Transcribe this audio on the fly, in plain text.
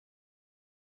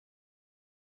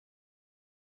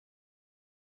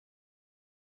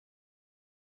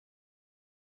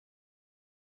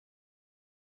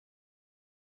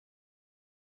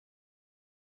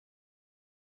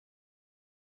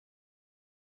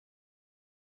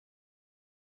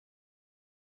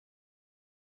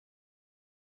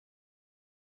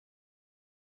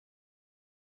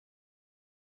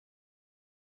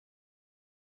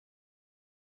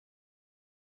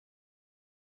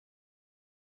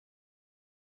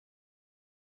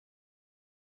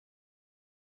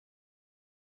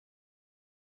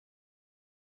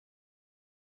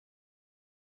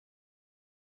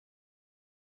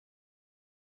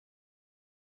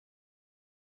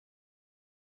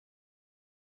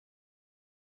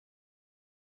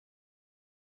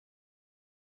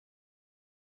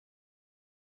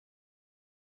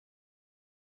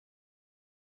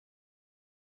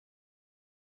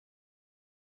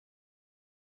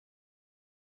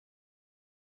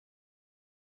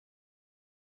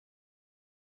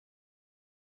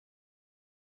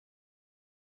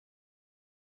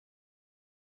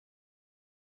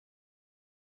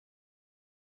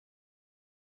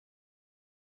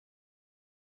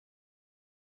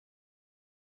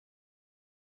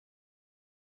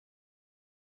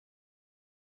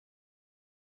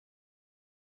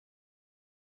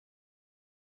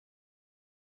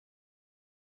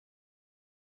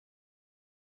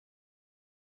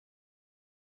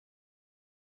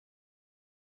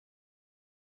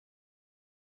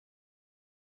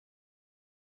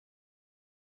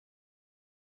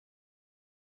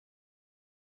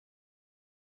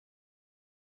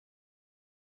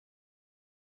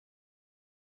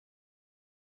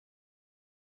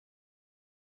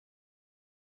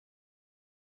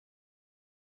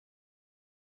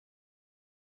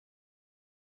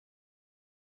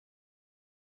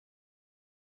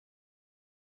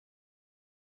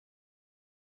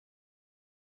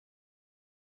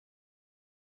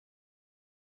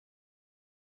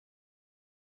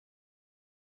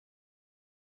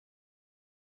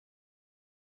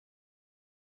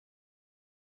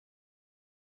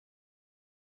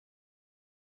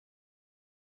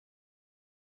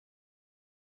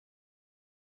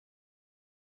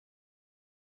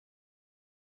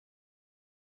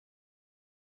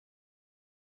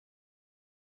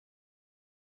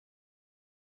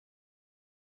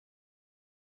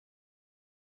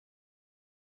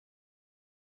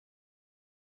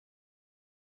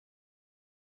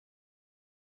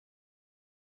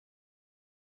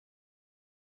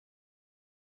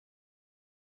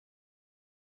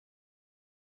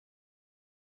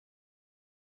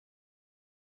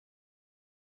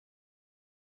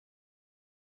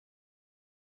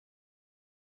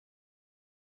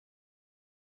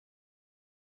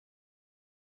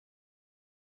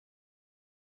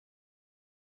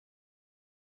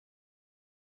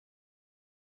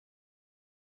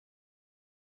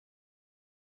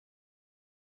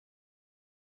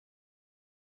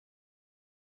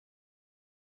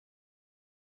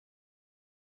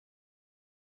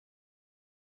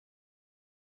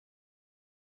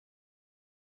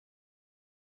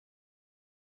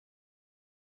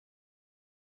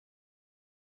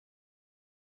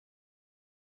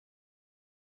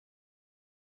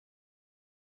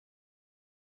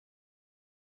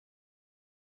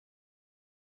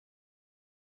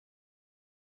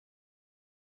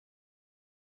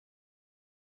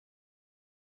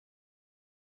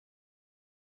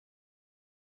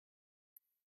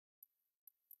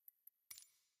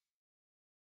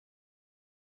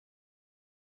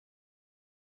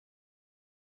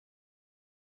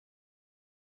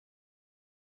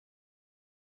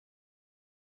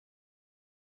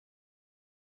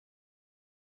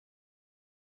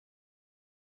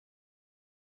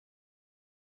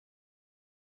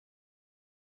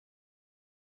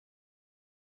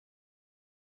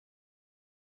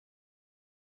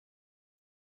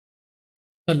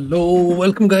Hello,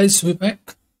 welcome guys, we're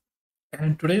back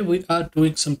and today we are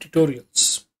doing some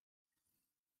tutorials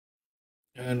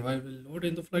and I will load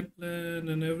in the flight plan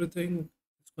and everything.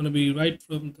 It's going to be right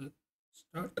from the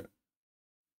start.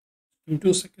 Give me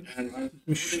 2 seconds and let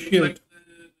me share it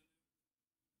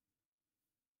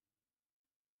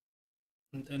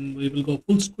and then we will go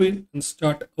full screen and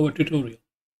start our tutorial.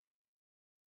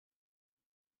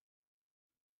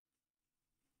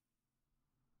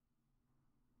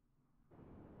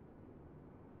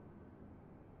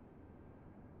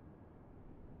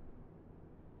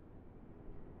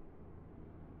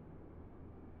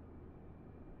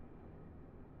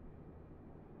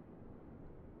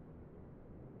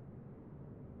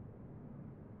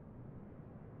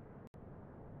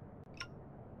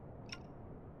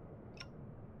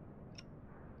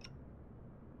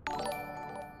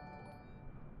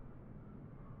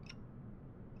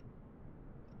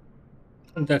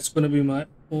 And that's going to be my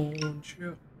own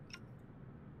share.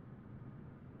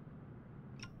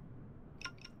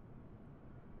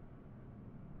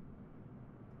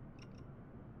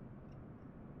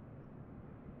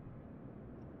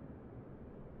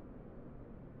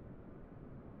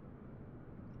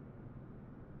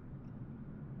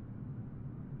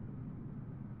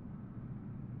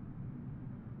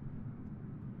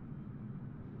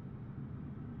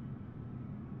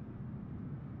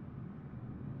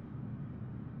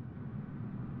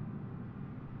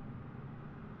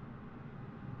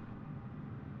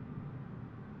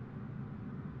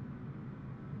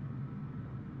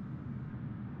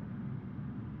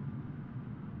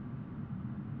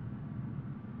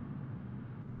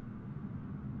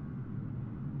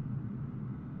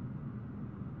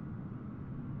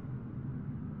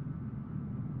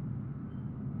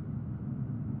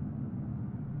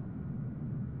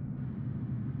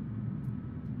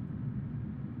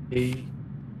 Okay,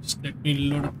 just let me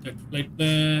load up that flight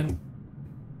plan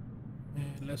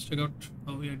and let's check out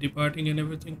how we are departing and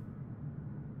everything.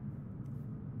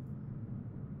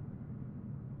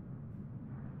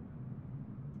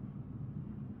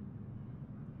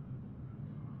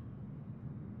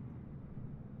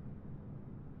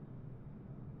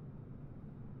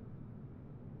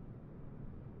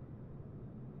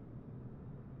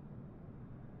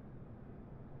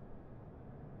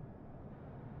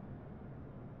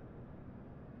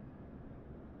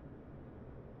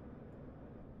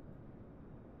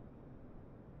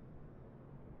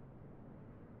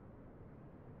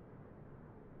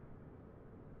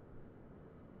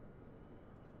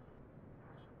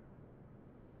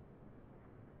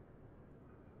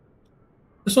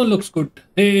 This one looks good.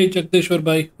 Hey, Jagdeshwar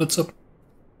bhai, what's up?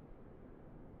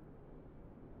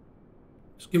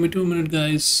 Just give me 2 minutes,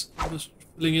 guys. Just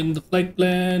filling in the flight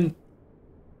plan.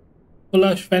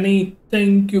 Hola, Fanny.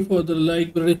 Thank you for the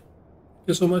like, buddy. Thank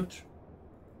you so much.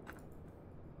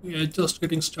 We are just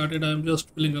getting started. I'm just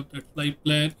filling up that flight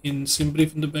plan in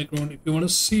Simbrief in the background. If you want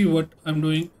to see what I'm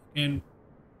doing, you can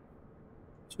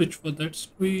switch for that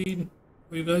screen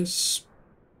for you guys.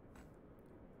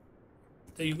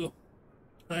 There you go.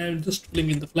 I am just filling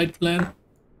in the flight plan.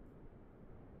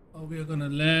 How we are gonna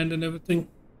land and everything.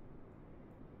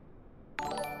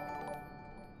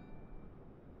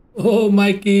 Oh,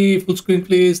 Mikey, full screen,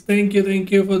 please. Thank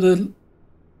you for the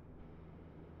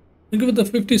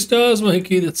 50 stars,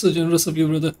 Mikey. That's so generous of you,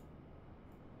 brother.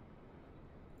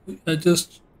 We are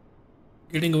just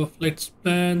getting our flight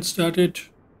plan started.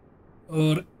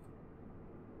 Our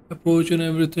approach and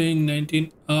everything.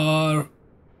 19R.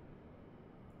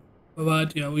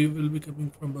 Bavad, yeah, we will be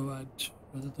coming from Bavad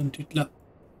rather than Titla.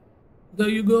 There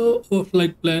you go. Our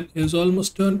flight plan is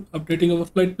almost done. Updating our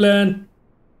flight plan.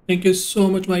 Thank you so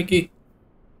much, Mikey.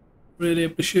 Really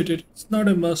appreciate it. It's not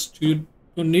a must. You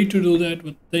don't need to do that,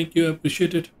 but thank you. I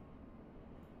appreciate it.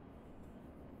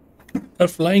 We're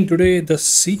flying today the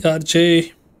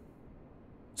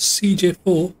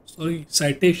CJ4. Sorry,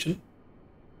 citation.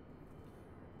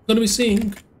 Gonna be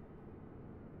seeing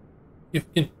if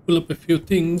we can pull up a few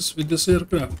things with this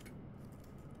aircraft.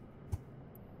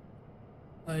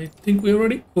 I think we're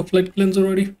ready. Our flight plans are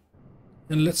ready.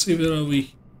 And let's see, where are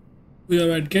we? We are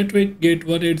at Gateway, Gate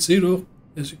 180,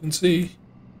 as you can see.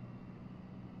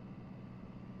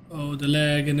 Oh, the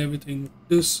lag and everything.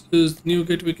 This is New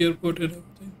Gatwick Airport and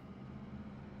everything.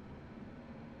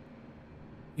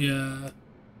 Yeah.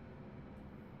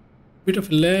 Bit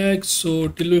of lag, so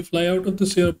till we fly out of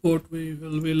this airport, we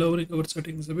will be lowering our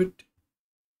settings a bit.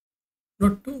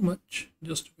 Not too much,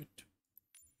 just a bit.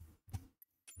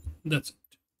 That's it.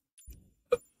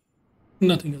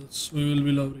 Nothing else. We will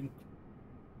be lowering.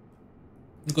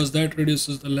 Because that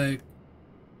reduces the lag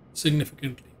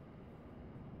significantly.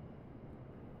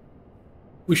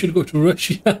 We should go to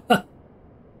Russia.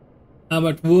 I'm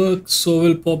at work, so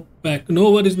we'll pop back.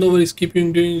 No worries, no worries. Keep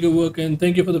doing your work, and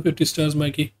thank you for the 50 stars,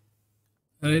 Mikey.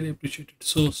 I really appreciate it.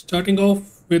 So starting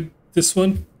off with this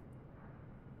one,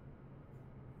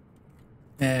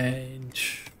 and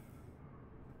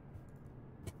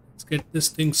let's get this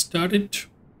thing started.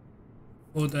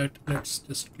 For that, let's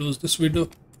just close this window.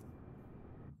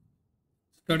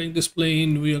 Starting this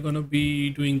plane, we are gonna be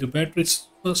doing the batteries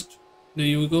first. There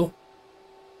you go.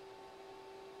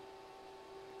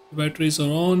 The batteries are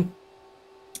on.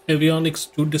 Avionics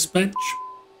to dispatch.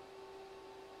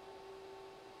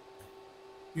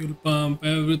 Fuel pump,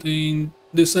 everything.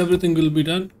 Everything will be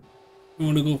done. You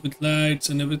want to go with lights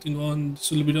and everything on.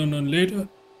 This will be done on later.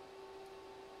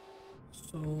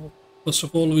 So first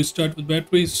of all, we start with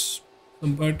batteries.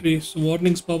 Some batteries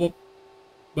warnings pop up,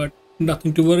 but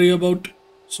nothing to worry about.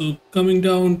 So coming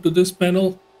down to this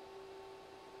panel,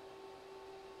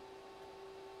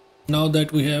 now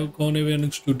that we have gone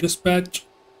avionics to dispatch,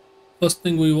 first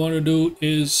thing we want to do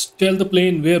is tell the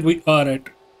plane where we are at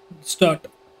start.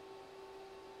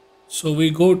 So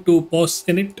we go to pause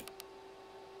init,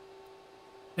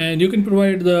 and you can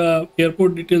provide the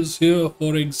airport details here.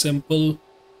 For example,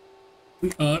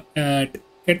 we are at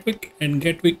Gatwick, and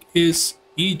Gatwick is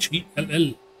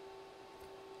EGLL.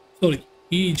 Sorry,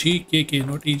 EGKK,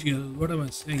 not EGLL. What am I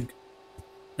saying?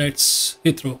 That's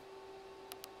Heathrow.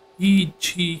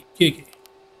 EGKK.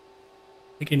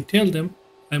 I can tell them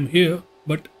I'm here,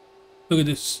 but look at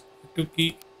this. Active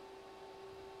key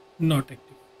not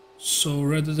active. So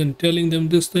rather than telling them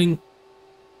this thing,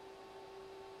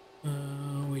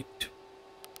 wait.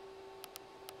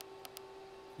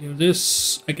 Here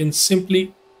this, I can simply,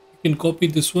 you can copy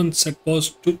this one, set pause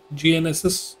to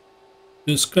GNSS,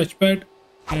 to scratchpad,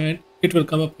 and it will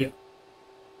come up here.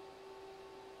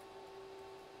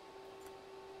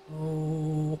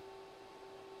 Oh,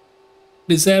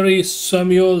 Desiree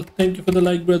Samuel, thank you for the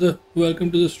like, brother.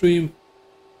 Welcome to the stream.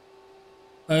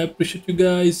 I appreciate you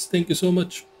guys. Thank you so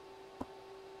much.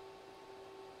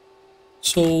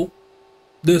 So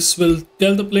this will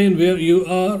tell the plane where you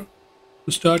are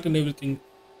to start and everything.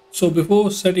 So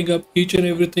before setting up each and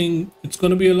everything, it's going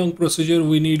to be a long procedure.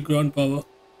 We need ground power.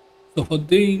 So for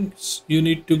this, you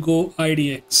need to go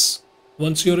IDX.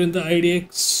 Once you're in the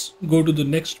IDX, go to the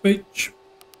next page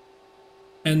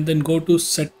and then go to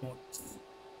set modes.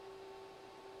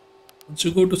 Once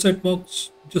you go to set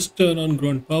modes, just turn on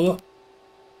ground power.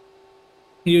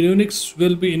 Your units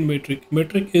will be in metric.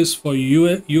 Metric is for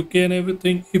UK and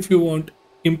everything. If you want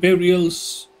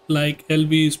imperials like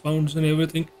LBs, pounds and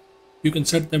everything, you can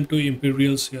set them to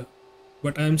imperials here.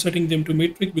 But I am setting them to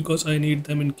metric because I need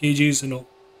them in kgs and all.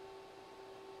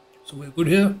 So we're good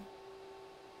here.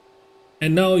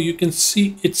 And now you can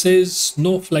see it says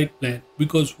no flight plan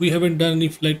because we haven't done any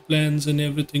flight plans and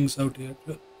everything's out here.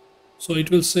 So it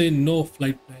will say no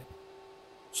flight plan.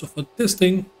 So for this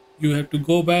thing, you have to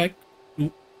go back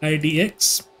to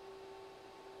IDX.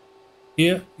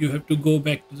 Here you have to go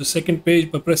back to the second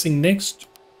page by pressing next,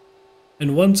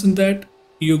 and once in that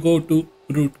you go to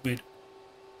route bed.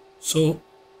 So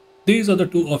these are the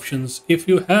two options. If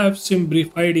you have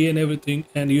Simbrief ID and everything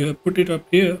and you have put it up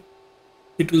here,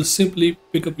 it will simply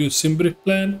pick up your Simbrief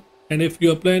plan, and if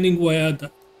you are planning via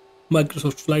the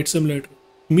Microsoft Flight Simulator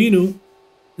menu,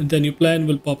 then your plan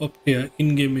will pop up here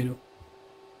in-game menu.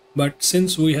 But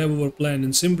since we have our plan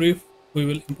in Simbrief, we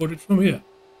will import it from here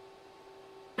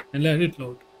and let it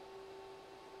load.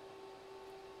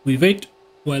 We wait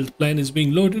while the plan is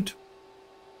being loaded.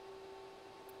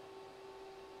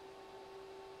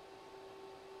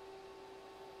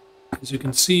 As you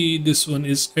can see, this one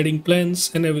is adding plans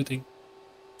and everything.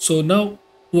 So now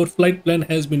our flight plan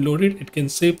has been loaded. It can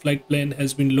say flight plan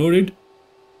has been loaded.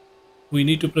 We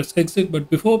need to press exit, but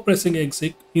before pressing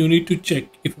exit, you need to check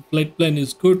if a flight plan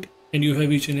is good and you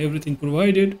have each and everything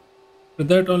provided. For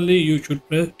that only you should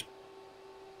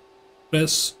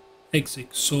press exit.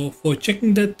 So for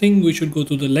checking that thing, we should go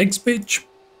to the legs page.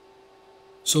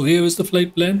 So here is the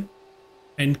flight plan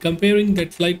and comparing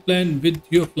that flight plan with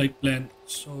your flight plan.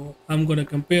 So I'm going to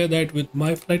compare that with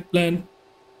my flight plan,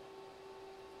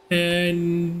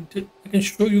 and I can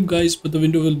show you guys, but the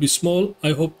window will be small.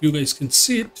 I hope you guys can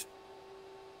see it.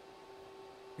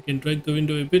 I can drag the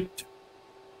window a bit.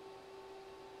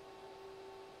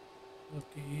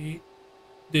 Okay,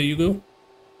 there you go.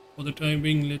 For the time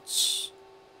being, let's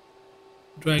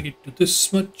drag it to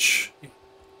this much. Yeah.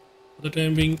 For the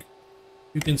time being,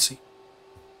 you can see.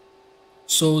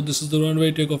 So this is the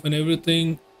runway, takeoff and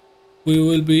everything. We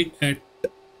will be at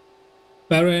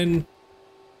Farran.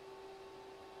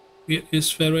 Here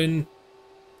is Farran,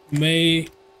 May,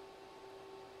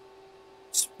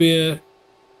 Spear,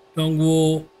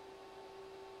 Dongwo.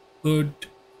 Good.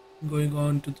 Going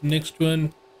on to the next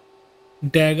one.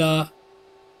 Daga,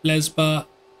 Lesba,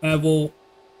 Pavo,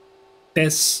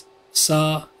 Tess,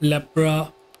 Sa,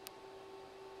 Lepra,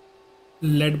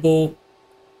 Ledbo,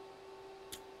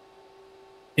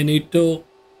 Enito,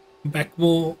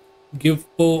 Bakmo,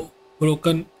 Givpo,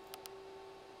 Broken,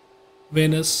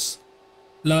 Venus,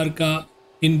 Larga,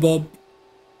 Inbob,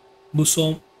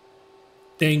 Busom,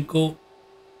 Tenko,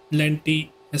 Lenti,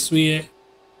 SVA,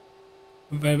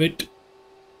 Vavit,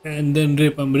 and then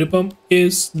Ripam. Ripam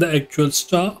is the actual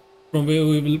star from where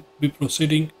we will be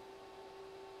proceeding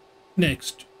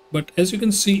next. But as you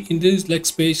can see in this leg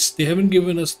space, they haven't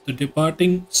given us the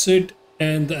departing SID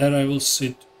and the arrival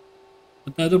SID.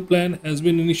 But the other plan has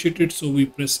been initiated, so we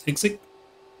press exit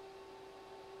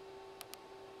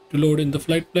to load in the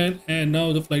flight plan, and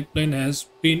now the flight plan has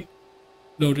been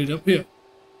loaded up here.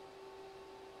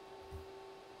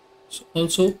 So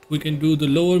also we can do the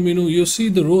lower menu. You see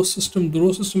the row system. The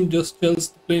row system just tells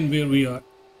the plane where we are.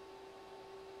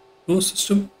 Row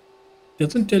system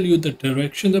doesn't tell you the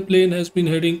direction the plane has been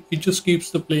heading. It just keeps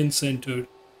the plane centered.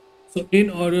 So in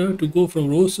order to go from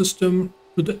row system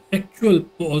to the actual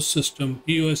POS system,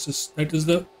 POS, that is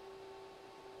the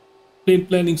plane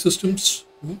planning systems,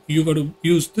 you got to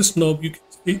use this knob. You can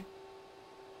see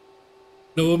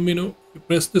lower menu. You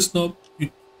press this knob, you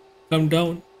come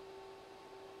down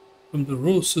from the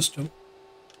row system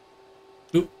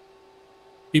to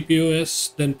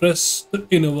PPOS, then press the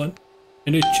inner one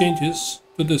and it changes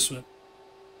to this one.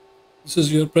 This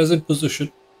is your present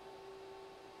position.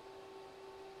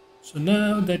 So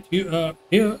now that you are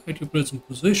here at your present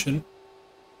position,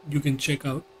 you can check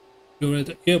out. You're at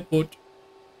the airport,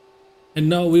 and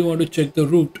now we want to check the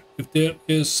route. If there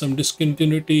is some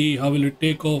discontinuity, how will it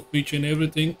take off, each and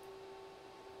everything.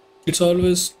 It's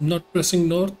always not pressing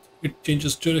north. It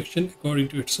changes direction according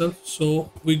to itself.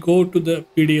 So we go to the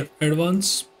PDF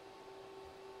advance,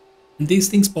 and these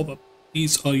things pop up.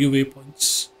 These are your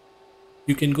waypoints.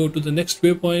 You can go to the next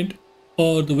waypoint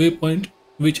or the waypoint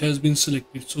which has been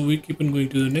selected. So we keep on going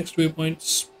to the next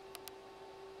waypoints.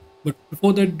 But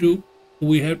before that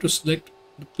we have to select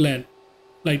the plan,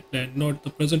 flight plan, not the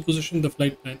present position, the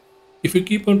flight plan. If you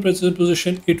keep on present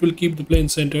position, it will keep the plane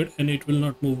centered and it will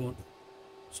not move on.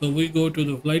 So we go to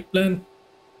the flight plan.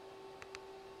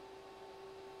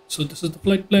 So this is the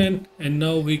flight plan, and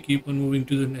now we keep on moving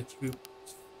to the next view.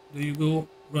 There you go,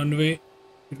 runway.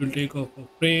 It will take off a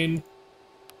plane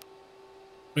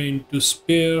to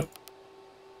spare,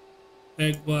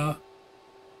 Agua,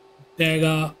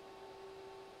 Daga,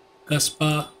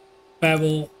 Gaspa,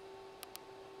 Pavo,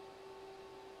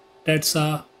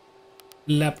 Tetsa,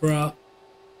 Lepra,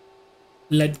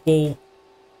 Ledbo,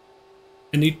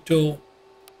 Anito,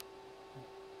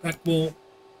 Bakmo,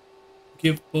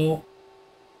 Givpo,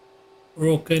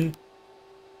 Roken,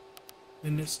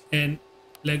 and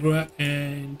Legra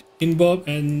and Inbob,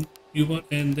 and Yuba,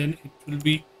 and then it will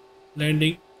be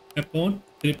landing upon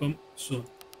Dripam zone.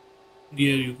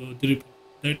 Here you go, Dripam.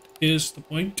 That is the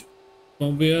point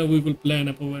from where we will plan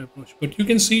up our approach. But you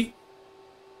can see,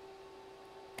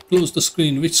 close the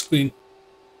screen. Which screen?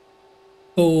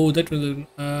 Oh, that was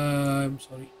I'm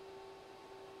sorry.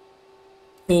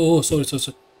 Oh, sorry.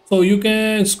 So you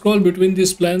can scroll between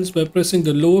these plans by pressing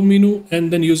the lower menu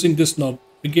and then using this knob.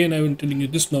 Again, I'm telling you,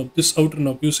 this knob, this outer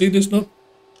knob. You see this knob?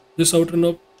 This outer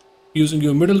knob, using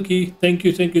your middle key. Thank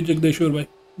you, Jagdeshwar bhai.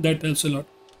 That helps a lot.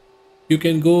 You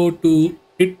can go to,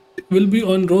 it will be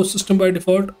on row system by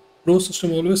default. Row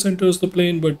system always centers the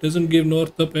plane but doesn't give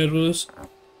north up arrows.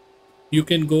 You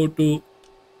can go to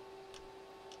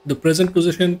the present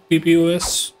position,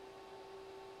 PPOS.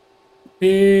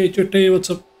 Hey Chatte, what's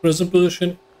up? Present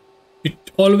position.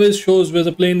 It always shows where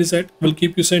the plane is at. Will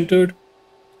keep you centered.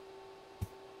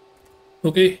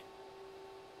 Okay.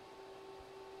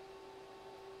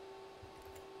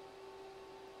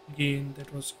 Again,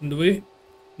 that was in the way.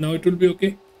 Now it will be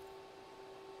okay.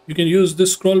 You can use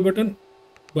this scroll button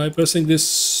by pressing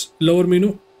this lower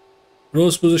menu.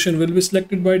 Row's position will be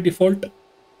selected by default.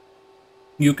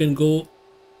 You can go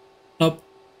up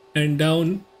and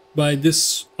down by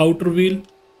this outer wheel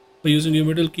by using your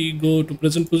middle key. Go to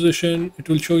present position. It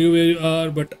will show you where you are,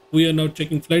 but we are now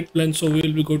checking flight plan, so we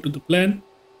will go to the plan.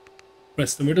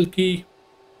 Press the middle key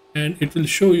and it will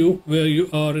show you where you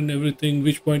are and everything,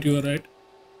 which point you are at.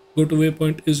 Go to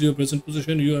waypoint is your present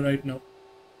position. You are right now.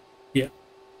 Yeah.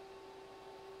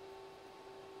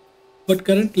 But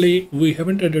currently we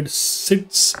haven't added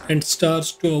SIDs and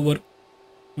stars to our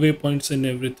waypoints and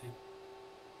everything.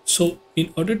 So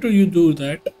in order to you do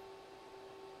that,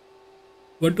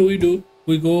 what do?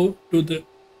 We go to the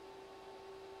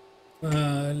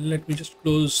Let me just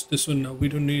close this one now. We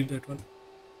don't need that one.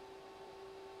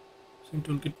 Sim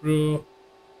Toolkit Pro,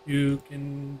 you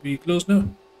can be closed now.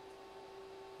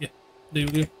 Yeah, there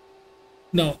we go.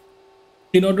 Now,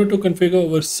 in order to configure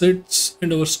our sets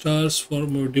and our stars for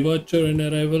more departure and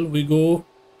arrival, we go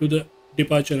to the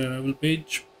departure and arrival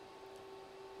page.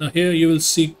 Now here you will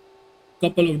see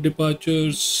couple of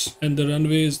departures and the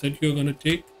runways that you're going to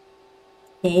take.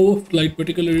 For our flight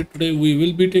particularly today, we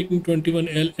will be taking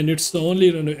 21L and it's the only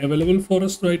runway available for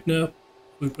us right now.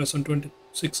 We press on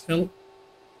 26L.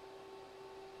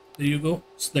 There you go,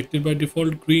 selected by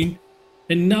default green.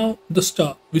 And now the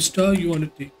star, which star you want to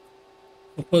take.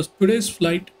 For today's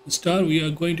flight, the star we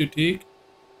are going to take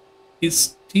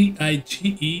is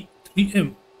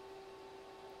TIGE3M.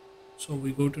 So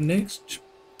we go to next,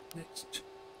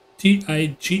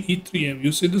 TIGE3M.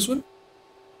 You see this one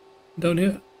down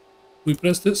here? We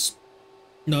press this.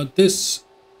 Now this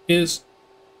is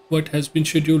what has been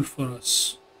scheduled for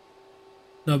us.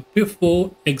 Now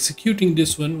before executing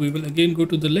this one, we will again go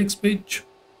to the legs page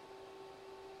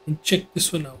and check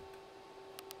this one out.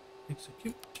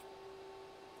 Execute.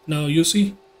 Now you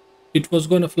see it was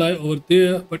going to fly over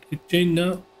there, but it changed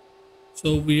now.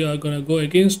 So we are going to go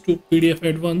against to PDF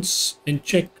Advance and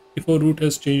check if our route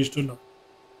has changed or not.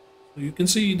 So you can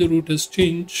see the route has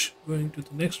changed. Going to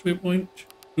the next waypoint,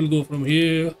 we'll go from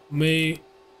here, May.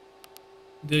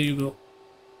 There you go.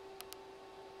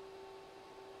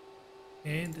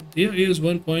 And there is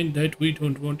one point that we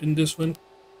don't want in this one.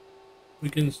 We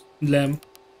can LAM.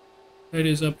 That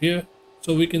is up here.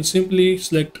 So we can simply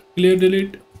select clear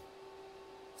delete,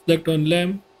 select on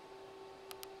LAM,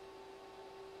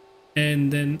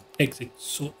 and then exit.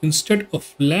 So instead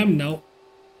of LAM now,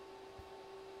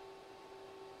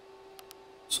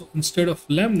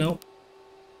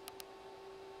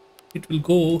 it will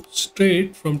go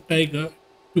straight from Tiger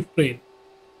to Crane.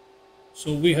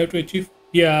 So we have to achieve,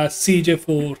 yeah,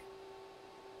 CJ4.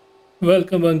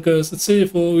 Welcome, Uncas. It's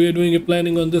CJ4. We are doing a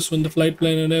planning on this one, the flight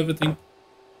plan and everything.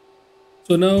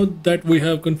 So now that we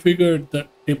have configured the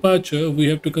departure, we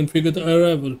have to configure the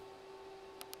arrival.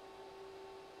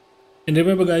 And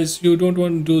remember guys, you don't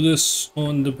want to do this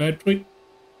on the battery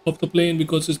of the plane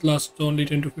because it lasts only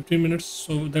 10 to 15 minutes.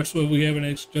 So that's why we have an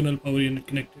external power unit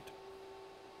connected.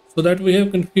 So that we have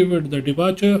configured the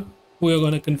departure, we are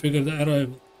going to configure the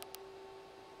arrival.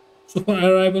 So for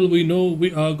arrival, we know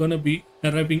we are going to be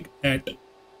arriving at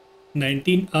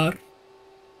 19R.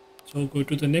 So go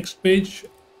to the next page,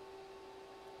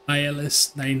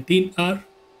 ILS 19R,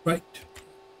 right?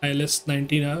 ILS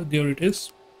 19R, there it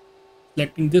is.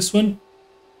 Selecting this one.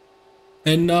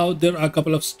 And now there are a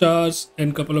couple of stars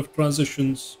and couple of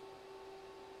transitions.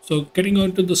 So getting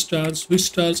on to the stars, which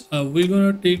stars are we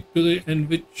gonna take today and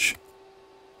which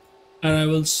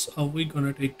arrivals are we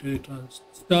gonna take today?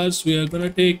 Stars we are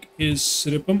gonna take is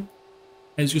Ripum,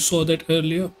 as you saw that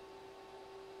earlier.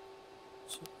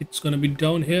 So it's gonna be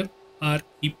down here,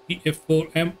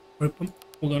 REPF4M Ripum.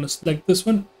 We're gonna select this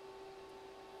one.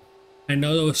 And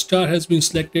now our star has been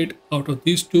selected. Out of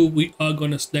these two, we are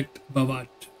gonna select Bavad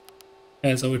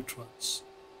as our trans.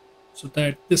 So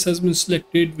that this has been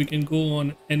selected, we can go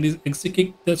on and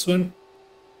execute this one.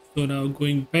 So now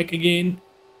going back again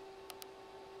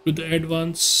to the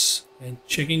advance and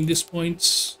checking these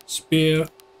points: Spare,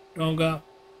 Tonga,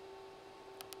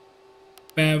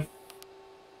 Pav,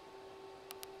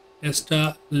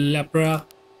 Esta, Lapra,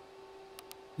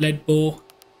 Ledbo,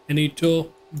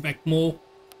 Anito, Backmo,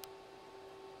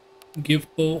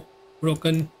 Givepo,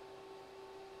 Broken,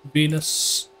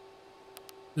 Venus,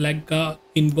 Lagga,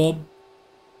 Inbob,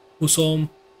 Usom,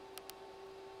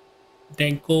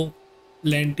 Danko,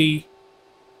 Lanty,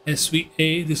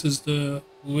 SVA. This is the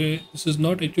way, this is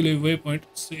not actually a waypoint,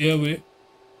 it's the airway,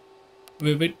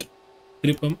 Vivit,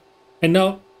 Gripum. And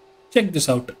now check this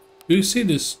out. Do you see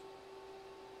this?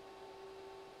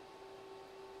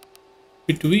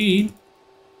 Between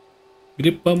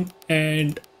Gripum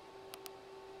and,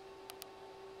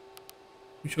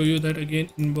 let me show you that again,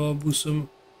 Inbob, Usum,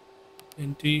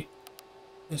 NT,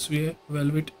 SVA,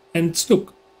 Velvet, and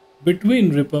Stook. Between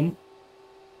Ripum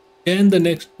and the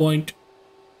next point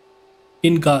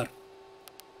in Gar,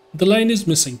 the line is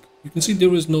missing. You can see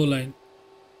there is no line.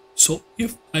 So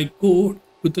if I go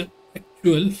to the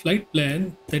actual flight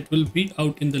plan that will be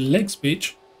out in the legs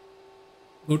page,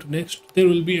 go to next, there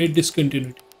will be a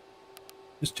discontinuity.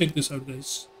 Just check this out,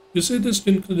 guys. You see this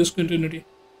discontinuity?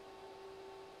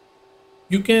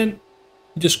 You can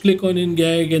just click on in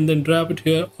gag and then drop it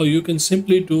here, or you can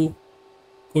simply go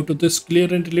to this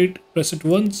clear and delete, press it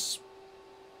once,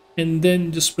 and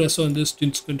then just press on this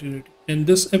discontinuity, and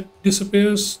this app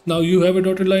disappears. Now you have a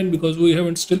dotted line because we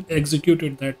haven't still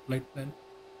executed that flight plan.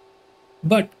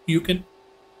 But you can,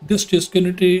 this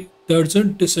discontinuity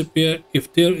doesn't disappear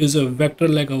if there is a vector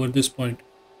lag over this point.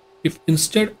 If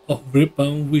instead of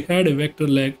ripam we had a vector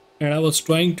lag and I was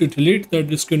trying to delete that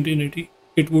discontinuity,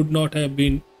 it would not have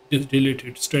been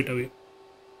deleted straight away.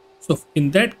 So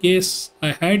in that case,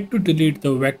 I had to delete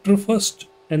the vector first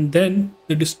and then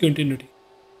the discontinuity,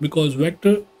 because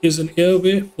vector is an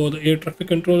airway for the air traffic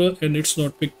controller and it's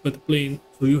not picked by the plane.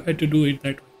 So you had to do it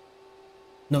that way.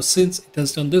 Now since it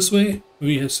has done this way,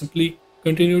 we have simply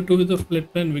continued to the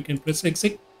flight plan. We can press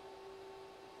exit.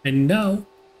 And now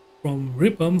from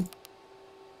ripam,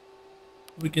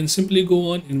 we can simply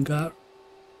go on in gar.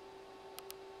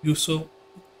 You saw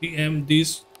PM,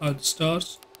 these are the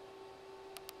stars.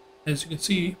 As you can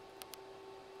see,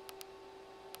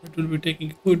 it will be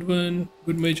taking a good one,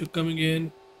 good major coming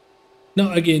in.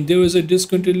 Now again, there is a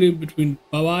discontinuity between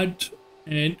Pawad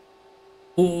and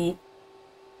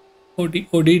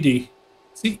ODD.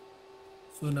 See?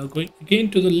 So now going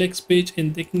again to the legs page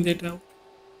and taking that out.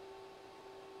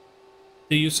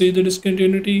 There you see the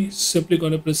discontinuity. Simply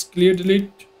gonna press clear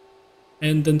delete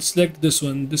and then select this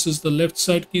one. This is the left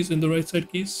side keys and the right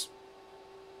side keys.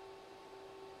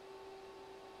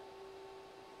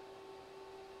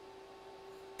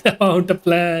 The amount of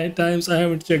times I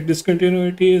haven't checked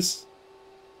discontinuities,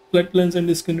 flight plans and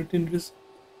discontinuities.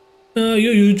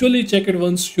 You usually check it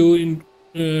once you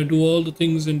do all the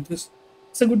things in this.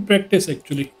 It's a good practice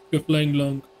actually if you're flying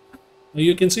long.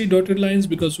 You can see dotted lines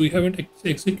because we haven't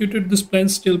executed this plan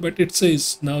still, but it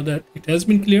says now that it has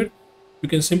been cleared. You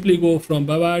can simply go from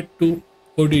Bavard to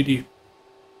ODD.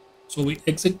 So we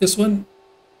exit this one.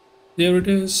 There it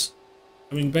is.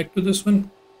 Coming back to this one.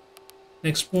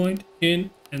 Next point in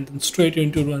and then straight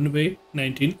into runway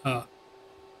 19R.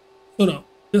 So now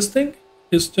this thing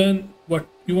is done. What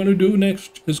you want to do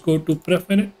next is go to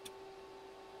preference.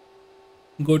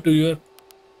 Go to your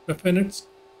preference.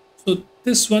 So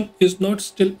this one is not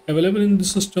still available in the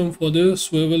system. For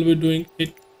this we will be doing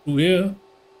it through here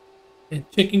and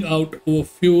checking out our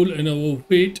fuel and our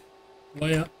weight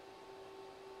via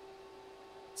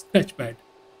Sketchpad.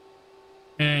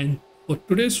 And for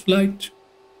today's flight,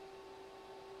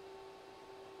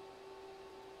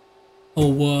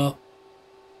 our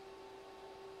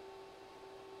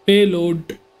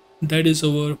payload, that is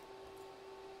our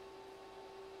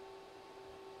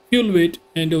fuel weight,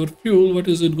 and our fuel, what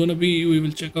is it gonna be, we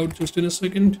will check out just in a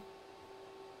second.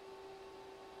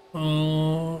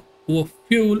 Our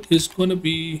fuel is gonna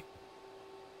be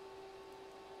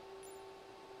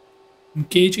in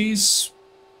kgs.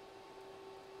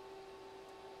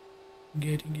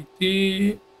 Getting it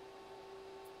there.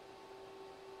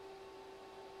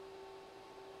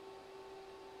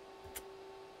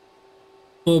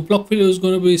 Our block fuel is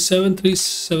going to be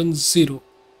 7370.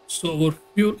 So our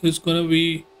fuel is going to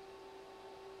be,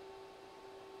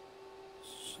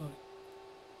 sorry,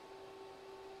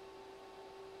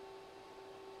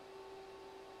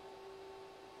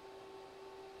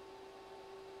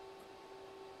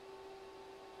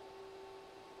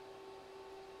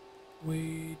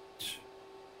 wait,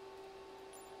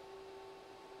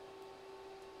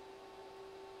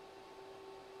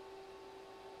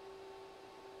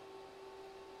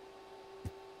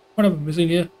 what am I missing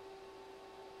here?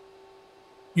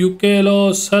 UK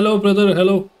loss. Hello, brother.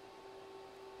 Hello.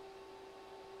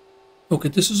 Okay,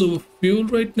 this is our fuel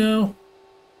right now.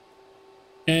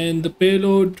 And the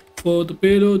payload, for the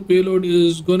payload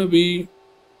is gonna be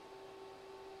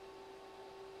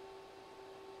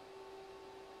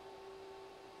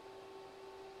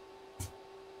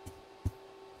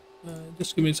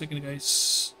just give me a second,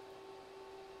 guys.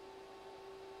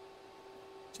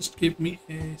 Just give me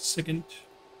a second.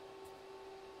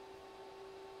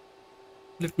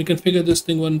 Let me configure this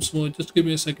thing once more. Just give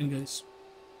me a second, guys.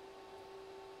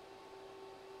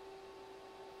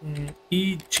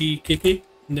 EGKK,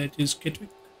 that is Ketwick,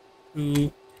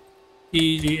 to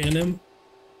EGNM.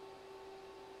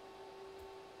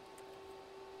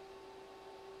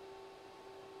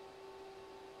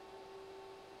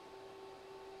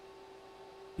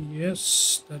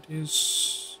 Yes, that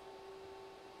is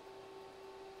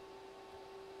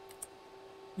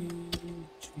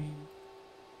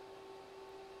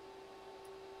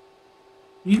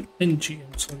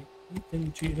ENGM, sorry,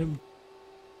 ENGM.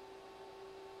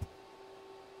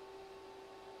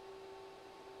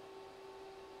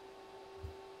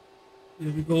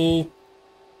 Here we go.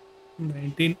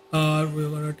 19R, we're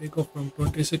gonna take off from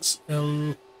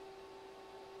 26L.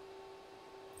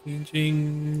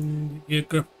 Changing the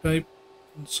aircraft type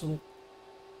and so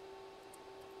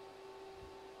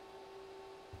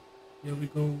Here we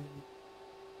go.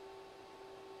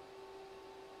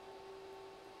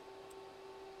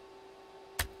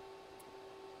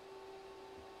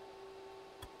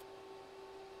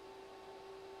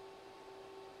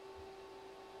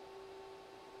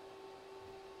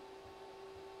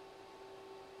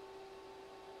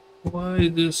 Why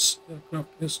this aircraft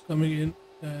is coming in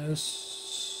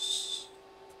as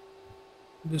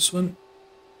this one?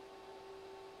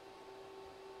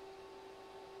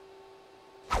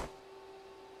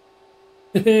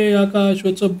 Hey Akash,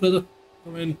 what's up, brother?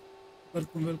 Come in.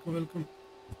 Welcome, welcome, welcome.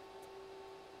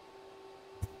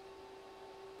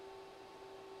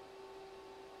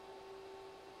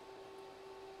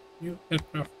 New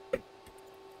aircraft.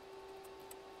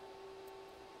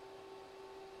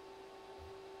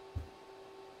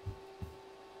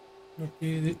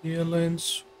 Okay, the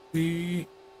airlines we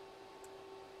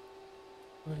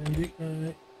and the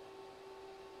I.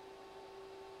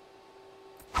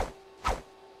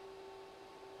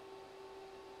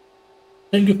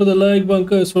 Thank you for the like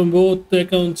bunkers from both the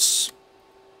accounts.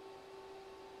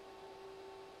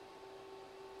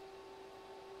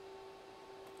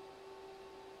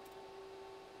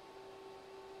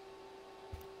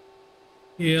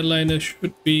 The airliner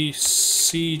should be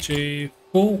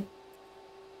CJ4.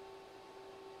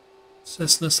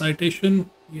 Cessna citation.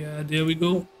 Yeah, there we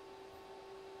go.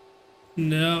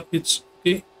 Now it's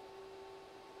okay.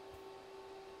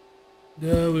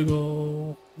 There we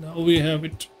go. Now we have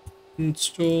it in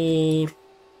store.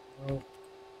 Now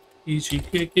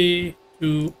EGKK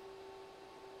to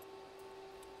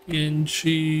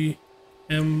PNG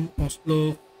M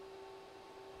Oslo.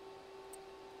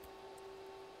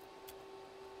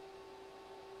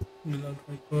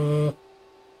 Gloudviper.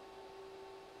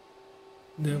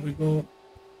 There we go.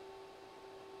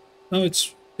 Now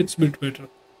it's a bit better.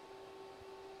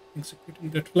 Executing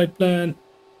that flight plan.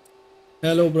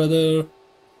 Hello, brother.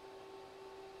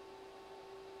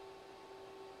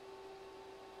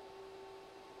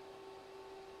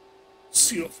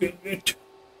 See your favorite.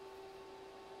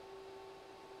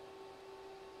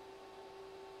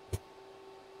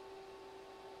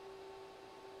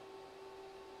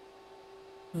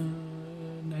 Uh,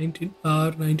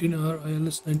 19R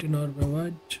ILS 19R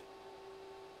Bavage.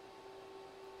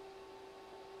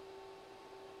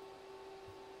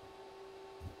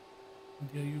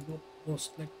 There you go. Was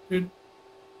selected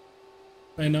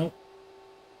by now.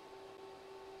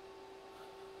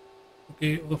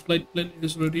 Okay, our flight plan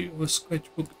is ready, our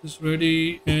sketchbook is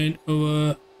ready, and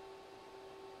our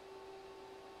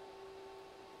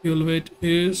fuel weight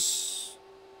is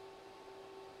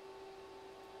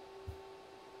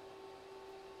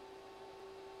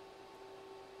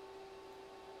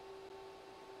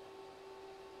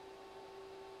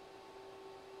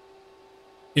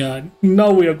yeah,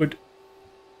 now we are good.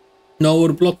 Now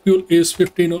our block fuel is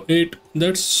 1508.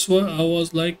 That's why I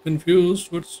was like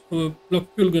confused. What's our block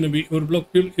fuel gonna be? Our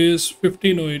block fuel is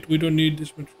 1508. We don't need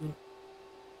this much fuel.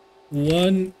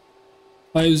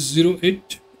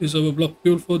 1508 is our block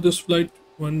fuel for this flight.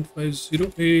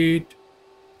 1508.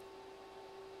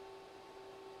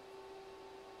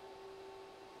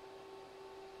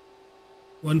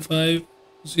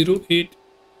 $1508.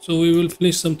 So we will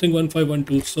finish something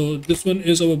 1512. So this one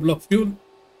is our block fuel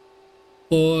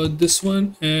for this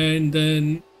one, and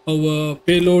then our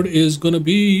payload is gonna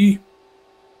be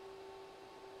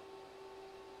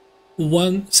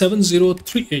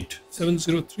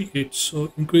 7038.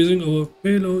 So increasing our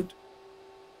payload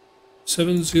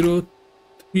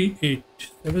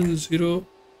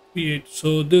 7038.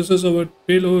 So this is our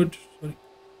payload. Sorry.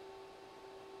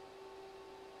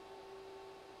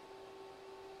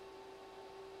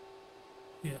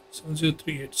 Yeah,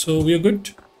 7038. So we are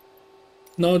good.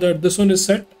 Now that this one is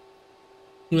set,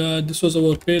 this was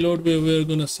our payload where we're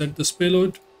gonna set this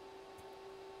payload.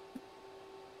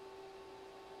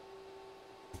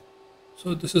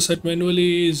 So this is set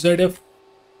manually. ZF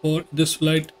for this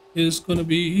flight is gonna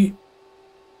be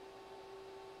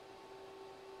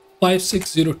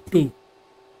 5602.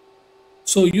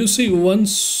 So you see,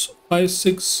 once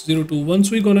 5602, once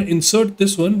we're gonna insert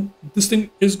this one, this thing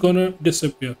is gonna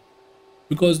disappear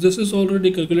because this is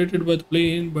already calculated by the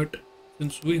plane, but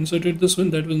since we inserted this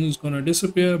one, that one is gonna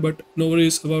disappear, but no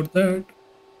worries about that.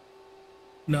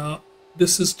 Now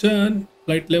this is done.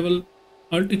 Flight level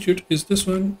altitude is this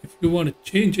one. If you want to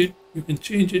change it, you can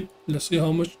change it. Let's see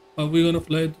how much are we gonna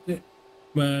fly today.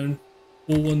 Man,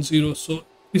 410. So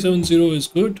 370 is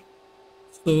good.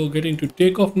 So getting to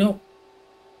takeoff now.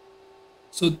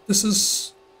 So this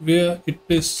is where it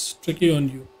is tricky on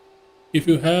you. If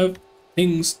you have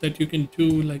things that you can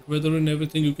do like weather and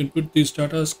everything, you can put these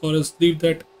data or else leave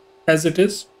that as it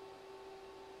is.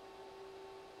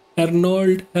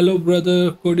 Arnold, hello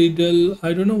brother, Cody Dell.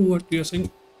 I don't know what you're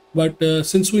saying, but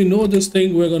since we know this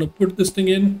thing, we're gonna put this thing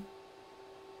in.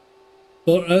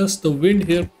 For us, the wind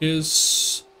here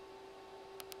is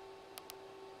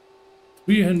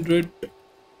 300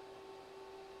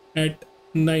 at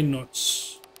 9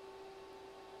 knots,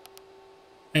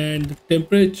 and the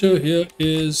temperature here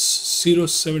is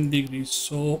 07 degrees.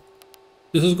 So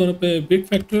this is gonna play a big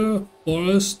factor for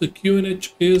us. The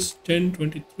QNH is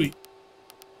 1023.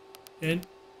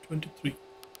 1023.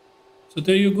 So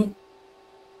there you go.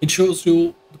 It shows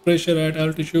you the pressure at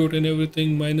altitude and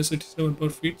everything, minus 87 per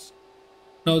feet.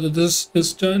 Now that this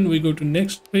is done, we go to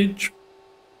next page.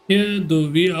 Here the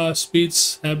VR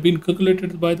speeds have been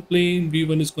calculated by the plane.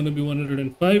 V1 is going to be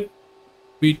 105,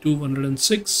 V2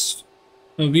 106,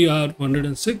 VR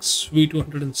 106, V2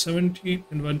 170,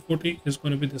 and 140 is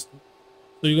going to be this thing.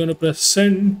 So you're going to press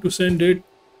send to send it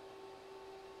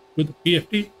to the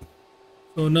PFD.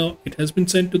 So now it has been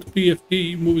sent to the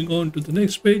PFD. Moving on to the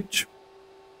next page.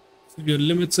 So your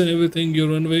limits and everything, your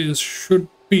runway is should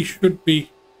be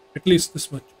at least this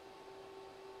much.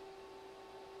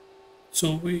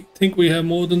 So we think we have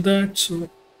more than that, so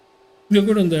we're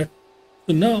good on that.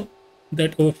 So now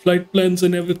that our flight plans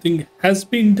and everything has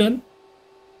been done,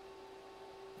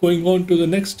 going on to the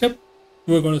next step,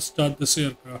 we're going to start this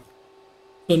aircraft.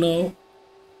 So now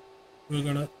we're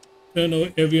going to turn our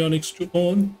avionics to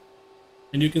on,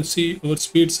 and you can see our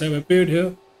speeds have appeared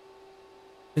here.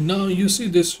 And now you see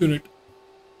this unit,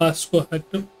 Pasco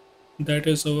Hector, that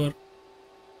is our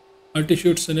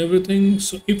altitudes and everything.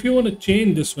 So if you want to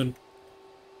change this one,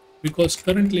 because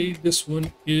currently this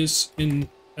one is in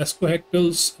Pasco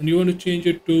hectares and you want to change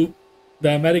it to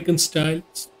the American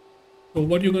styles, so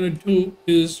what you're going to do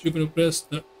is you're going to press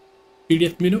the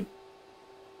PDF menu.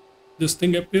 This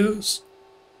thing appears.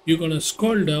 You're going to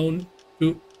scroll down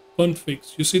to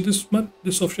configs. You see this one,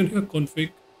 this option here,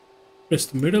 config. Press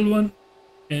the middle one,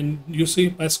 and you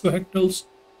see Pasco hectares.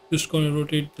 Just going to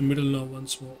rotate the middle now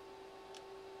once more.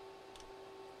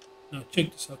 Now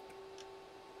check this out.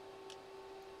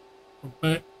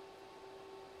 From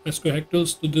Pasco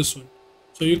hectares to this one.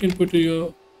 So you can put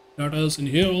your datas in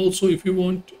here also if you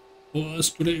want. For us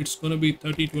today, it's going to be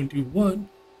 3021.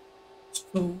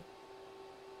 So,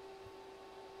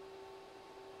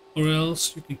 or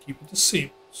else you can keep it the same.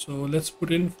 So let's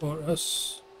put in for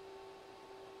us.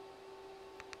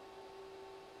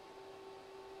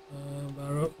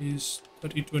 Barrow is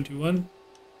 3021.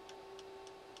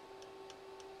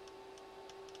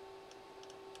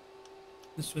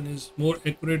 This one is more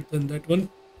accurate than that one.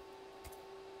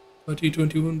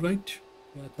 3021, right?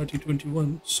 Yeah,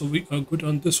 3021. So we are good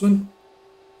on this one.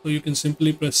 So you can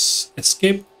simply press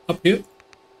escape up here.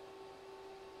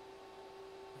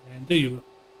 And there you go.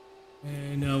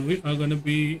 And now we are going to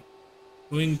be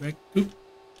going back to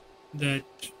that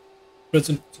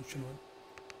present position one.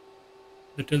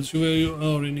 That tells you where you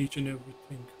are in each and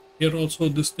everything. Here also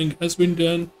this thing has been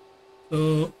done.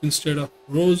 So instead of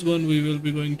rows one, we will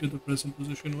be going to the present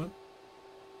position one.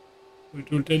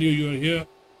 It will tell you you are here.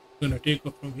 Gonna take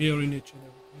off from here in each and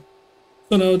everything.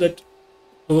 So now that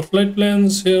our flight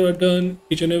plans here are done,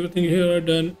 each and everything here are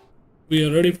done, we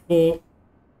are ready for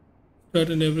start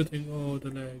and everything. Oh, the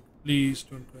lag! Please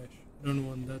don't crash. I don't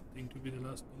want that thing to be the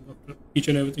last thing after each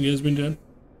and everything has been done.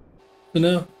 So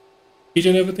now each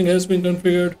and everything has been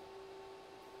configured.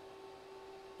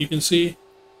 You can see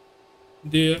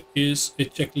there is a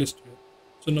checklist here.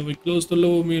 So now we close the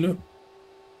lower menu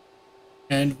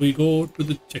and we go to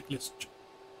the checklist.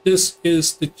 This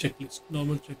is the checklist,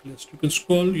 normal checklist. You can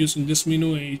scroll using this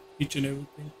menu and each and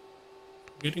everything.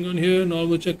 Getting on here,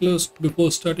 normal checklist before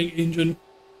starting engine,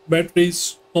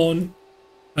 batteries on.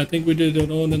 I think we did it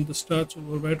on in the start, so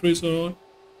our batteries are on.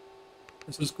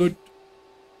 This is good.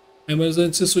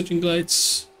 Emergency switching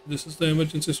lights. This is the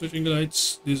emergency switching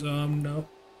lights. These are armed now.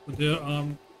 So they are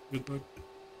armed. We're good.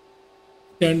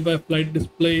 Standby flight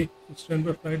display. So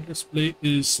standby flight display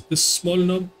is this small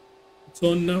knob. It's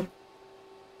on now.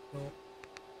 So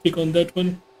click on that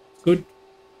one. Good.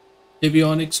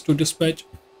 Avionics to dispatch.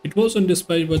 It was on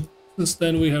dispatch, but since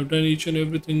then we have done each and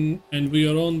everything and we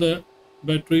are on the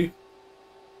battery,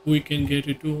 we can get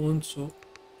it to on. So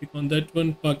click on that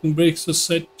one. Parking brakes are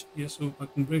set. Yes, so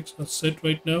parking brakes are set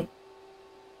right now.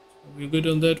 So we're good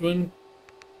on that one.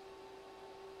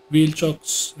 Wheel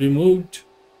chocks removed.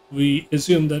 We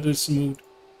assume that it's removed.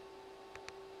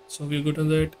 So we're good on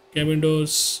that. Cabin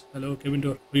doors. Hello, cabin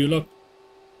door. Are you locked?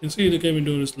 You can see the cabin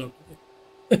door is locked.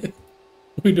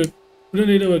 we don't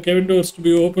need our cabin doors to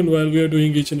be open while we are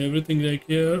doing each and everything like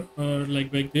here or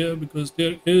like back there, because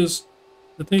there is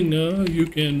the thing now. You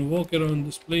can walk around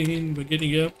this plane by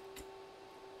getting up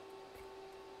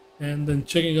and then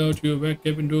checking out your back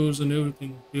cabin doors and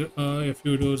everything. There are a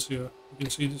few doors here. You can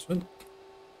see this one.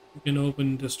 You can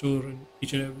open this door and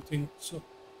each and everything. So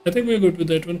I think we're good with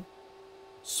that one.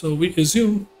 So we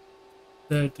assume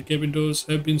that the cabin doors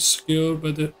have been secured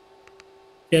by the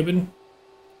cabin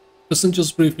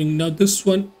passengers briefing. Now this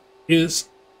one is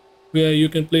where you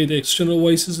can play the external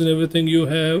voices and everything you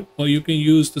have, or you can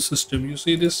use the system. You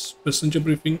see this passenger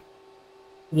briefing.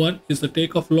 One is the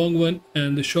takeoff long one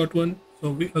and the short one. So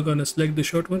we are gonna select the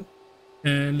short one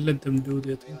and let them do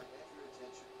their thing.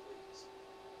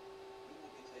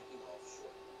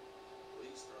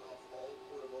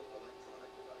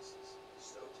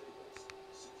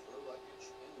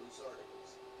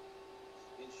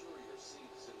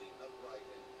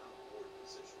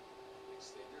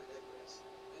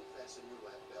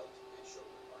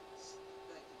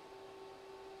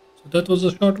 So that was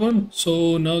a short one.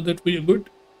 So now that we are good,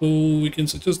 so we can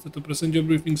suggest that the passenger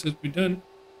briefings has been done.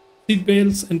 Seat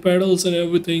belts and paddles and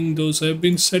everything, those have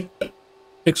been set.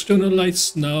 External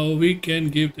lights, now we can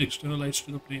give the external lights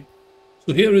to the plane.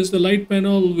 So here is the light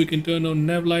panel. We can turn on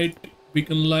nav light,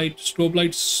 beacon light, strobe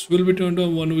lights will be turned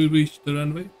on when we reach the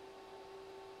runway.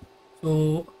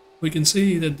 So we can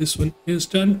see that this one is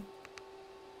done.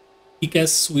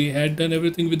 ECAS, we had done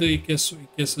everything with the ECAS. So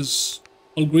ECAS is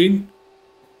all green.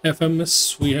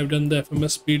 FMS, we have done the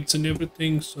FMS speeds and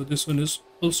everything. So this one is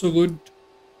also good.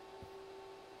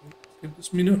 Give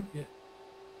this minute. Yeah.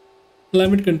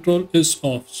 Climate control is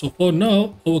off. So for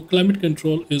now, our climate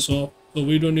control is off. So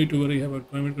we don't need to worry about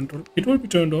climate control. It will be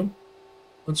turned on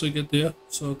once we get there.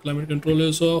 So climate control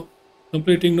is off.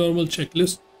 Completing normal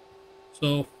checklist.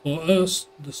 So for us,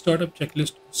 the startup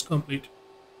checklist is complete.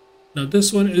 Now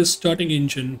this one is starting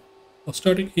engine. For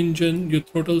starting engine, your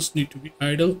throttles need to be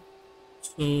idle.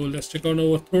 So let's check on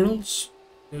our throttles.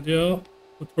 There they are.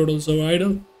 The throttles are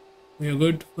idle. We are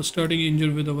good for starting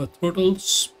engine with our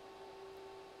throttles.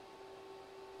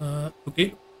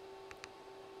 Okay.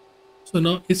 So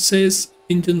now it says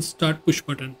engine start push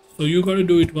button. So you got to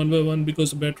do it one by one because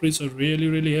the batteries are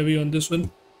really heavy on this one.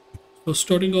 So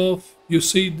starting off, you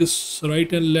see this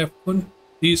right and left one.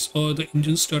 These are the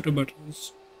engine starter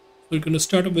buttons. So we're going to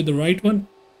start up with the right one.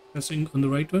 Pressing on the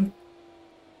right one.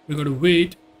 We got to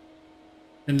wait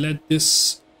and let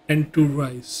this N2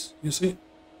 rise. You see,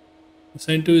 this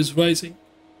N2 is rising.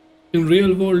 In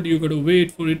real world, you got to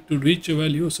wait for it to reach a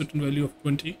value, a certain value of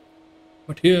 20.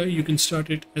 But here you can start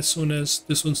it as soon as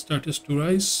this one starts to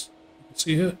rise. You can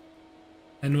see here,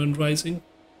 N1 rising.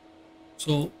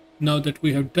 So now that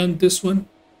we have done this one,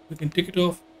 we can take it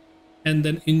off and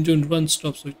then engine run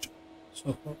stop switch.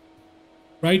 So for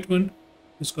right one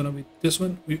is gonna be this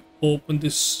one. We open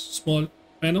this small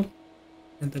panel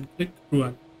and then click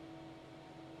run.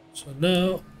 So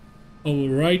now our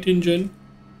right engine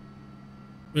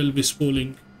will be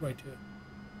spooling right here.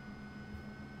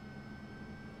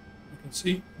 You can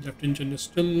see left engine is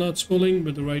still not spooling,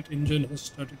 but the right engine has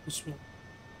started to spool.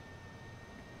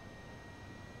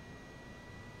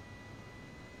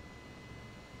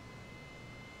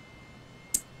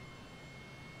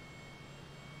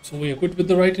 So we are good with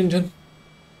the right engine.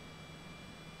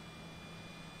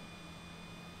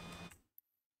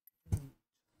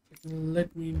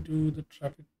 Let me do the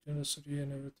traffic generosity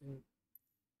and everything.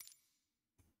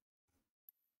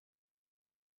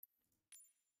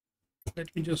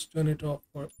 Let me just turn it off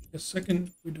for a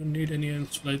second. We don't need any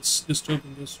else lights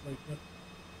disturbing this right now.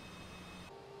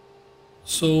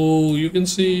 So you can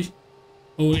see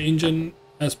our engine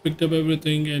has picked up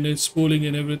everything and it's spooling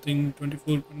and everything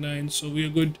 24.9. So we are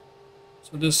good.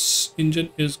 So this engine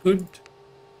is good.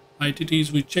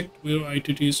 ITTs, we checked where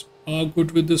ITTs are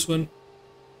good with this one.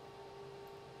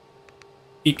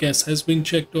 ECAS has been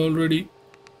checked already,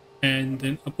 and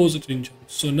then opposite engine.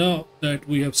 So now that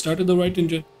we have started the right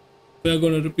engine, we are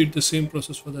going to repeat the same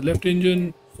process for the left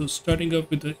engine. So starting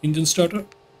up with the engine starter,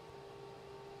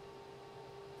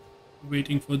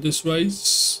 waiting for this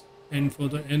rise and for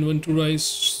the N1 to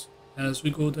rise. As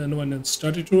we go, the N1 and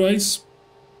started to rise.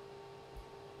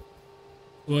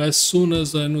 So as soon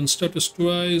as the N1 starts to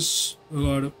rise, we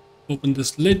got to open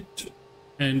this lid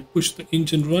and push the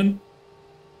engine run.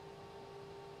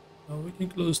 Now we can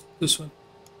close this one.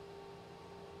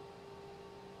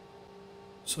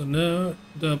 So now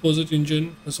the opposite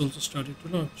engine has also started to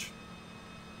launch.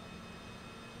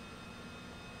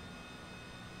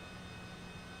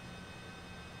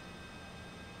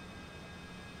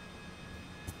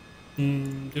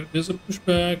 There is a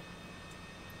pushback.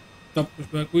 Top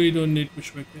pushback. We don't need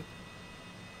pushback yet.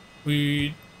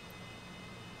 We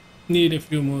need a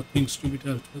few more things to be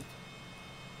dealt with.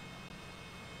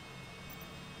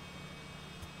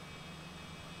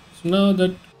 So now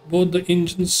that Both the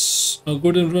engines are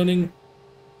good and running,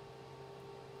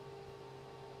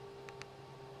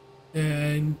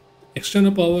 and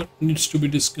external power needs to be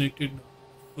disconnected now.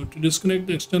 So to disconnect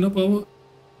the external power,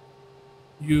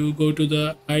 you go to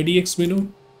the IDX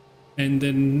menu and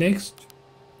then next,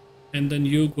 and then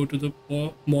you go to the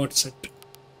mod set.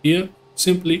 Here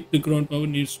simply the ground power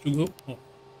needs to go off.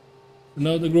 So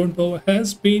now the ground power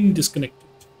has been disconnected,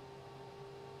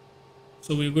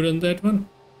 so we're good on that one.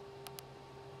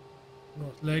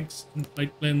 No lags and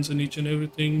flight plans and each and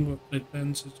everything. Flight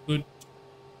plans is good.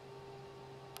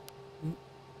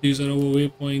 These are our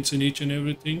waypoints and each and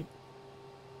everything.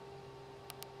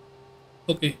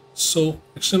 Okay, so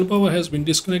external power has been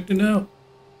disconnected now.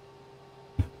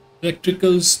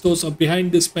 Electricals, those are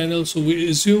behind this panel, so we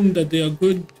assume that they are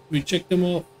good. We check them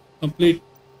off, complete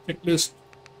checklist.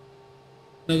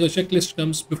 Now the checklist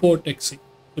comes before taxi.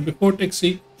 So before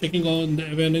taxi, checking on the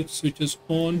avionics which is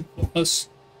on for us.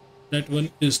 That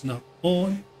one is now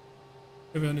on.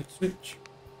 Avionics switch.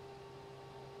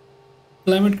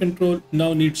 Climate control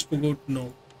now needs to go to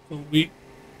no. So we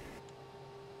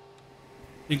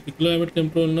take the climate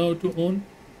control now to on,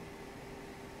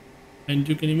 and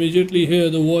you can immediately hear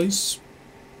the voice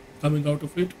coming out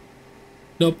of it.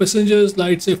 Now passengers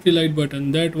light safety light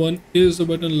button, that one is the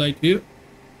button light here,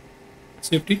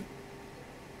 safety,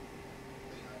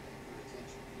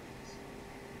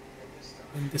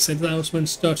 and this announcement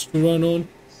starts to run on.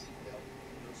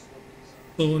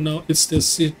 So now it's the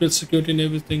seatbelt security and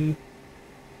everything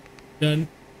done.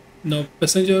 Now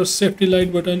passenger safety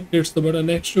light button, it's the button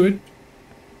next to it.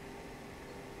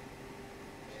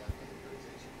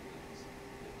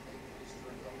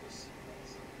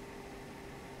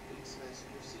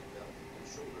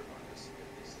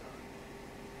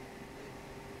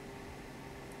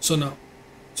 So now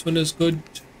this one is good.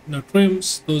 Now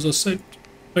trims, those are set.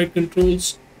 Flight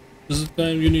controls, this is the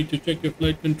time you need to check your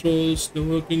flight controls. They're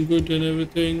working good and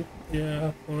everything.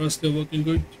 Yeah, for us they're working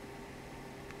good.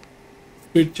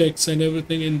 Speed checks and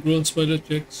everything, and ground spoiler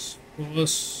checks. For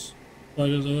us,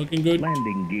 spoilers are working good.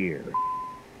 Landing gear.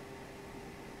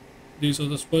 These are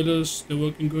the spoilers, they're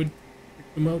working good.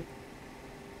 Check them out.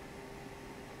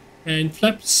 And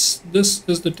flaps, this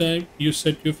is the time you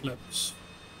set your flaps.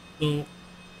 So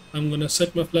I'm gonna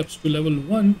set my flaps to level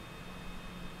 1.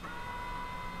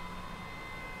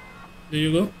 There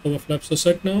you go, our flaps are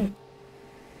set now.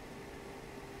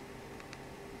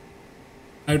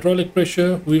 Hydraulic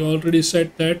pressure, we already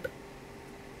set that.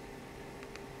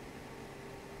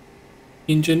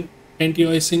 Engine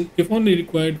anti-icing, if only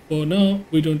required for now,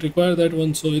 we don't require that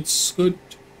one, so it's good.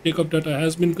 Takeoff data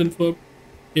has been confirmed.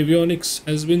 Avionics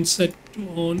has been set to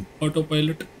on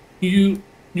autopilot. You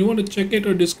want to check it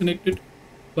or disconnect it,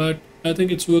 but I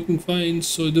think it's working fine.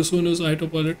 So this one is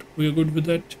autopilot, we are good with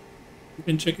that. You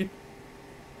can check it.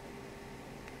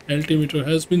 Altimeter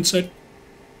has been set.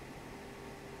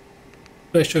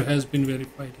 Pressure has been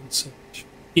verified and set.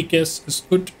 ECAS is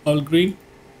good, all green.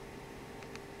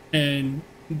 And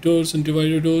doors and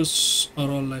divider doors are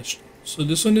all latched. So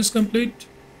this one is complete.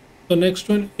 The next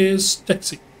one is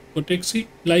taxi. For taxi,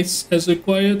 lights as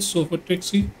required. So for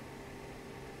taxi,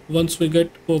 once we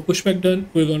get our pushback done,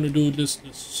 we're going to do this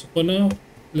list. So for now,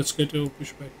 let's get our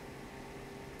pushback.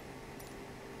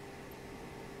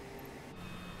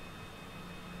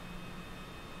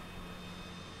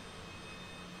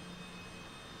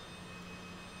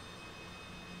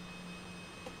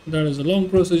 That is a long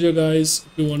procedure, guys,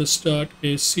 if you want to start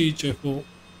a CJ4.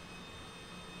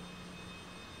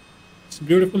 It's a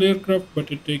beautiful aircraft,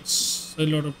 but it takes a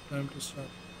lot of time to start.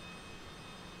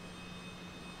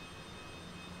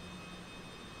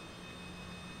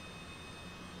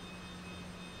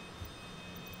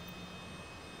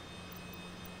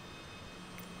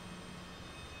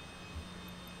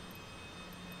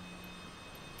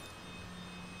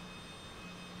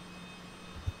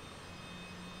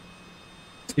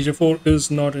 CJ4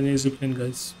 is not an easy plane,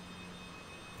 guys.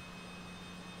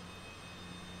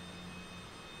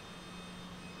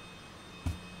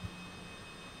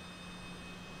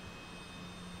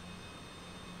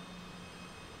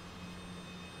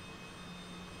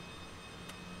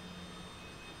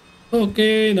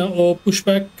 Okay, now our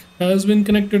pushback has been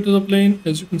connected to the plane,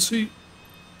 as you can see.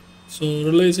 So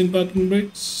releasing parking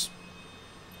brakes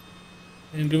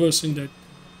and reversing that.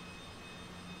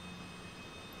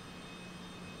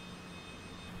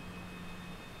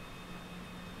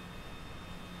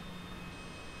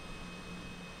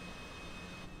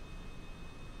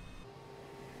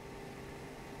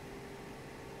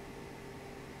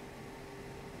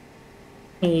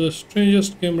 Oh, the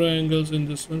strangest camera angles in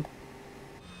this one.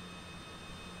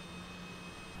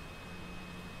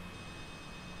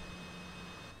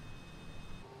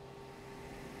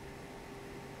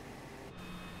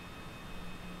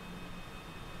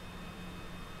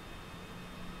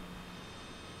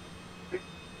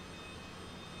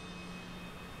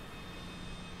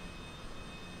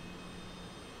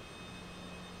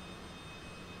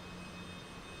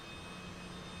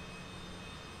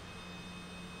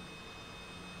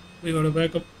 We gotta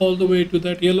back up all the way to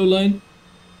that yellow line.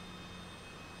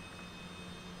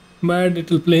 Mad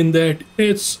little plane that.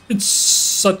 It's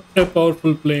such a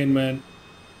powerful plane, man.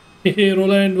 Hey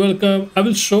Roland, welcome. I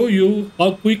will show you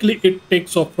how quickly it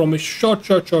takes off from a short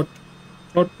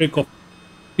takeoff.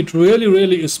 It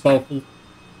really is powerful.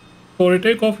 For a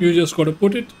takeoff, you just gotta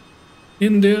put it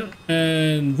in there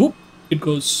and whoop, it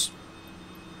goes.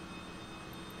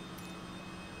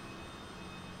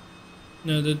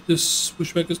 Now that this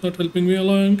pushback is not helping me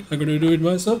along, I gotta do it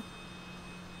myself.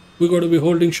 We gotta be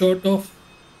holding short of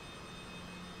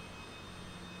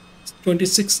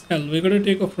 26L. We gotta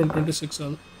take off from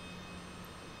 26L.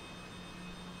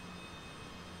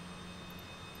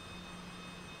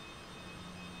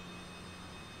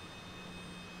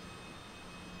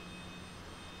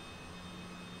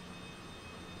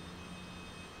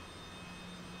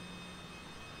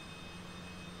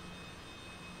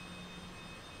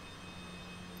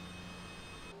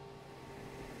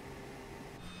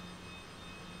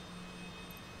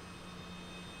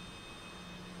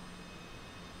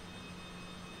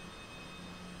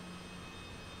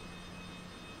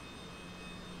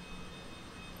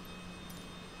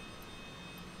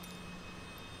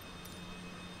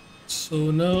 So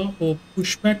now our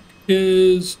pushback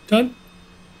is done.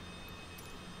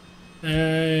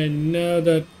 And now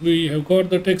that we have got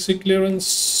the taxi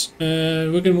clearance,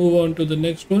 and we can move on to the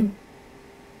next one.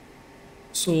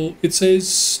 So it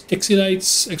says taxi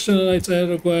lights, external lights are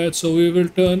required. So we will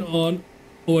turn on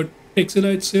our taxi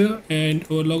lights here and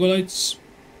our logo lights.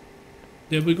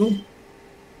 There we go.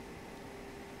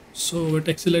 So our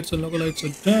taxi lights and logo lights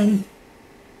are done.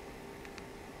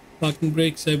 Parking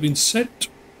brakes have been set.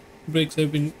 Brakes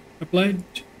have been applied.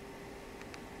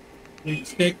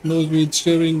 Brakes check, nose wheel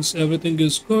steerings, everything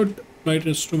is good. Flight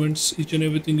instruments, each and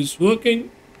everything is working.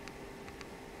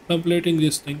 Completing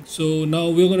this thing. So now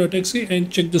we're gonna taxi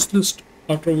and check this list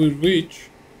after we reach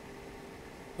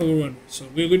our run. So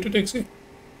we're going to taxi.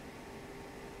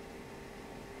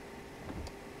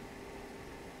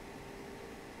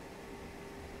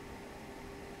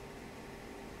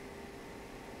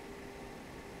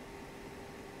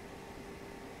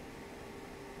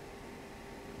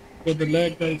 For the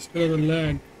lag, guys, still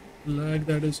a lag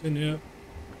that is in here.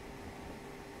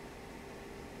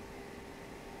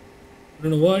 I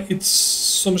don't know why it's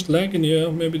so much lag in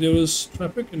here. Maybe there was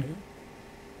traffic in here.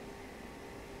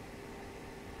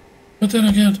 But then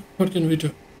again, what can we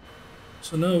do?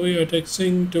 So now we are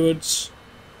taxiing towards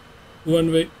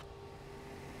one-way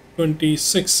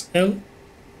 26L.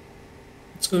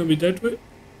 It's gonna be that way.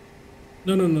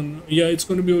 No. Yeah, it's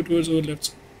gonna be towards our left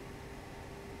side.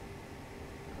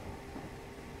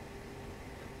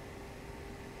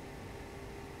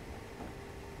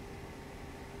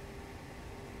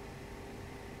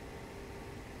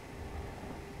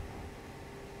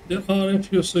 There are a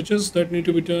few switches that need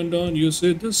to be turned on. You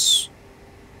see this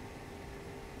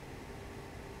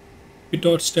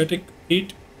pitot static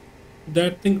 8.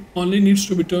 That thing only needs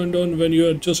to be turned on when you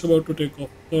are just about to take off,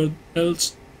 or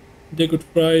else they could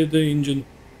fry the engine.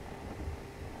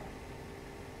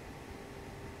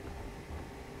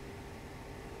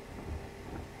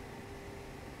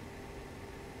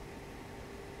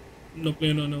 No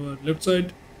plane on our left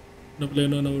side, no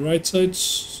plane on our right side,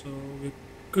 so we're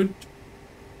good.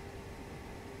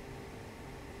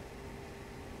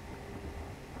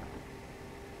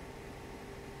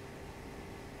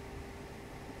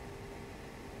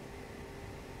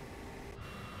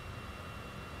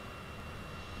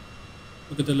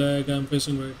 Look at the lag I'm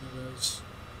facing right now, guys.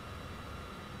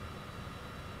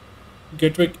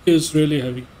 Gatwick is really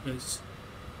heavy, guys.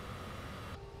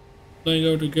 Flying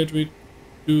out to Gatwick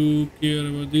to care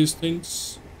about these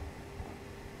things.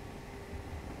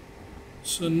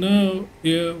 So now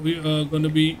here we are going to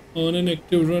be on an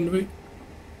active runway.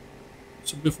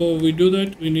 So before we do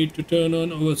that, we need to turn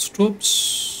on our strobes.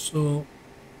 So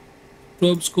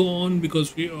strobes go on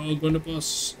because we are going to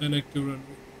pass an active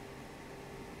runway.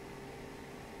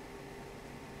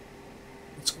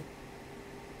 Let's go.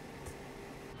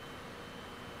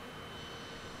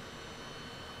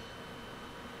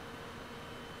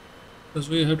 Because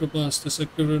we have to pass this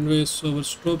active runway, so our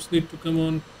strobes need to come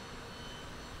on.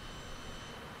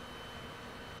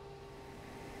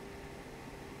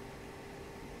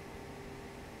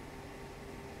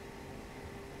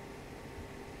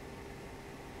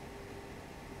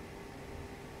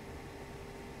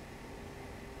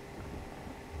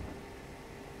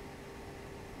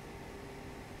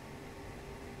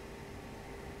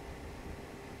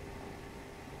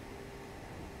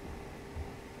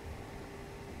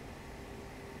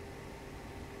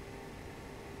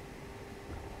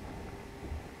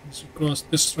 Let's cross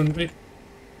this runway.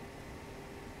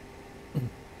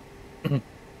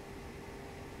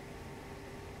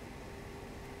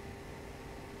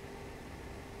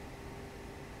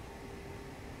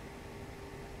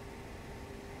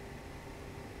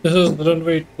 This is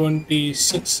runway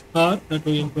 26R that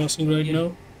we are crossing right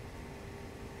now.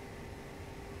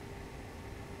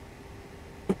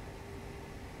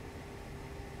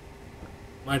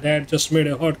 My dad just made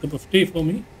a hot cup of tea for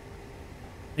me.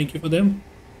 Thank you for them.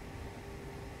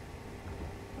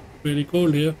 Really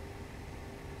cold here.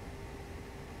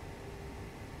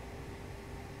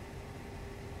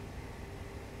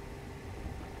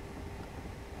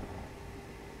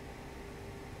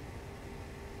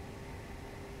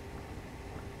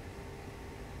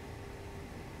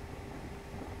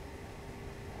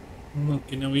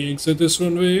 Okay, now we exit this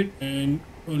runway and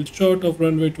fall short of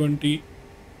runway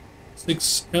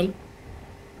 26L.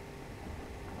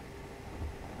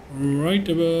 Right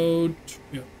about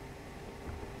here.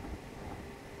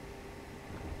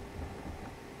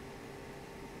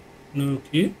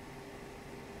 Okay.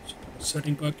 So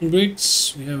setting parking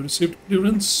brakes. We have received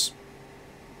clearance.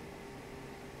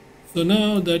 So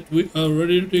now that we are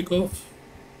ready to take off,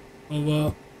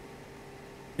 our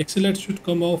exit lights should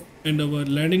come off and our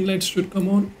landing lights should come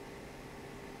on.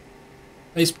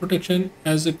 Ice protection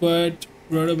as required.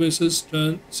 Rudder bases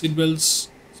turn. Seatbelts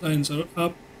signs are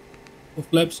up. The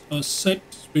flaps are set.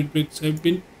 Speed brakes have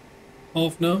been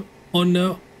off now. On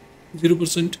now.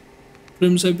 0%.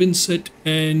 Trims have been set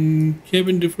and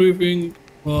cabin debriefing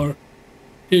for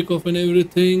takeoff and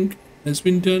everything has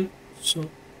been done. So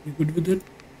we're good with it.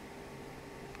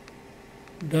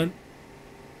 Done.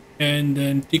 And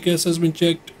then TCAS has been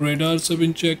checked. Radars have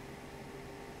been checked.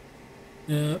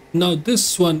 Now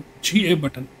this one, GA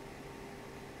button.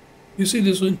 You see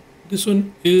this one? This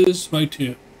one is right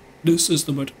here. This is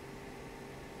the button.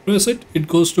 Press it, it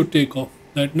goes to takeoff.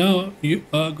 That now you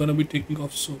are gonna be taking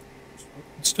off soon. So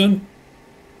it's done.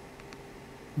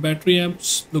 Battery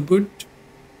amps look good.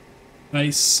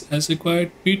 Nice as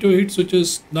required. P2 heat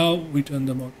switches. Now we turn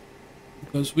them on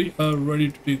because we are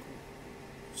ready to take off.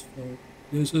 So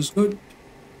this is good.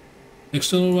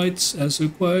 External lights as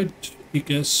required.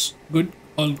 ECAS good.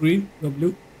 All green.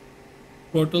 W.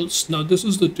 Throttles. Now this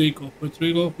is the takeoff. For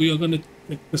takeoff, we are gonna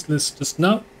check this list just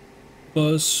now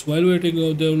because while we're taking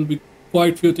off, there will be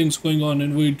quite few things going on,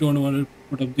 and we don't want to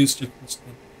put up these checklists.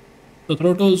 The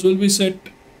throttles will be set.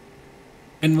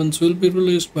 N1s will be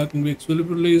released, parking brakes will be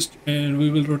released, and we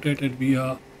will rotate it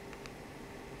via.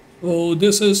 So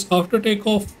this is after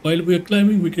takeoff. While we are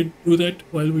climbing, we can do that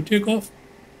while we take off.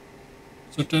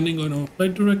 So turning on our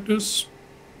flight directors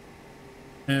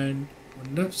and on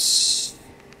navs,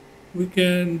 we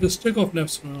can just take off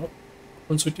navs now.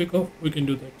 Once we take off, we can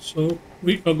do that. So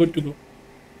we are good to go.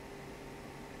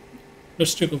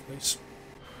 Let's take off, guys.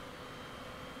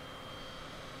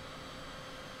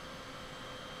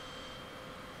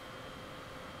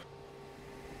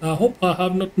 I hope I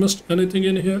have not missed anything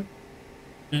in here.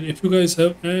 And if you guys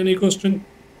have any question,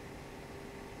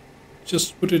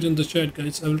 just put it in the chat,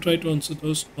 guys. I will try to answer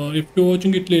those. Or if you're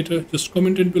watching it later, just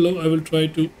comment it below. I will try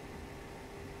to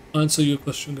answer your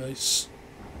question, guys.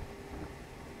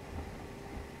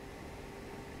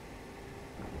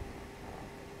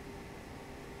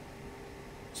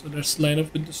 So let's line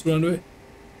up with this runway.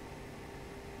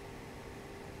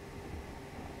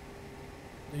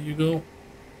 There you go.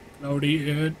 Cloudy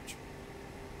ahead.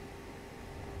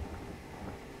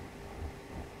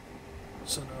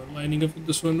 So now lining up with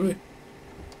this runway.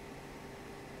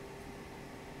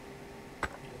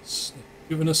 Yes,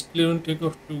 given us clear on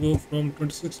takeoff to go from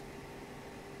 26.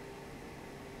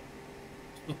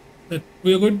 So that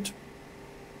we are good.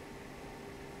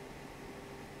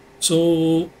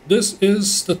 So this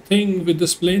is the thing with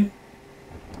this plane.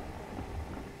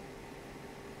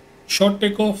 Short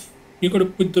takeoff, you gotta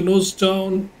put the nose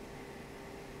down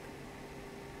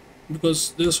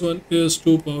because this one is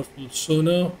too powerful. So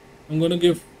now I'm gonna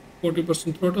give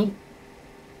 40% throttle.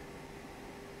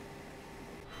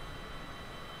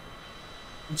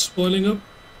 It's spoiling up.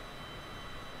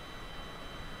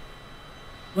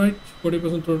 Right,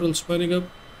 40% throttle spoiling up.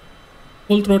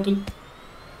 Full throttle.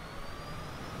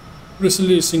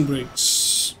 Releasing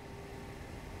brakes.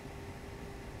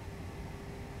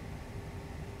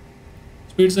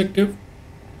 Speeds active.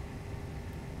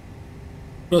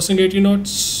 Crossing 80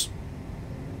 knots.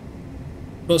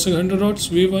 Crossing 100 knots.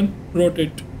 V1.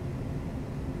 Rotate.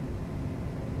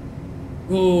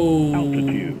 Oh.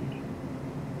 Altitude.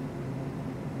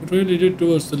 It really did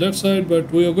towards the left side,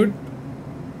 but we are good.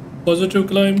 Positive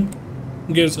climb.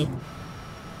 Gears up.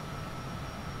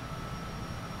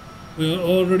 We are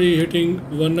already hitting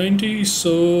 190,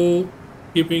 so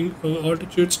keeping our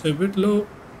altitudes a bit low.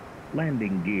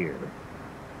 Landing gear.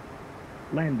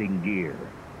 Landing gear.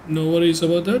 No worries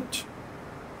about that.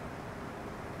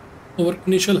 Our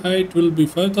initial height will be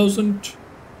 5,000.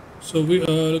 So we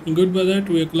are looking good by that.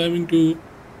 We are climbing to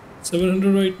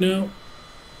 700 right now.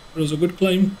 It was a good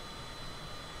climb.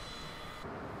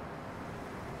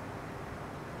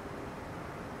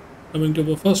 Coming to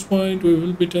our first point, we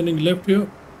will be turning left here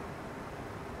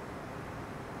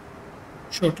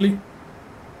shortly.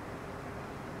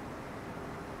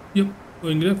 Yep,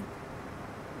 going left.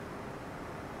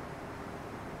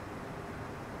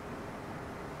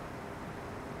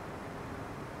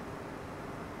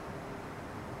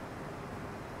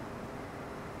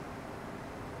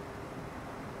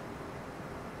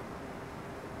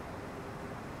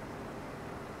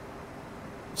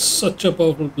 Such a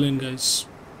powerful plane, guys.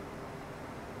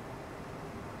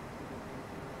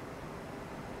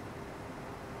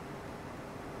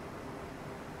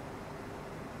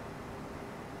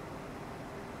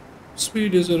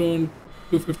 Speed is around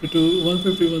 252,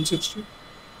 150, 160.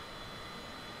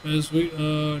 As we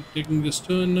are taking this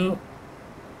turn now.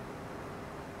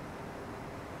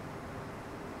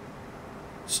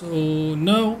 So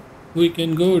now we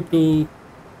can go to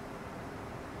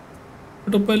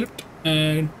autopilot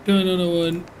and turn on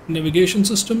our navigation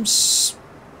systems.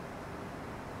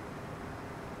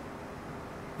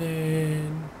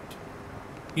 And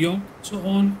yaw, so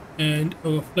on, and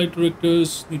our flight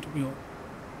directors need to be on.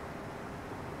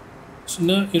 So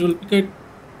now it will pick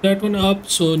that one up.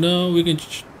 So now we can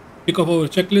pick off our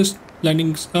checklist.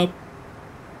 Landings up,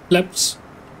 flaps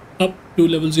up to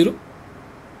level 0.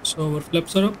 So our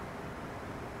flaps are up.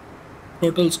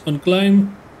 Throttles on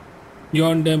climb.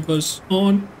 Yaw dampers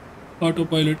on.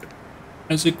 Autopilot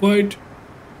as required.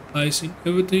 Icing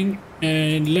everything,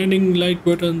 and landing light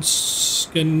buttons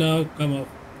can now come off.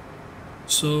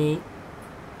 So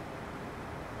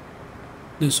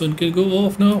this one can go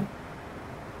off now.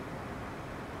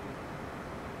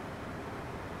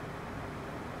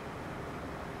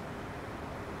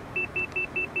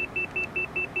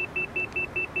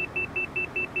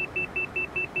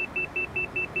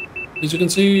 As you can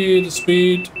see, the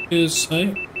speed is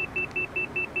high.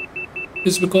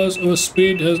 It's because our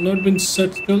speed has not been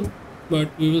set still, but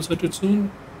we will set it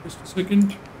soon. Just a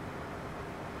second.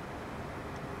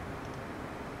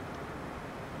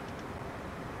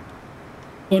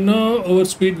 For now, our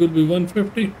speed will be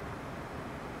 150.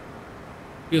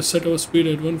 We have set our speed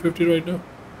at 150 right now.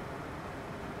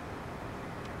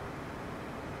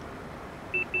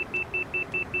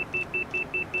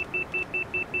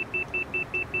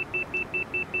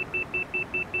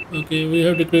 Okay, we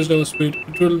have decreased our speed.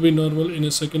 It will be normal in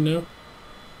a second now.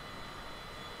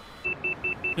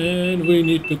 And we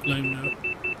need to climb now.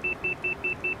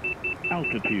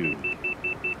 Altitude.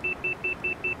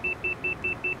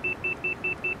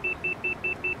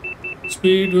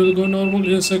 Speed will go normal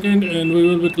in a second, and we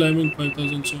will be climbing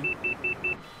 5000 soon.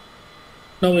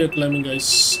 Now we are climbing,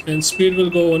 guys, and speed will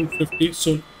go 150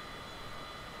 soon.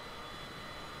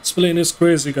 This plane is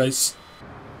crazy, guys.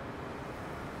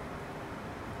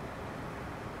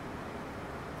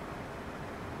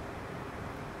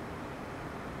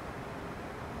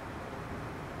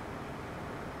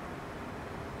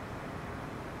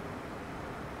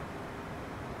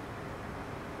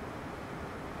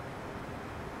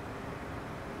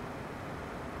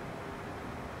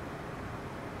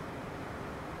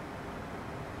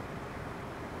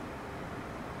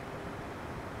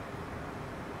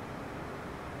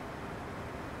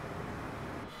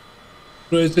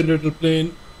 Crazy little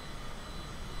plane,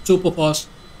 super fast,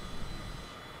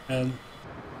 and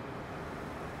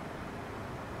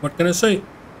what can I say?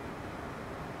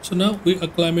 So now we are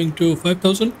climbing to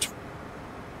 5000.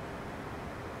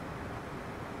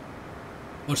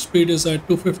 Our speed is at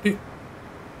 250.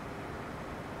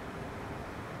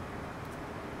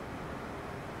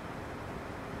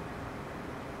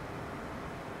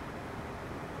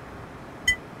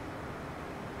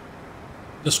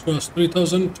 Just crossed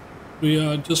 3000. We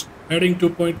are just heading to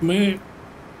Point May,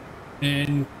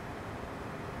 and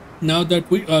now that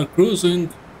we are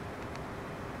cruising,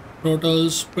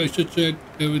 throttles, pressure checked,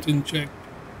 everything checked.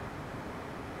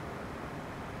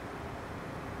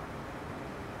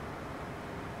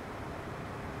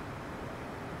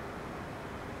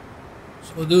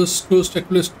 So this cruise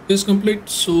checklist is complete.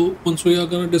 So once we are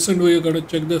gonna descend, we are gonna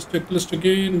check this checklist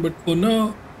again. But for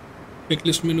now,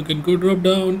 checklist menu can go drop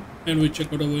down, and we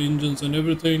check out our engines and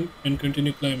everything and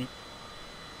continue climbing.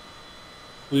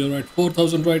 We are at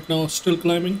 4000 right now, still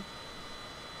climbing.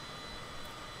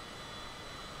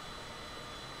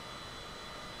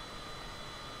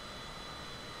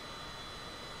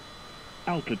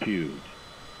 Altitude.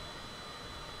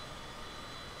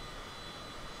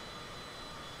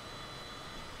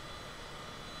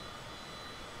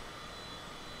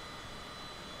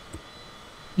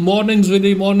 Mornings,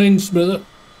 Vinny. Mornings, brother.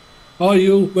 How are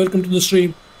you? Welcome to the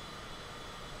stream.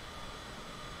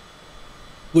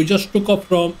 We just took off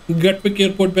from Gatwick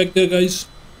Airport back there, guys.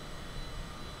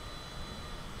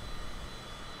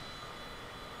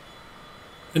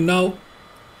 And now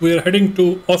we are heading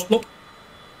to Oslo.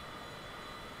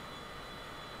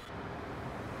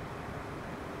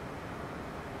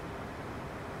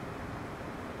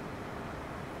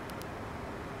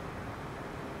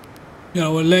 Yeah,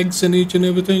 our legs and each and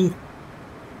everything.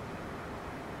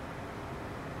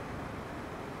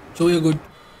 So we're good.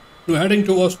 We're heading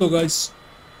to Oslo, guys.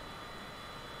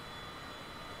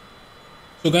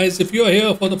 So guys, if you are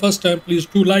here for the first time, please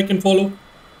do like and follow.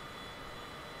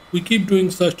 We keep doing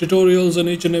such tutorials and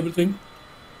each and everything.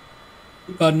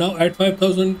 We are now at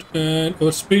 5,000 and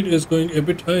our speed is going a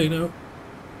bit high now.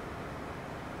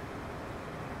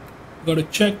 Gotta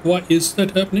check why is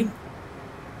that happening.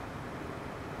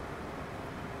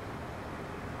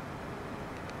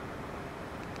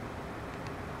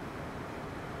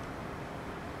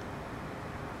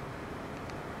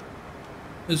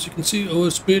 As you can see, our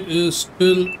speed is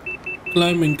still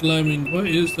climbing. Why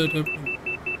is that happening?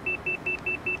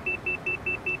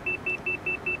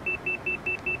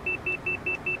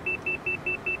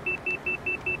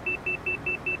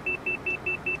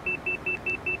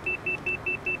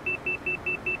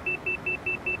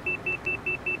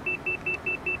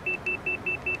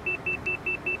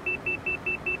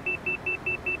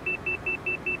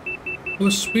 Our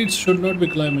speeds should not be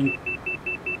climbing.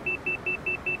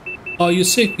 Are you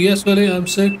sick? Yes, Valley, I'm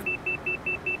sick.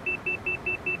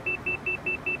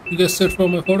 You guys said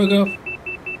from my photograph.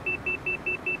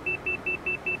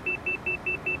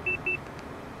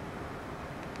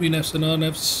 VNFs and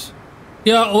RNFs.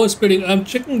 Yeah, overspeeding. I'm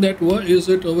checking that. Why is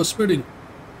it overspeeding?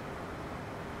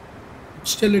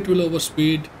 Still it will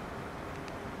overspeed.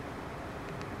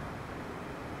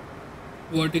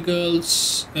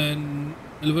 Verticals and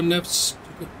 11 Fs.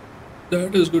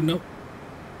 That is good now.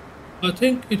 I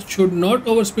think it should not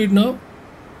overspeed now,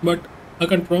 but I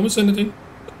can't promise anything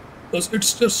because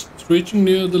it's just reaching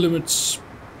near the limits.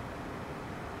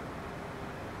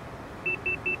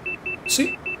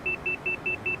 See?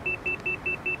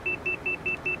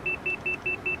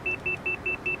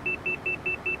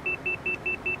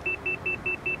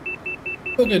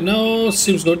 Okay, now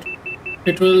seems good.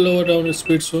 It will lower down its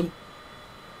speed soon.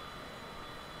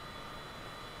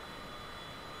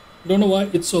 Don't know why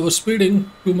it's overspeeding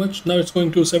too much. Now it's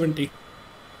going to 70.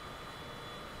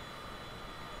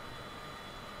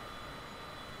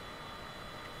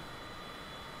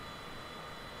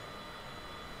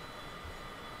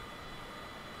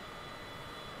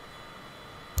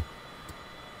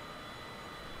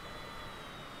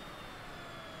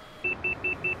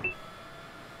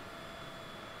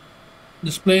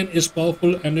 This plane is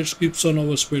powerful and it keeps on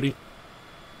overspeeding.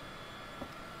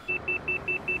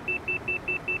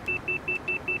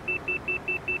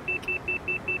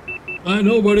 I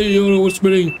know, buddy, you're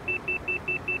overspeeding.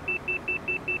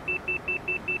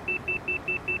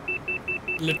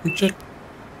 Let me check.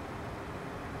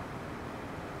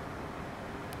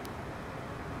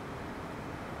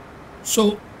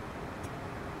 So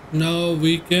now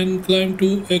we can climb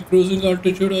to a cruising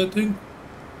altitude, I think.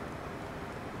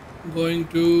 Going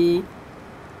to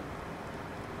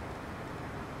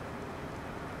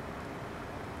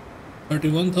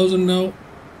 31,000 now.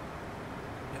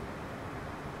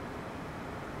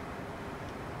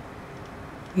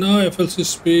 Now FLC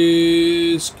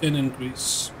space can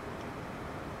increase.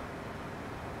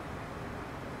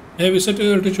 Have you set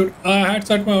your altitude? I had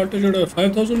set my altitude at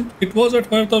 5,000. It was at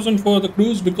 5,000 for the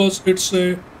cruise because it's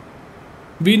a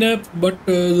VNAP, but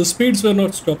the speeds were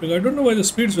not stopping. I don't know why the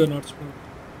speeds were not stopping.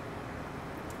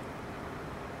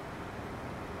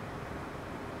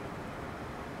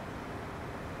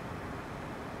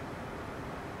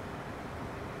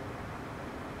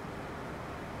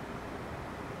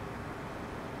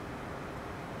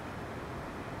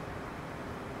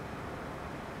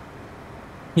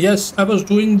 Yes, I was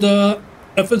doing the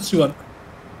FLC one,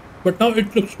 but now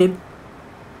it looks good.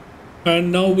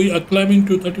 And now we are climbing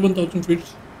to 31,000 feet.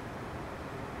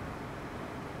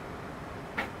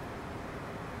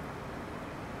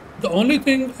 The only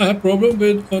thing I have problem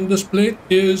with on this plane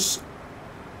is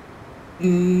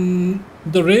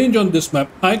the range on this map.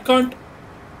 I can't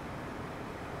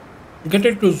get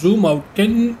it to zoom out.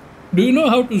 Do you know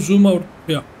how to zoom out?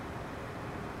 Yeah.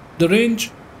 The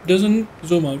range doesn't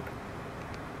zoom out.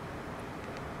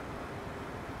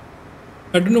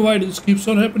 I don't know why this keeps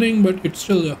on happening, but it's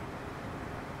still there.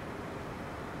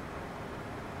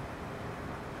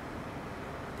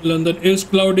 London is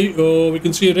cloudy. Oh, we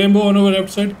can see a rainbow on our left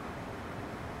side.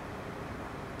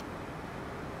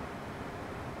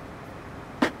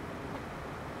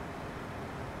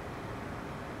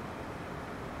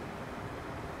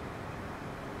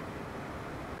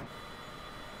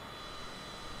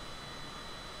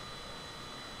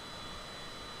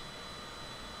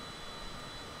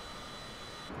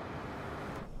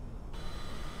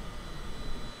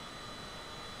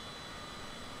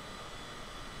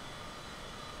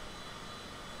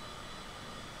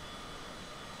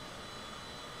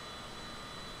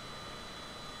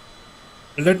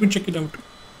 Let me check it out.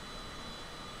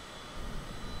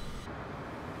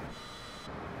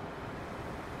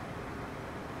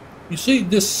 You see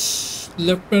this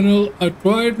left panel, I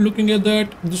tried looking at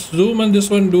that. This zoom and this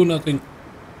one do nothing.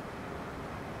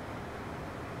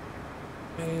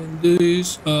 And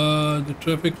these are the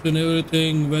traffic and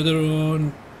everything, weather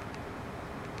on.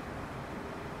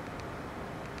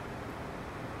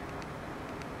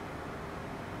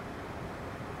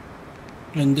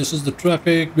 And this is the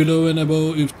traffic below and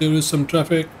above if there is some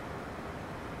traffic.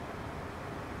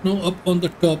 No, up on the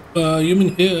top. You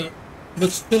mean here?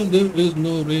 But still there is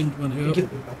no range one here.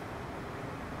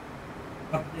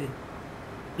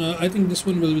 I think this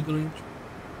one will be the range.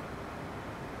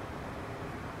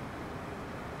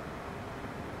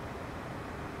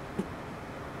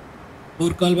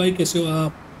 और काल भाई कैसे हो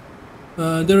आप?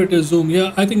 There it is, zoom.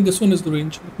 Yeah, I think this one is the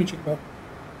range. Let me check it out.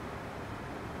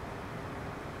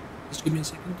 Just give me a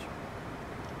second.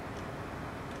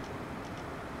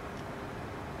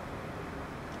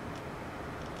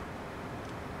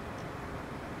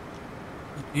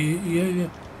 Okay, yeah.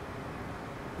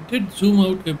 It did zoom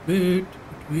out a bit,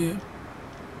 but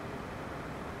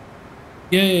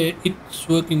yeah, it's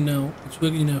working now. It's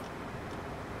working now.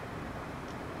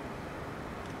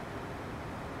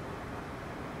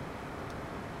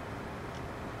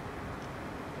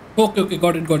 Okay,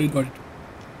 got it.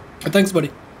 Thanks, buddy.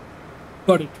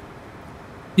 Got it.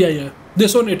 Yeah.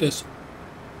 This one it is.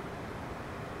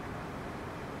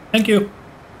 Thank you.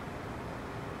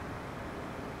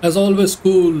 As always,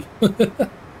 cool.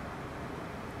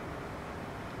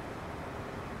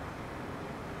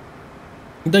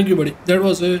 Thank you, buddy. That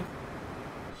was a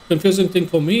confusing thing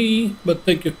for me, but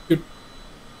thank you. You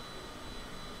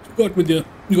got me there.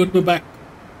 You got me back.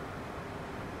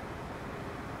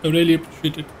 I really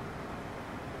appreciate it.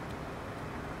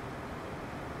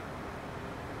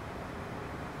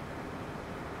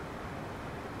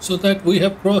 So that we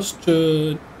have crossed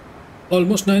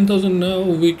almost 9,000 now,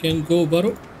 we can go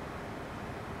borrow.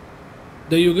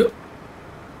 There you go.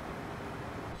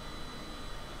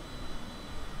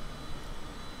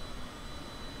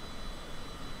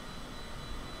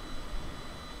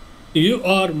 You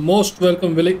are most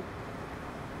welcome, Willie.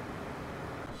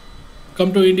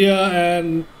 Come to India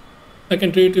and I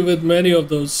can treat you with many of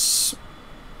those.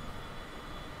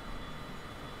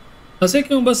 हंसे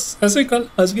क्यों बस ऐसे कल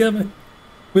हंस गया मैं.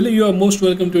 Willie, you are most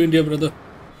welcome to India, brother.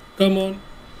 Come on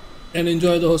and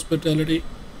enjoy the hospitality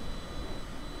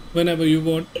whenever you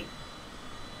want.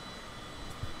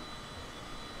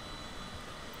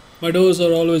 My doors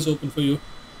are always open for you.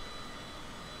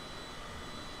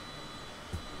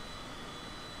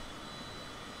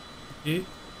 Okay,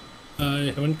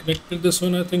 I haven't connected this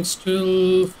one, I think,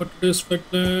 still for today's flight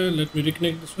plan. Let me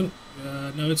reconnect this one.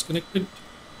 Yeah, now it's connected.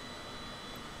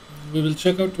 We will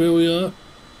check out where we are.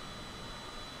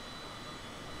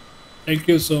 Thank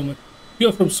you so much.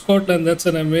 You're from Scotland, that's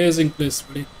an amazing place,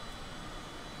 buddy.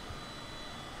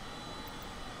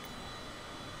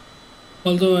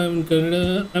 Although I'm in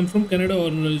Canada, I'm from Canada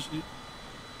originally.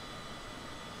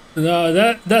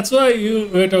 No, that's why you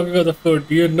were talking about the food.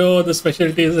 You know the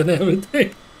specialties and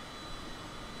everything.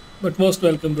 But most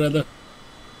welcome, brother.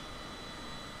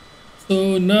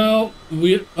 So now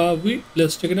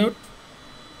let's check it out.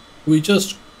 We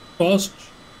just crossed.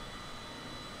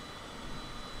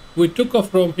 We took off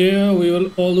from here, we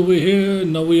were all the way here,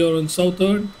 now we are on South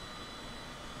End.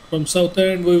 From South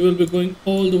End we will be going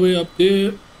all the way up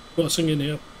there, crossing in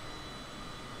here.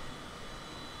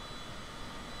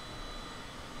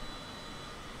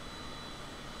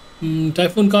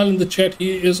 Typhoon Kal in the chat,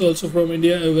 he is also from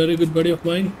India, a very good buddy of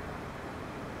mine.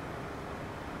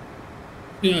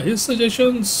 Yeah, his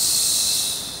suggestions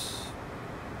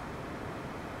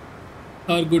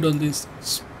are good on these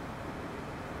things.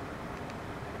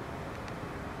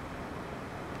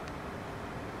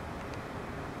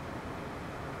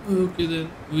 Okay, then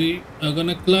we are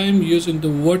gonna climb using the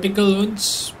vertical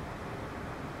ones.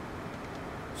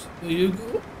 So there you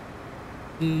go.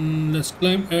 Let's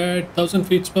climb at 1000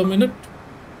 feet per minute.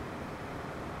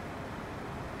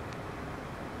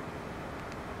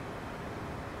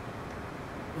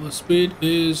 Our speed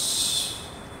is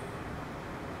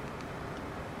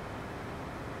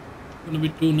gonna be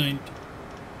 290.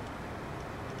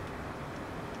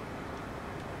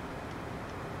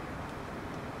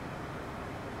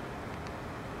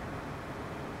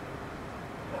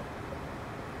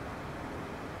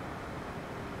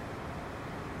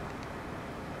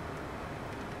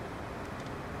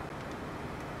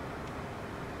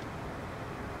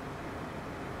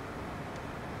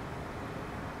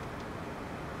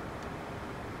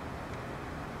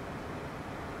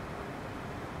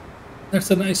 That's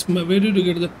a nice map. Where did you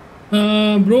get that?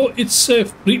 Bro, it's a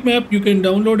free map. You can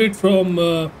download it from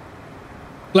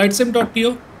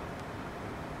flightsim.to.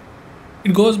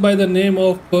 It goes by the name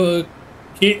of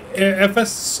FSkim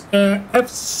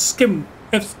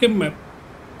map.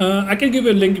 I can give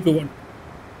you a link if you want.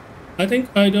 I think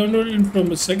I downloaded it from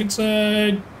the second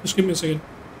side. Just give me a second.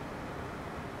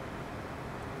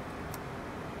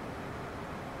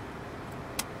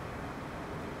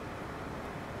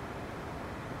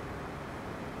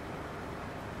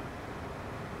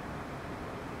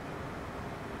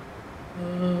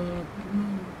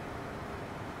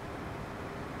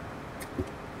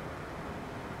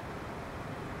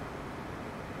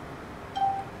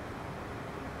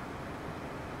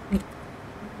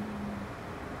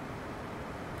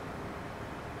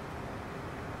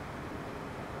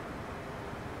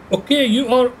 Okay, you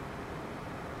are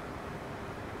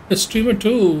a streamer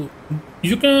too.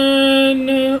 You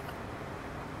can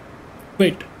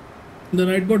wait. The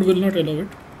nightbot will not allow it.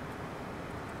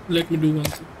 Let me do one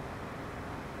thing.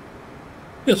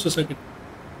 Just a second.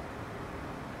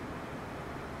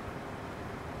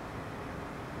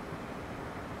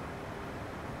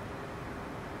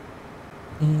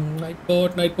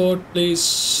 Nightbot,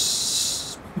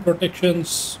 please.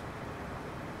 Protections.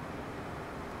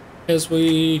 As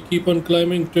we keep on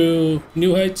climbing to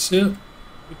new heights here.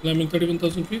 We're climbing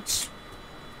 31,000 feet.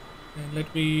 And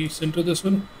let me center this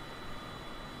one.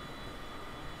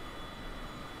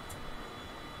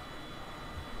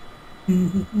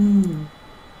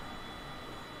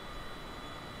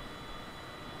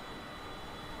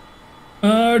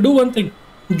 Do one thing.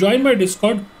 Join my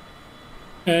Discord.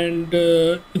 And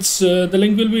it's the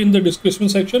link will be in the description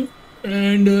section.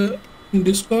 And in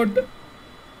Discord,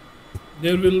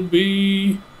 there will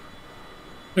be,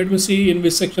 let me see in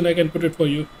which section I can put it for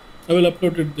you. I will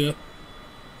upload it there.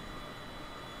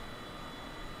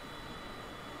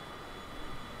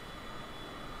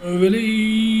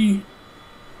 Really,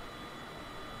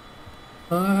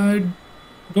 I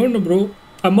don't know, bro.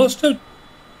 I must have.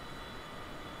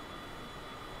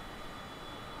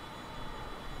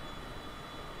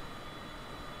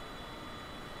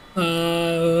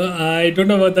 I don't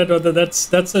know about that. Whether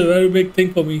that's a very big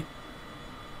thing for me.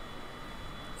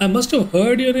 I must have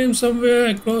heard your name somewhere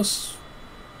across.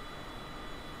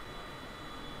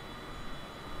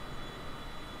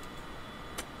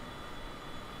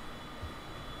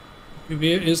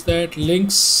 Where is that?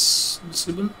 Links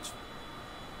disabled?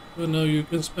 So now you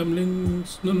can spam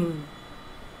links. No.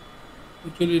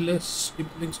 Actually, let's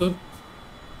keep the links on.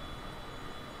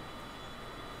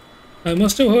 I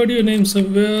must have heard your name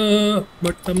somewhere,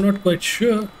 but I'm not quite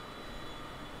sure.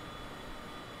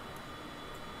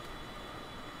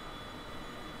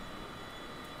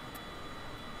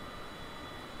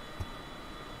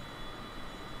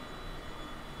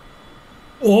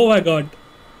 Oh my god.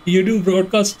 You do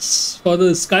broadcasts for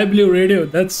the Sky Blue radio.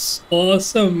 That's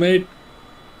awesome, mate.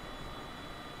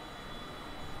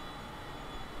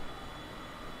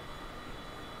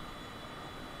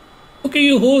 Okay,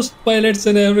 you host pilots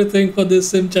and everything for the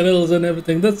sim channels and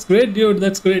everything. That's great, dude.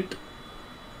 That's great.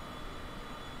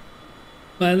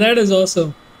 Man, that is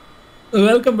awesome.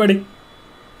 Welcome, buddy.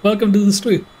 Welcome to the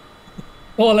stream.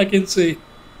 All I can say.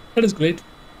 That is great.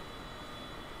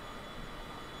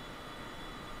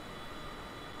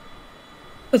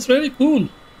 That's really cool.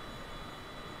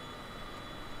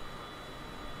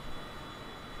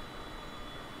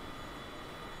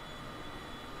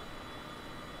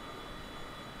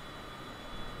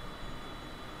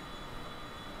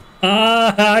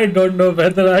 I don't know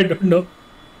whether I don't know.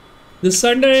 This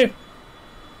Sunday,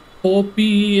 4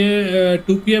 p.m.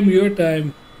 2 p.m. your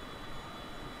time.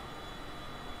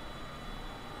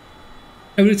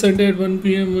 Every Sunday at 1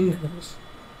 p.m. One house.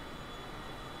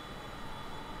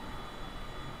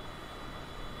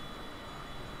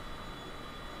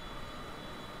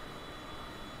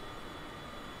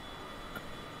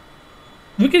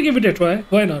 We can give it a try.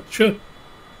 Why not? Sure.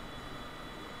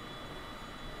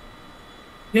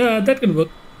 Yeah, that can work.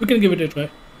 We can give it a try.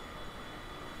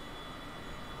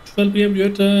 12 p.m. your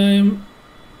time.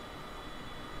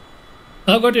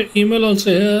 I've got your email also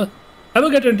here. I will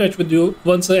get in touch with you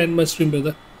once I end my stream,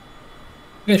 brother.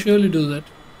 I can surely do that.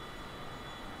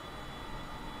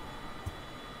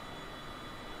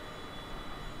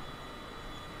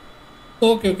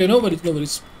 Okay, no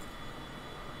worries.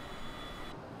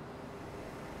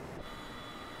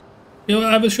 Yeah,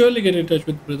 I will surely get in touch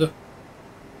with you, brother.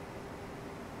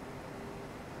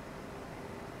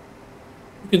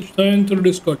 You can join through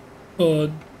Discord.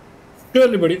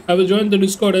 Surely, buddy. I will join the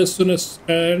Discord as soon as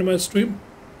I end my stream.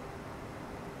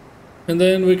 And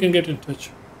then we can get in touch.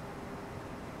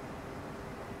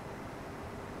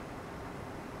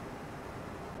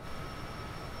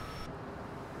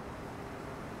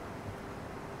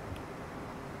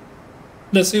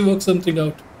 Let's see, work something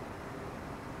out.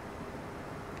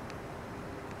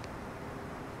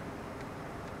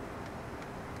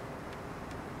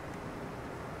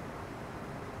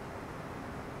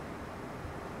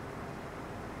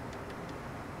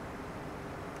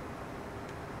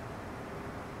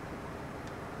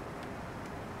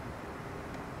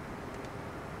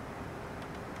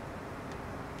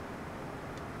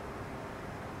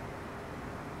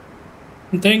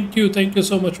 Thank you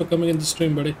so much for coming in the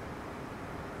stream, buddy.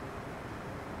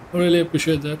 I really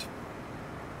appreciate that.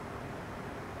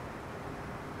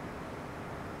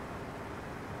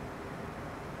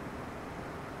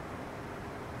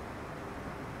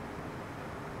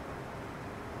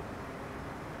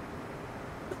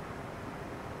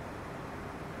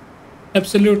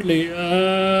 Absolutely.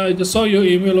 I just saw your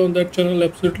email on that channel.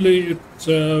 Absolutely. It's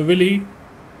Willie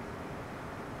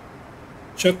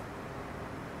Chuck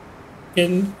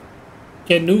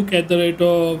Canuck at the rate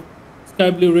of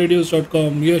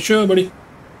skyblueradios.com. Yeah, sure, buddy.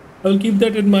 I will keep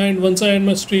that in mind. Once I end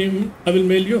my stream, I will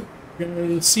mail you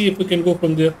and see if we can go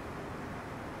from there.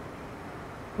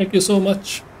 Thank you so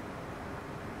much.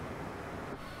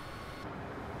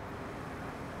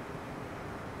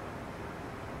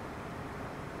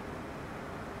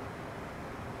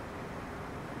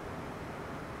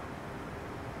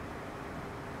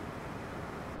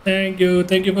 Thank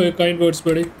you for your kind words,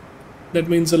 buddy. That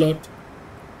means a lot.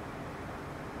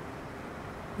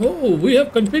 Oh, we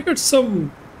have configured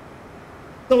some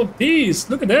of these.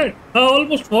 Look at that. I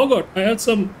almost forgot. I had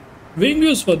some wing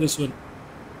views for this one.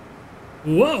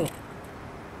 Wow.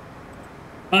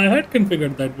 I had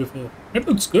configured that before. That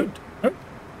looks good. Huh?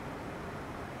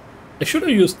 I should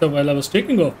have used them while I was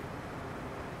taking off.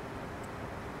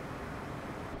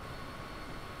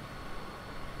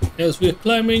 Yes, we are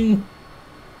climbing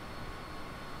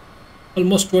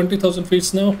almost 20,000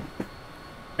 feet now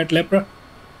at Lepra.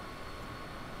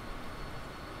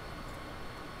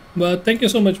 But thank you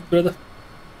so much, brother.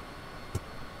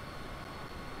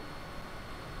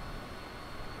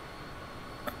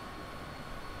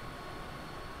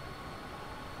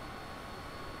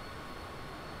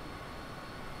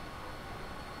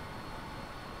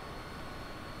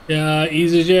 Yeah,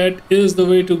 EasyJet is the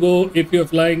way to go if you're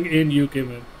flying in UK,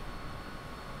 man.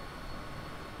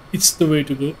 It's the way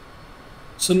to go.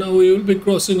 So now we will be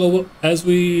crossing over as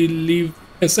we leave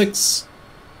Essex.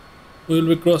 We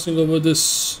will be crossing over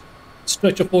this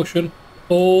stretch of ocean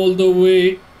all the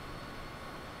way,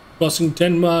 crossing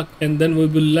Denmark, and then we'll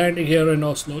be landing here in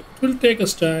Oslo. It will take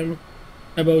us time,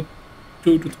 about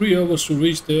 2 to 3 hours to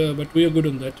reach there, but we are good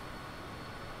on that.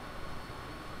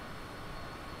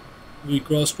 We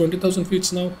crossed 20,000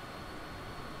 feet now.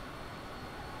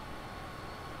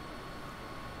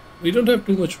 We don't have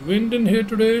too much wind in here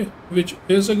today, which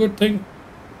is a good thing.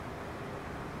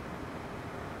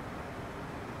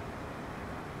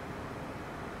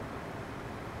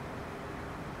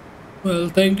 Well,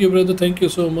 thank you, brother. Thank you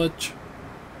so much.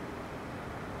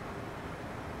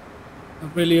 I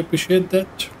really appreciate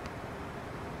that.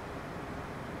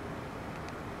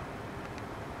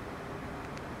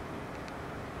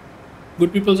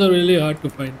 Good people are really hard to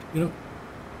find, you know.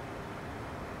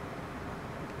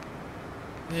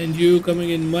 And you coming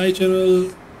in my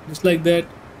channel just like that.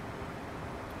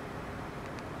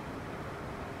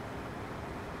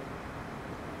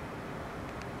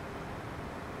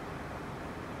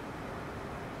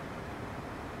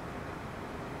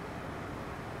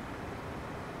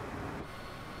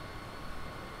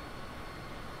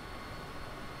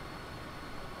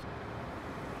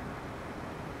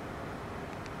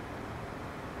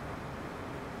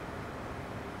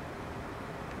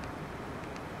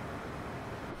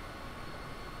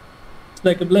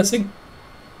 Like a blessing.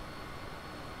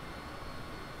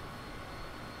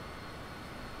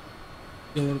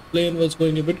 Your plane was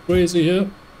going a bit crazy here,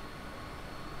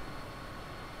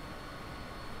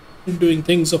 doing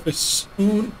things of its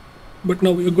own, but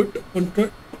now we are good on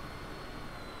track.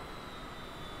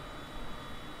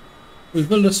 We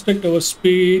will restrict our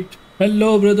speed.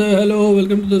 Hello, brother. Hello,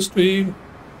 welcome to the stream.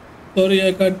 Sorry,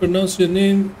 I can't pronounce your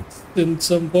name. It's in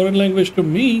some foreign language to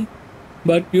me,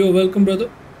 but you're welcome,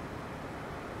 brother.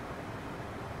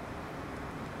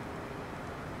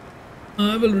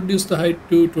 I will reduce the height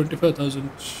to 25,000.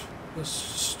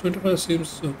 Yes, 25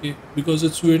 seems okay because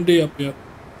it's windy up here.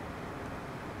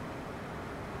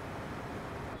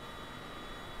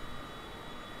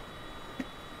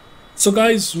 So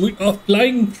guys, we are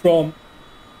flying from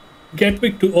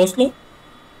Gatwick to Oslo.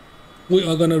 We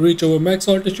are gonna reach our max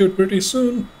altitude pretty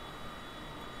soon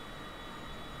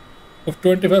of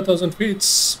 25,000 feet.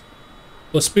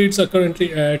 The speeds are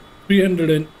currently at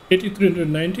 380,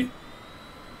 390.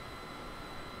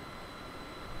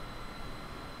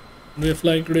 We are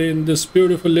flying today in this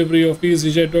beautiful livery of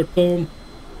easyjet.com.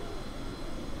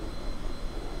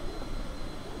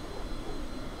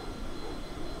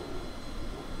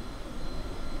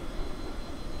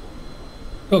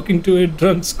 Talking to a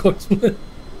drunk Scotsman.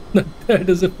 That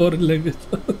is a foreign language.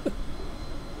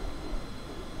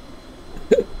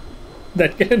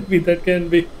 That can be, that can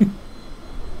be.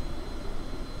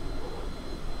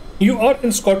 You are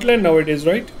in Scotland nowadays,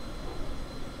 right?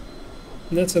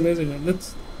 That's amazing, man.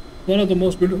 That's one of the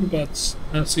most beautiful parts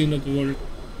I've seen of the world.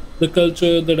 The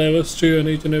culture, the diversity, and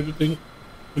each and everything.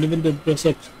 And even the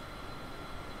infrastructure.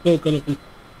 So colorful.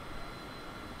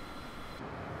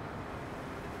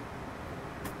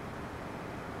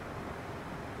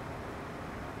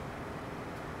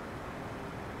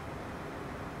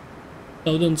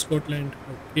 Southern Scotland.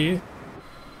 Okay.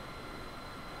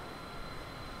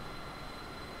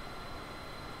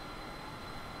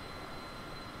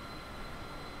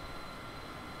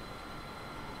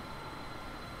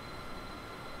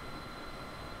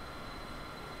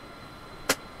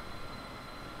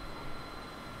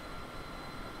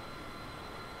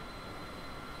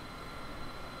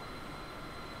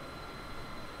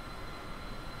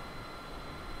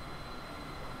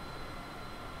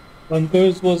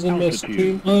 Bunkers was in my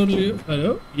stream earlier.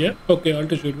 Hello? Yeah. Okay,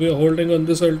 altitude. We are holding on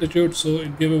this altitude, so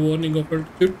it gave a warning of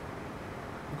altitude.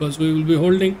 Because we will be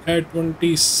holding at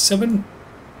 27.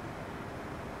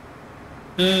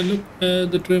 And look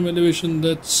at the trim elevation,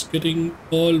 that's getting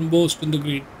almost in the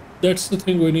green. That's the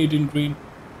thing we need in green.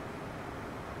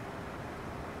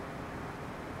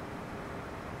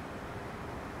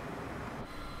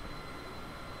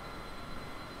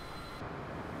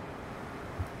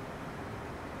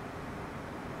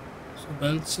 So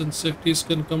belts and safeties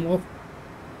can come off.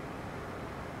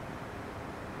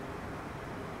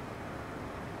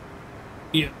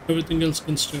 Yeah, everything else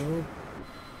can stay on.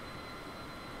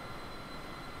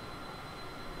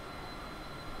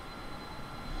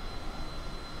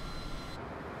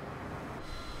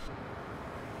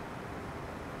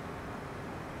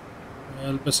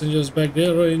 Well, passengers back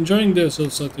there are enjoying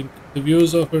themselves, I think. The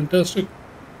views are fantastic.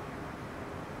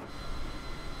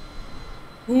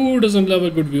 Who doesn't love a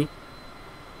good view?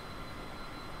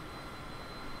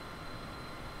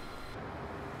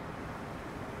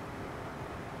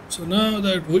 So now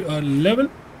that we are level,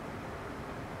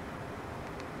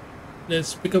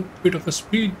 let's pick up a bit of a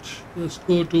speed. Let's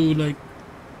go to like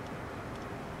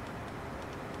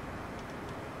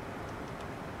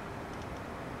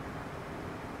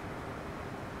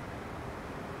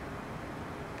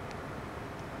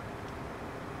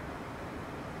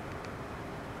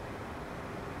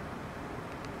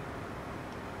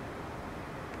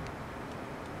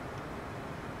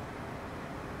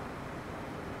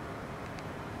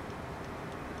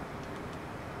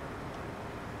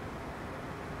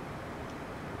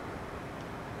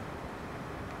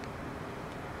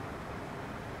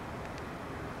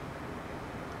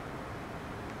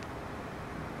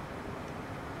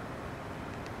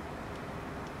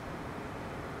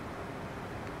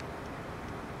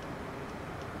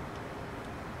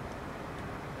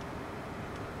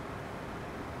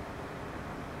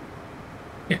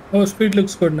yeah, our speed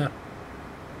looks good now.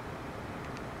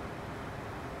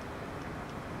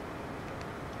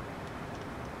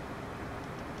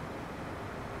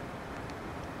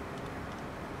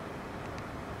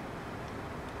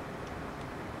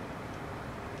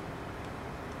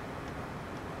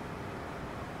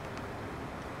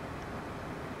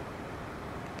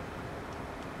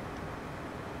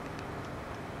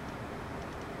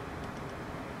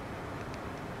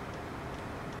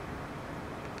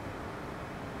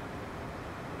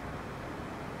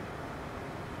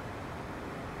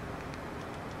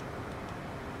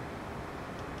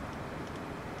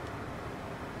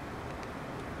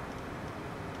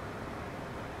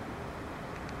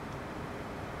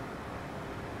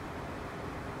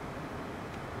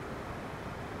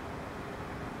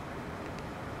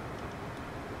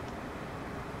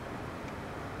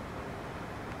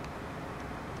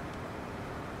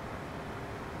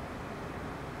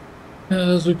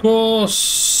 As we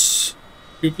cross,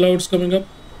 few clouds coming up.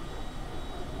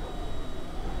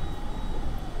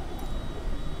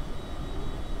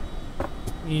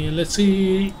 Yeah, let's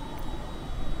see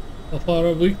how far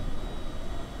are we.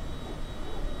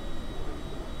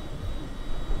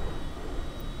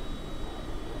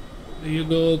 There you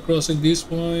go, crossing these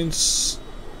points.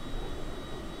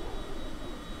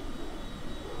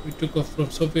 We took off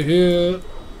from somewhere here.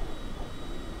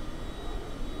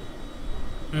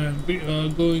 And we are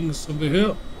going somewhere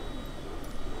here.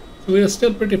 So we are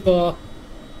still pretty far.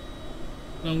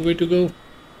 Long way to go.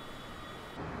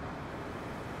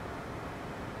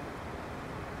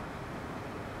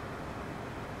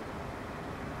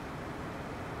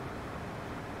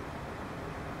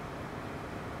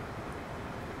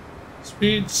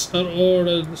 Speeds are odd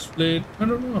as displayed. I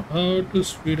don't know how to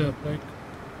speed up, like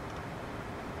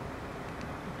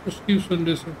it just keeps on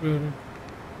disappearing.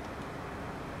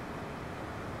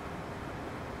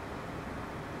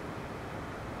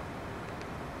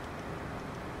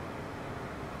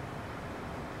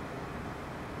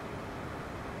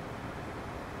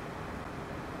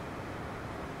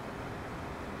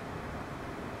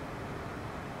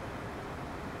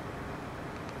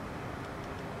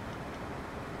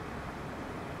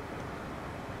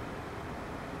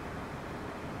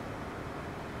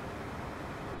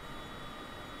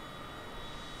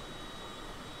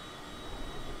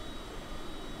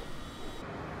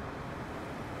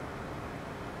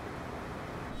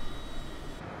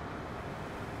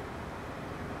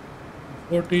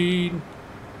 Fourteen.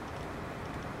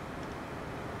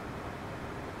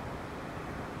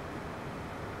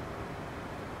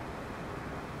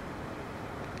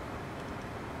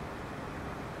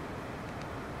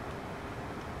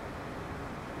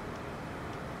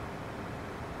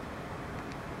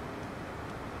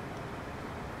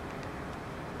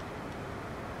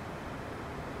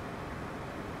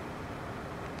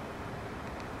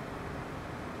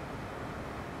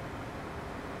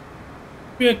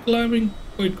 We are climbing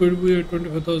quite good. We are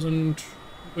 25,000,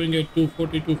 going at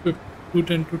 240, 250,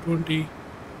 210, 220.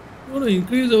 We want to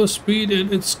increase our speed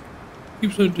and it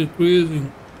keeps on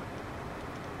decreasing.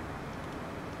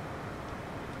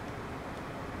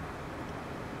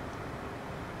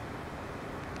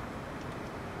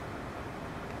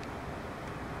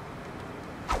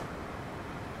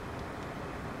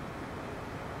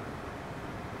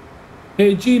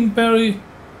 Hey Gene Perry,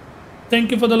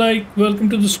 thank you for the like. Welcome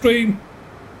to the stream.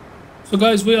 So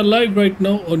guys, we are live right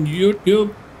now on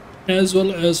YouTube as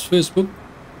well as Facebook.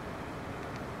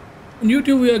 On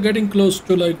YouTube we are getting close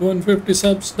to like 150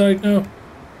 subs right now.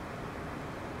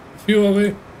 A few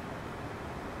away.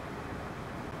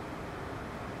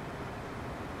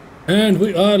 And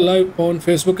we are live on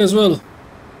Facebook as well.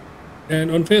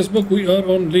 And on Facebook we are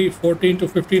only 14 to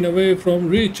 15 away from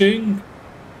reaching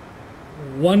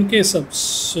 1k subs.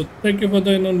 So thank you for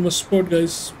the enormous support,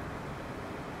 guys.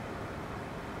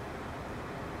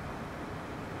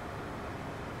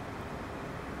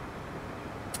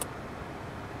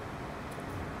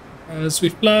 As we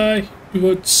fly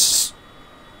towards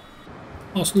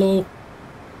Oslo,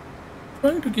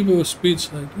 trying to keep our speeds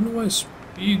high. Do you know why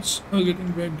speeds are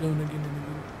getting back down again and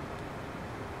again?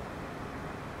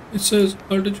 It says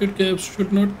altitude caps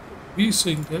should not be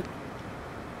saying that.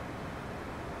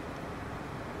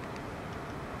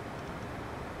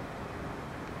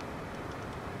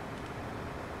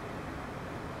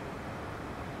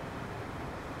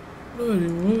 How do I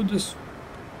remove this?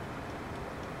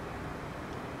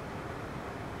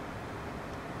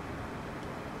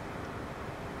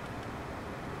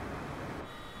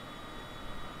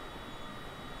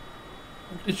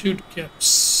 Altitude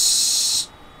caps.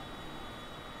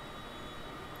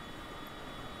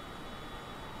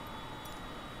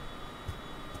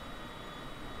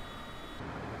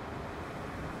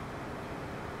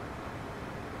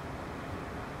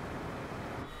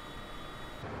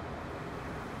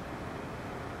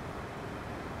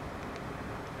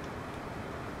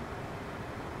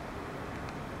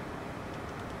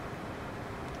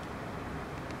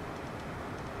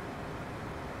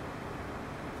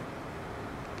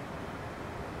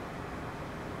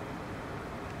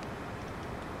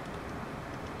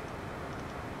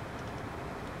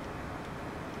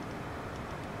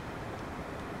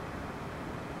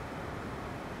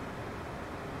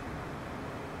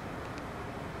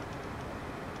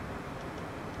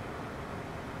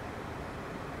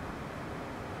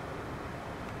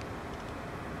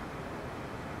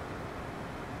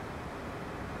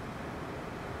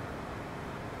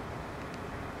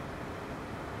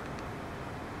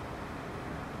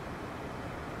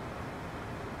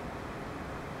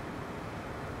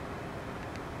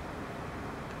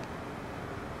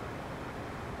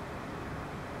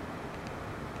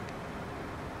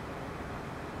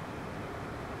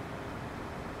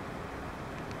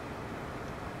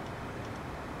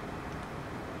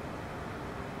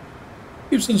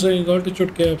 Keeps on saying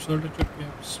altitude caps, altitude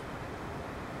caps.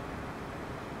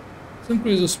 Let's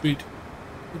increase the speed.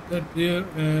 Put that there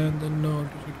and then no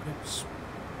altitude caps.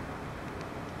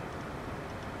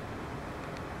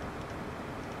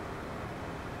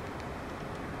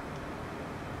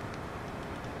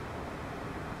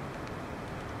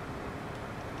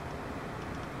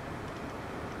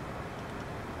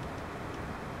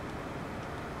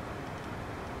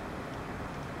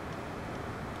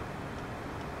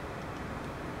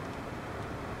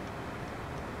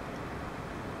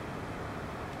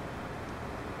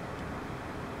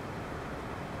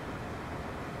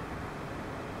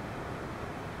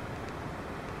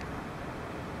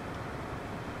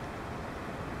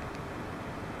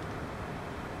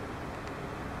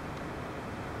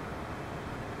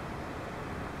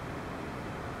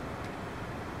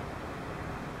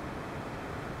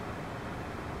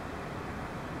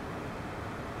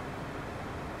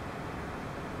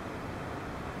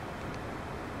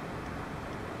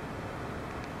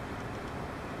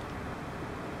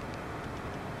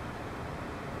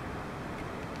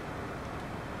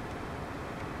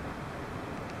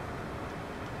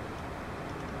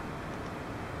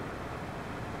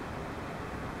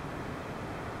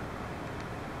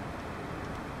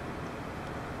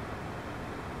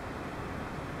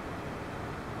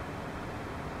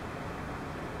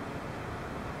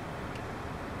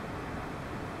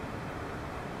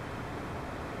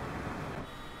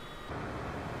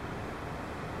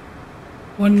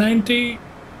 190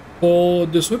 for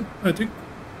this one, I think.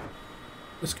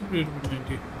 Let's keep it at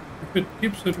 190. If it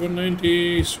keeps at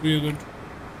 190, so we're good.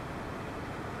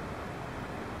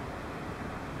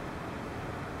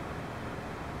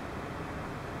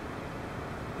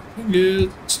 The thing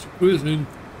is, it's decreasing.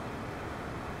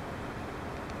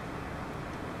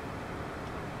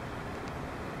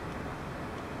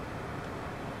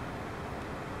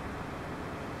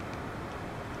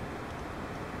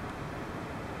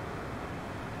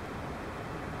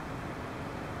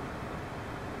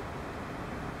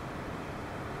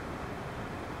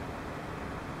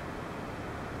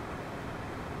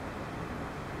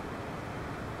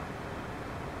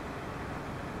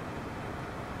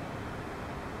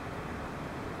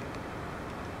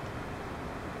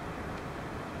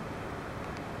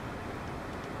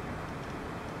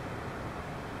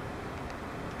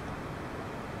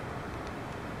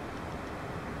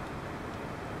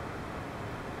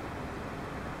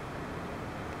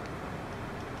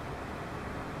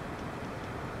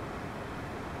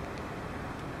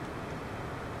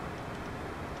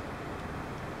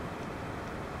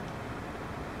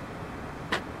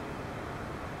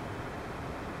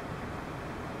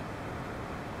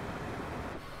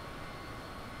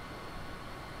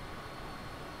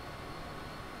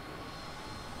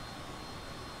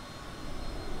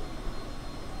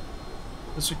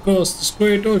 As we cross the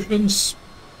great oceans.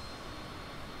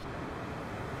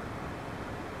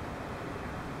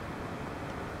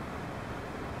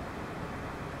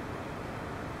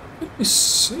 Let me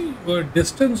see what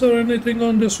distance or anything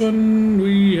on this one.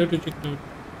 We have to check it out.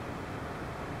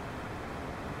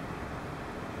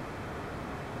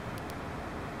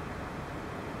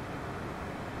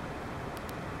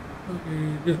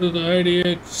 Okay, this is the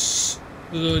IDX,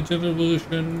 the general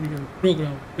position, we have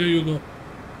program. There you go.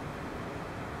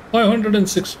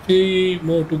 560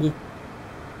 more to go.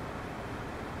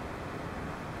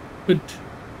 Good.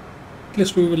 At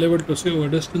least we will be able to see our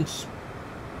distance.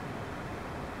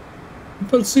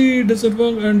 People see doesn't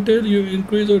work until you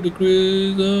increase or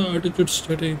decrease the altitude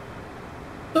setting.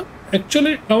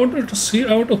 Actually, I want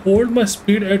to hold my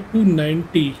speed at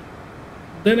 290.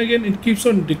 Then again, it keeps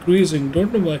on decreasing.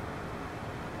 Don't know why.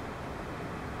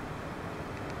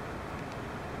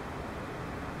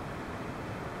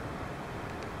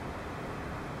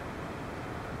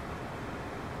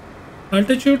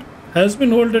 Altitude has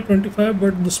been held at 25,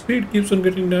 but the speed keeps on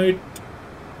getting high.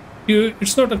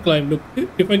 It's not a climb. Look,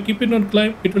 if I keep it on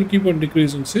climb, it will keep on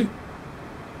decreasing. See?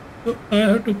 So I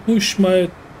have to push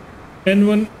my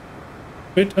N1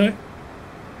 bit high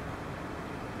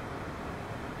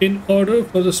in order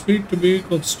for the speed to be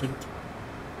constant.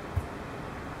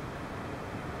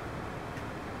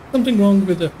 Something wrong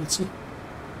with FLC.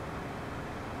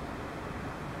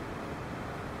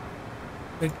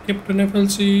 I kept an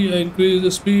FLC, I increased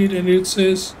the speed, and it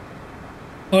says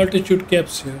altitude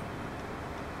caps here.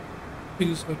 I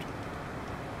think it's what.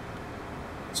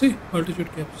 See,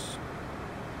 altitude caps.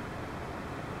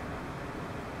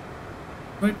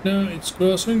 Right now it's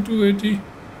crossing 280.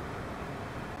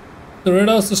 The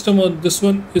radar system on this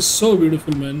one is so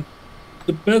beautiful, man.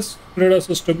 The best radar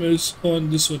system is on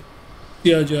this one,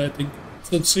 CRJ, I think.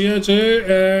 So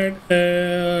CRJ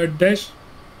and dash.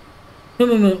 No,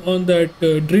 on that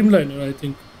Dreamliner, I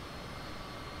think.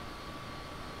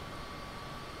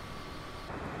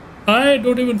 I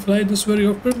don't even fly this very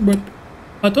often, but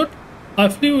I thought I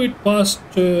flew it past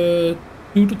 2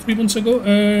 to 3 months ago,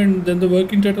 and then the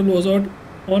working title was out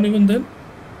on even then.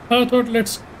 I thought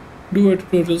let's do a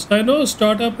tutorials. I know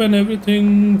startup and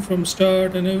everything from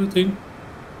start and everything,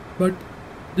 but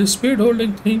this speed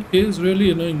holding thing is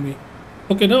really annoying me.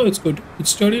 Okay, now it's good.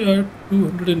 It's steady at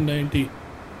 290.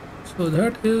 So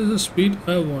that is the speed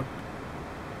I want.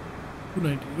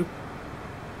 290.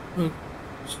 Okay.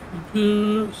 So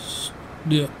just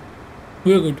yeah,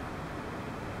 we're good.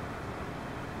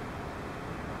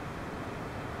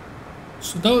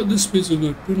 So now this speed is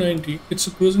good. 290. It's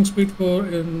a cruising speed for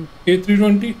an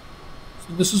A320.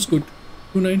 So this is good.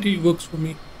 290 works for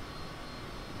me.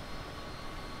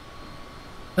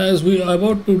 As we are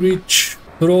about to reach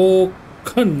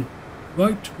Rokan,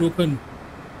 right? Rokan.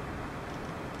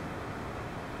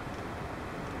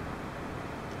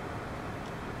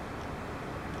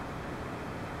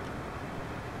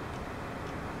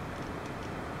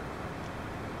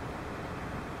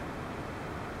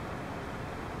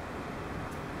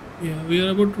 Yeah, we are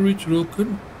about to reach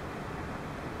Rokan.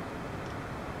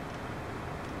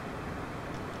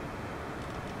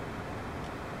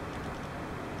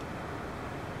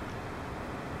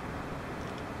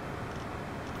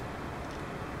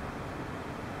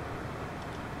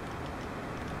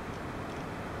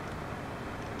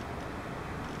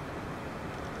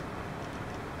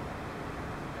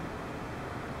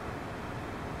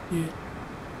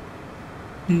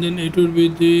 And then it will be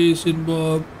this in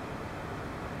Bob.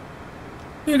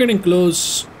 We're getting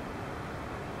close.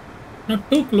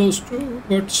 Not too close to,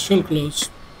 but still close.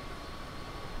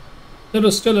 There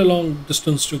is still a long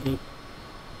distance to go.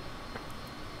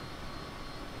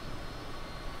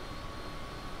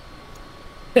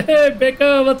 Hey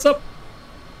Baker, what's up?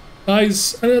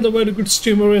 Guys, another very good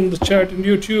streamer in the chat in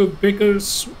YouTube,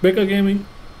 Baker Gaming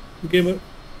Gamer.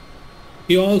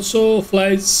 He also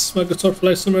flies Microsoft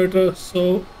Flight Simulator,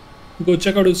 so go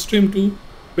check out his stream too,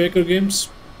 Baker Games.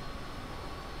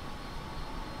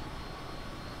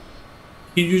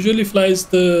 He usually flies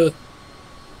the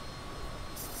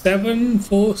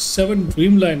 747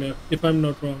 Dreamliner, if I'm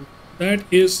not wrong. That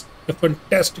is a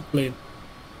fantastic plane.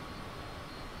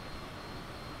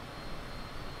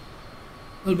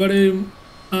 Well, buddy,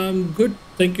 I'm good.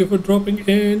 Thank you for dropping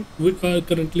in. We are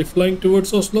currently flying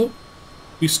towards Oslo.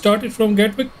 We started from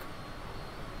Gatwick.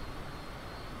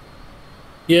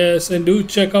 Yes, and do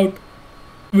check out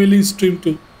Willy's stream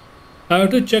too. I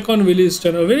have to check on Willy's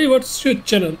channel. Willy, what's your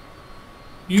channel?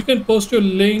 You can post your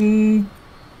link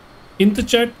in the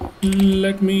chat.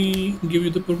 Let me give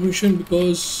you the permission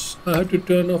because I have to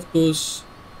turn off those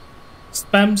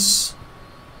spams.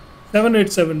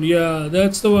 787, yeah,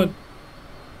 that's the one.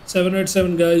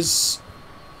 787, guys.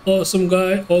 Awesome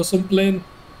guy, awesome plane.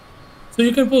 So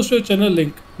you can post your channel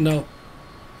link now.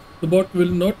 The bot will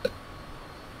not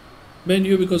ban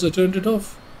you because I turned it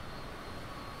off.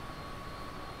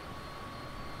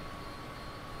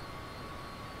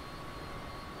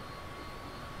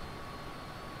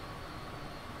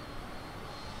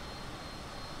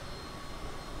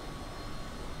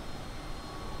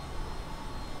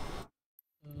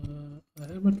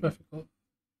 I have my traffic off.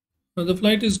 The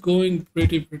flight is going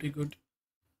pretty good.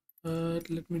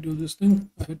 Let me do this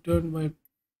thing. I had turned my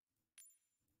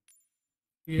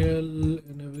PL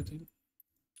and everything.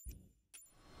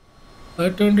 I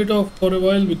turned it off for a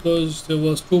while because there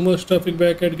was too much traffic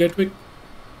back at Gatwick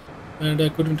and I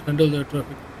couldn't handle that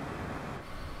traffic.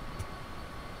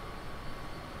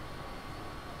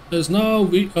 As now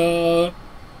we are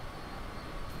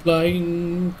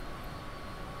flying.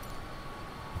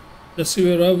 Let's see,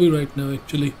 where are we right now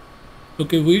actually?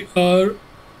 Okay, we are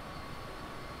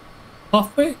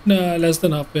halfway? Nah, less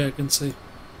than halfway I can say.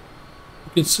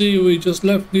 You can see we just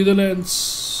left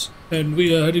Netherlands and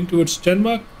we are heading towards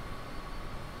Denmark.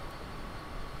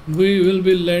 We will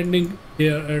be landing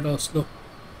here at Oslo.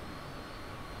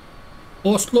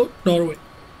 Oslo, Norway.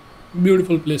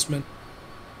 Beautiful place, man.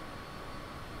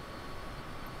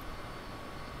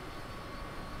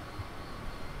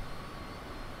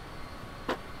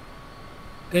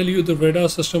 Tell you, the radar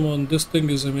system on this thing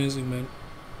is amazing, man.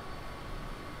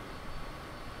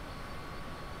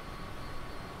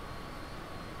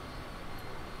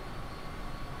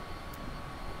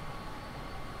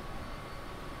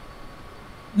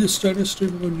 This started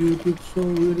streaming on YouTube, so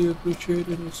really appreciate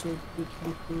it.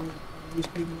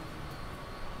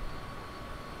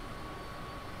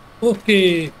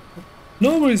 Okay,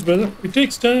 no worries, brother. It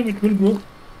takes time. It will grow.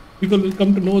 People will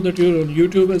come to know that you're on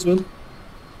YouTube as well.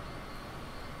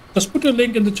 Just put a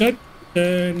link in the chat,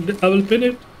 and I will pin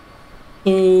it.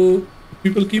 So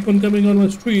people keep on coming on my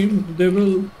stream. They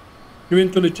will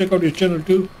eventually check out your channel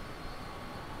too.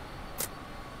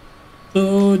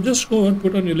 So just go and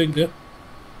put on your link there.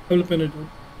 I will pin it down.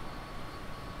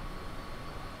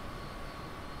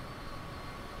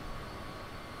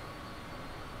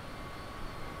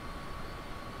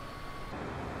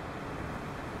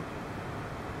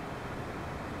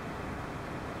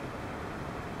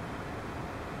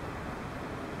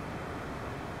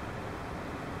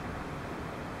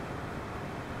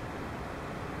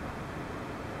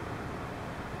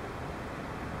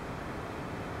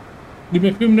 Give me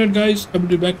a few minutes, guys. I will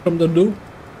be back from the door.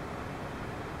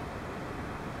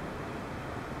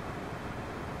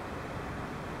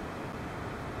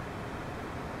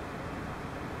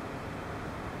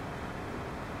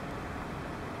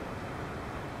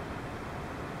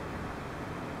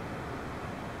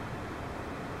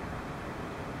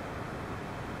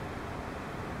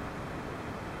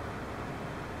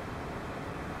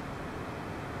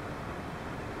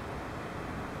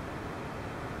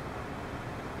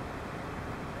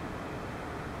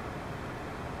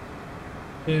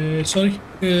 Sorry,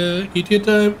 ETA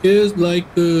time is like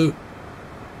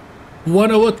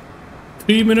 1 hour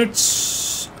 3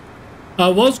 minutes. I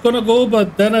was gonna go,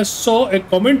 but then I saw a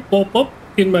comment pop up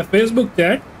in my Facebook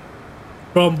chat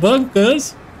from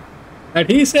Bunkers, and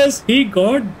he says he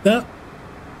got the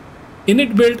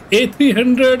init built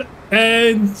A300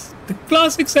 and the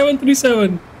classic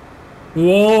 737.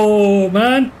 Whoa,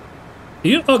 man,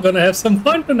 you are gonna have some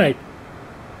fun tonight.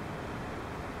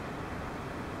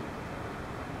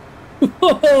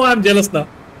 Oh, I'm jealous now.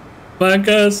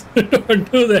 Bankers,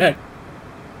 don't do that.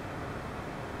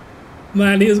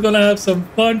 Man, he's gonna have some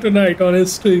fun tonight on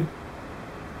his stream.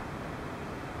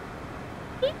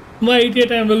 My ETA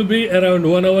time will be around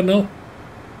 1 hour now.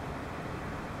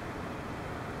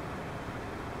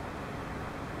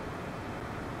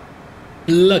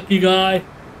 Lucky guy.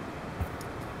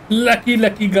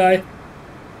 Lucky guy.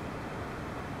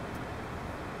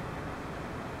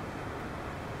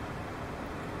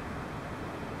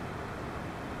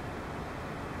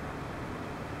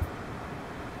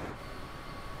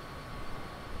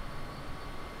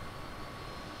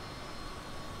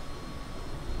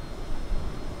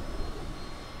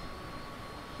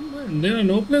 Man, there are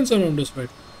no planes around us right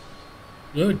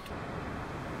now. Good.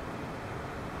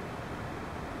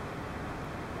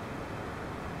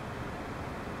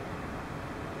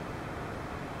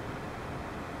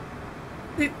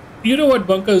 You know what,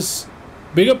 bunkers?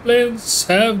 Bigger planes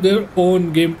have their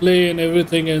own gameplay and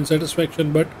everything and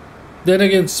satisfaction, but then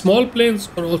again, small planes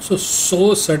are also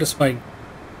so satisfying.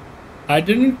 I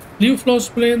didn't flew floss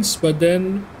planes, but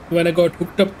then when I got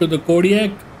hooked up to the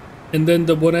Kodiak and then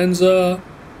the Bonanza,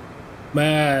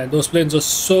 man, those planes are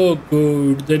so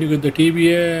good. Then you get the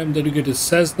TBM, then you get the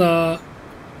Cessna.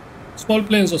 Small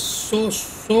planes are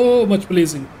so much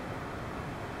pleasing.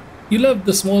 You love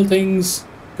the small things,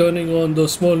 turning on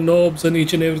those small knobs and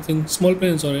each and everything. Small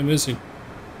planes are amazing.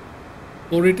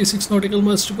 486 nautical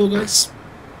miles to go, guys.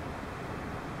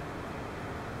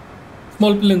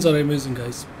 Small planes are amazing,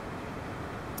 guys.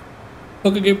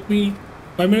 Okay, give me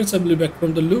 5 minutes. I'll be back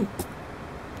from the loo.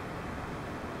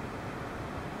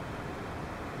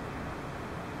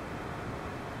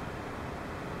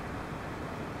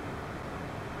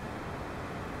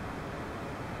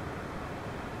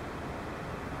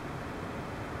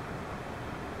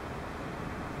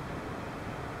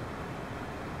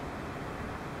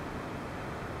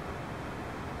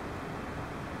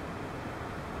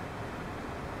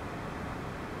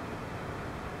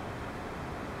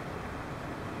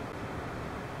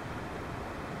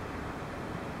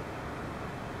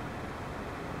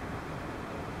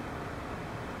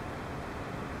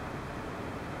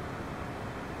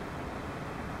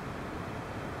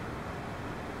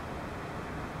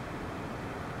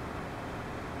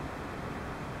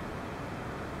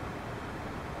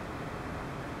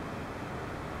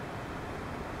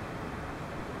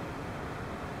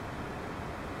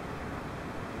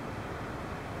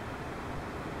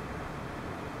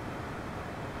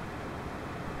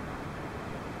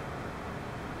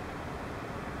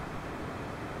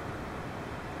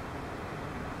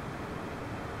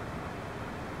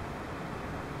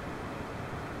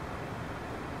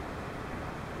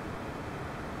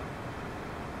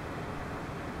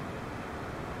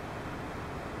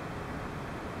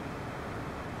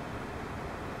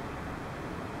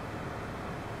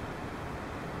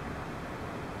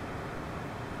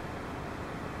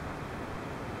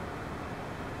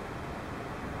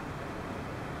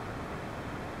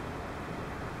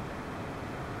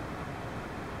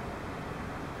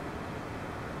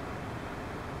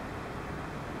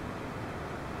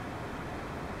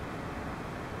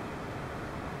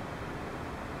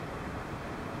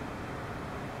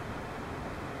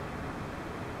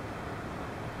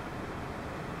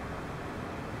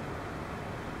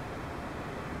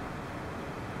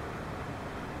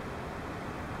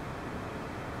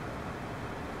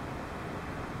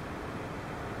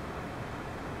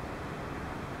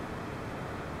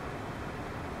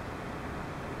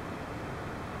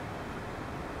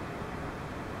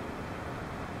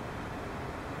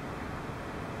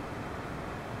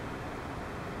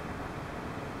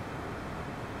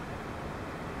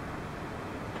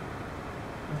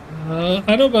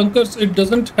 I know, bunkers, it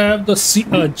doesn't have the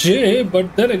J,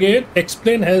 but then again,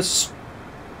 X-Plane has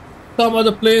some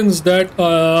other planes that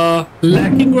are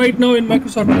lacking right now in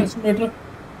Microsoft Flight Simulator.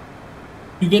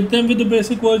 You get them with the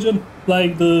basic version,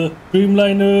 like the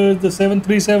Dreamliner, the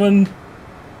 737,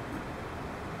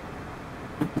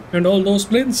 and all those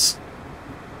planes.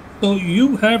 So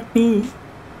you have to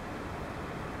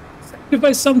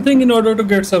sacrifice something in order to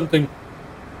get something.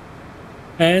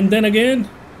 And then again,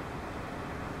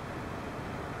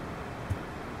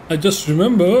 I just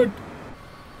remembered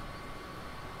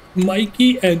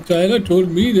Mikey and Tyler told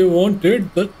me they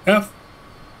wanted the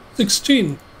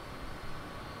F-16.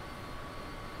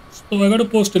 So I gotta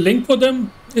post a link for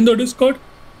them in the Discord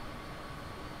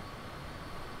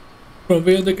from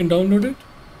where they can download it.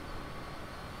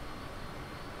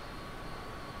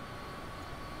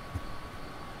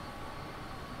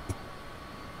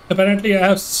 Apparently I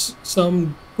have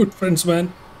some good friends,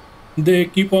 man. They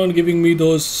keep on giving me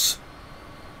those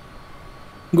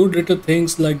good rated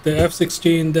things like the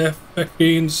F-16, the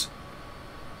F-15s.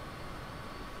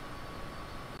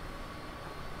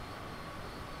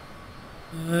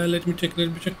 Let me check.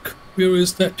 Where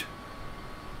is that?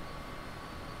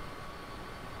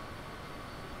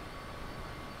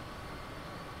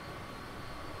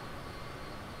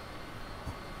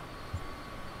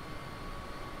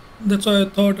 That's why I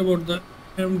thought about the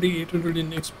MD-800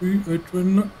 in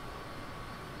XP.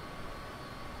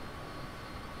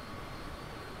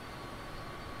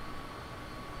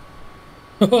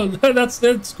 Oh, that's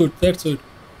good. That's good.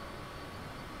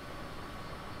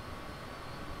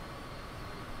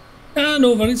 Ah,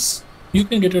 no worries. You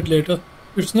can get it later.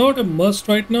 It's not a must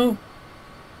right now.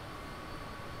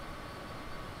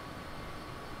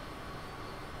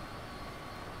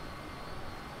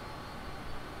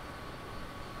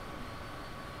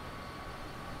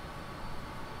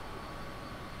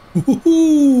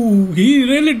 Ooh, he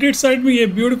really did send me a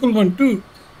beautiful one too.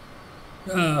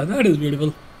 Ah, that is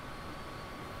beautiful.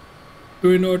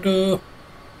 Twin Otter.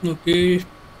 Okay.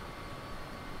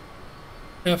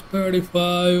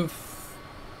 F-35.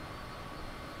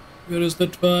 Where is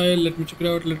that file? Let me check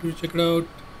it out.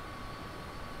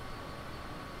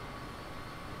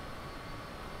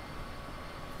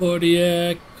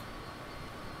 Kodiak.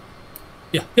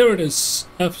 Yeah, here it is.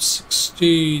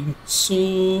 F-16.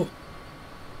 So,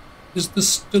 is this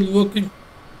still working?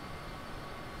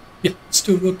 Yeah, it's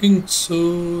still working. So,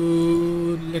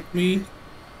 let me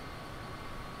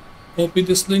copy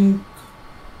this link.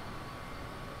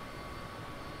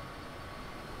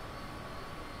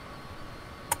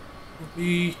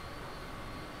 Copy.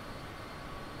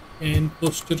 And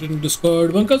post it in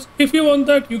Discord. Because if you want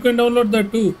that, you can download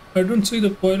that too. I don't see the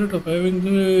point of having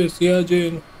the CRJ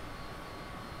in.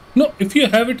 No, if you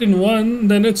have it in one,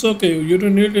 then it's okay. You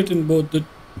don't need it in both the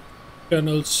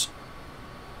channels.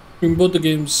 In both the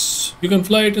games. You can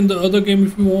fly it in the other game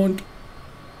if you want.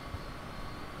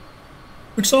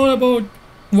 It's all about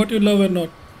what you love and not.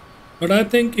 But I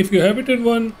think if you have it in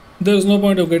one, there's no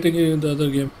point of getting it in the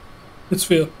other game. It's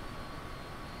fair.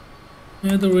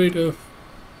 And the rate of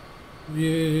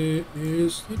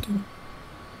is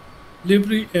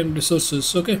livery and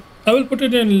resources. Okay, I will put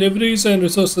it in liveries and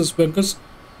resources because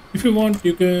if you want,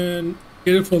 you can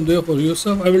get it from there for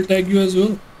yourself. I will tag you as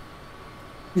well.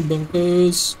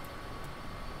 Bunkers,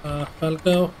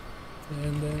 Falcao,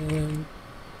 and then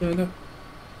China.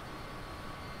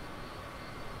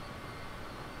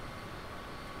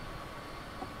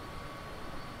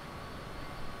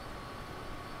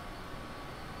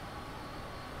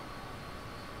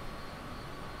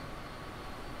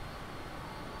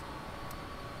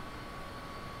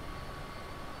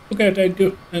 Okay, I tagged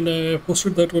you and I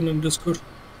posted that one in Discord.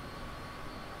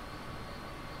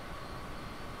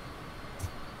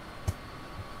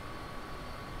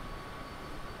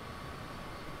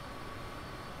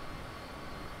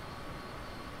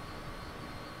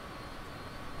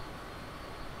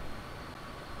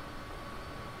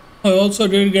 I also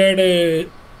did get a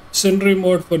Simbrief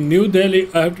mode for New Delhi.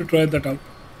 I have to try that out.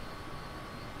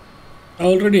 I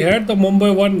already had the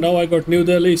Mumbai one, now I got New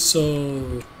Delhi,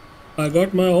 so I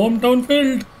got my hometown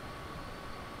filled.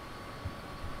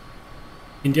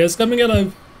 India is coming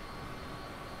alive.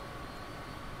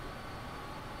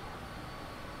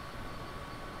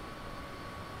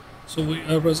 So we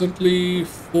are presently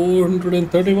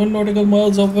 431 nautical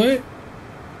miles away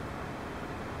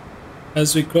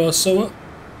as we cross over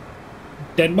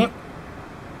Denmark.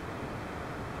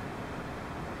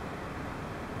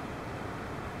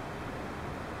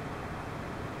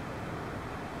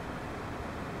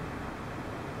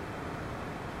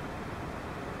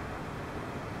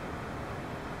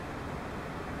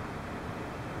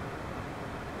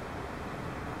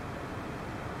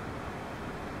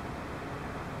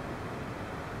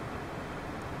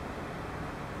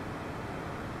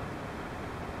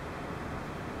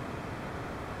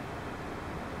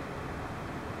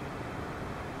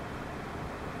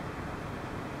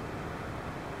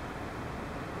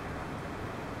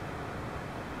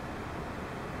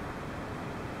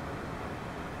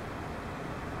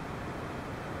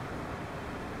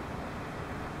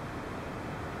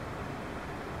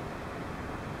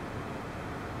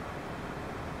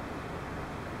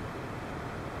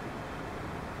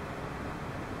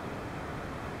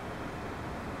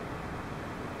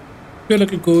 You're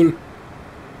looking cool.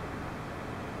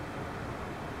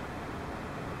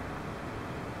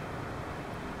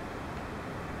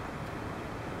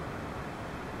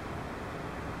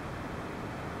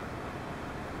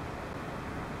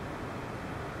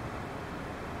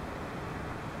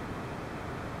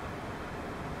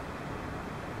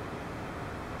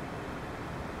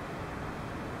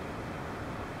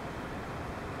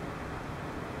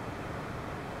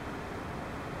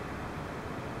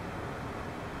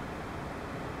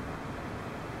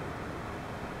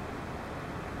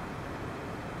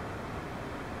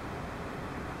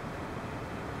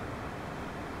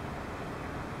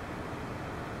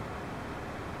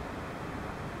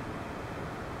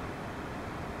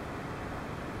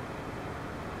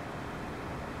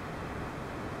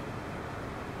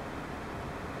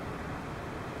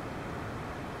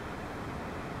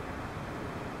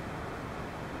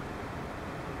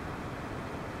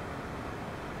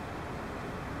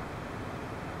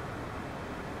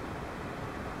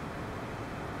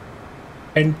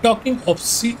 And talking of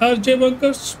CRJ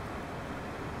bunkers,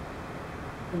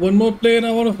 one more plane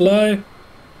I want to fly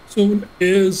soon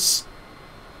is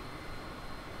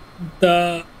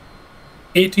the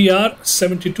ATR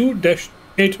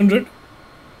 72-800.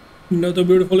 Another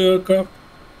beautiful aircraft.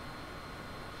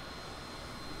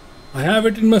 I have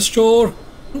it in my store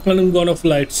and I'm gonna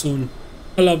fly it soon.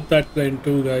 I love that plane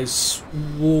too, guys.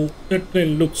 Whoa, that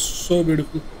plane looks so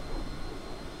beautiful.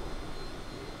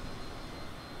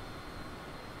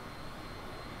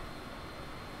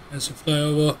 As you fly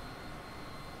over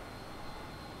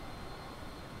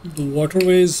the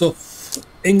waterways of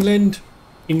England,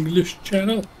 English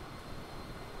Channel.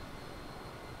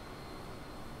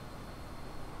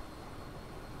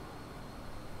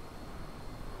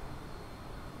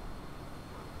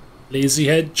 Lazy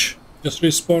Hedge just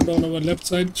respawned on our left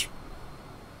side.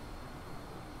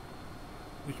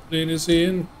 Which plane is he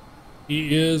in?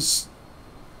 He is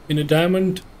in a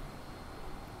diamond.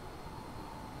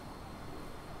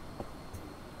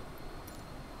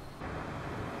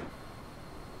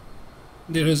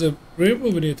 There is a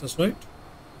rainbow beneath us, right?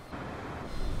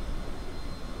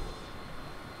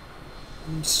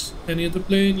 Any other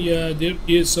plane? Yeah, there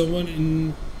is someone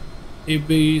in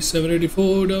AB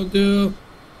 784 down there.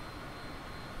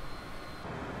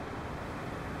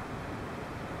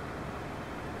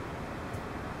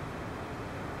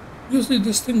 Usually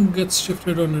this thing gets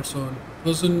shifted on its own. It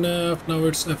was in NAF, now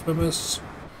it's FMS.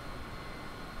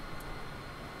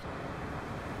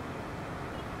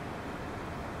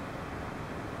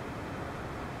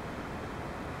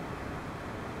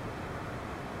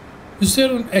 Is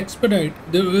there an expedite?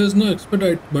 There is no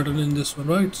expedite button in this one,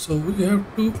 right? So we have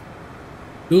to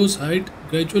lose height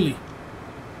gradually.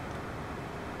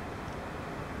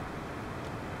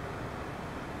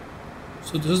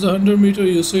 So this is the 100-meter,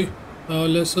 you see.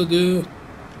 Lesser there.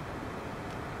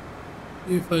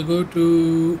 If I go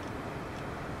to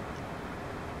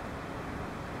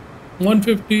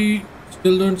 150,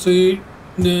 still don't see.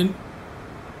 Then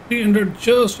 300,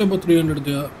 just about 300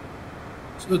 there.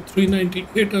 So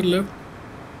 398 are left.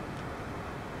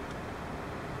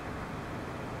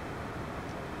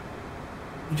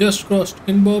 Just crossed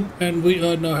Inbob and we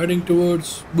are now heading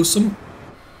towards Busum.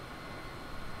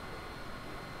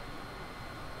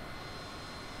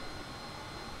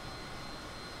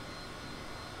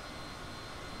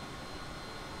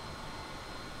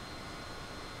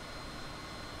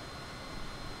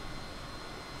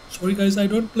 Sorry guys, I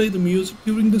don't play the music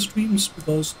during the streams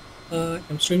because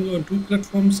I'm streaming on 2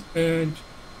 platforms and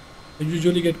I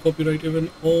usually get copyright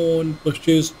even on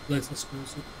purchased licensed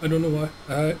music. I don't know why.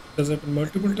 It has happened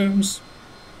multiple times.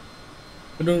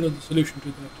 I don't know the solution to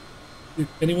that. If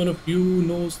any one of you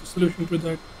knows the solution to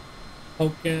that,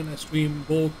 how can I stream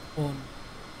both on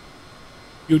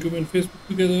YouTube and Facebook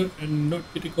together and not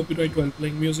get a copyright while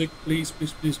playing music? Please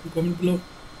do comment below.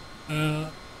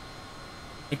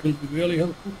 It will be really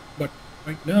helpful, but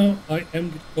right now I am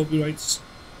getting copyrights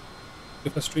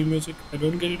if I stream music. I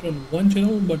don't get it on one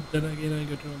channel, but then again I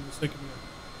get it on the second one.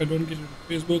 If I don't get it on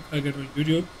Facebook, I get it on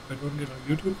YouTube. If I don't get it on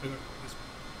YouTube, I get it on Facebook.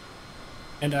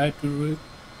 And I had to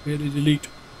really delete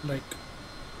like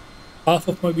half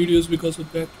of my videos because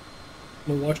of that.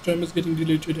 My watch time is getting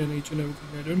deleted and each and everything.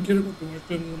 I don't care about the watch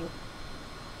time, you know.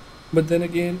 But then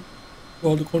again,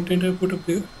 all the content I put up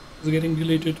there is getting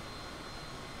deleted.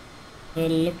 I'd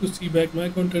love to see back my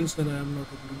contents and I am not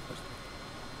able to post it.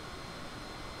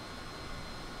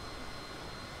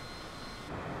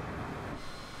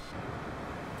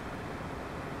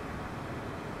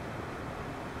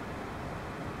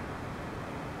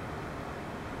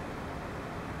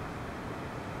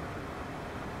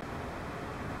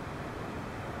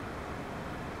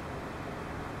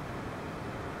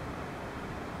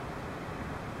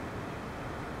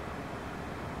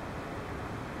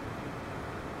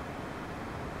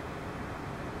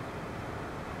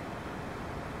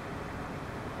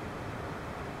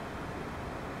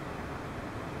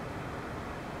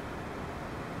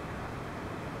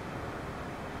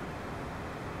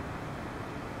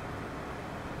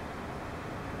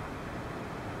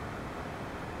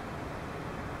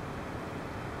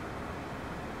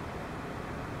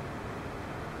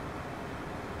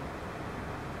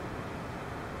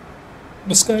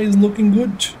 The sky is looking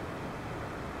good.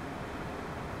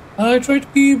 I try to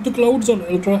keep the clouds on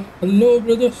ultra. Hello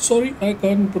brother, sorry I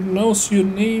can't pronounce your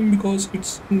name because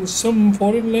it's in some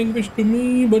foreign language to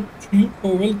me, but you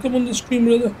are welcome on the stream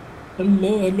brother.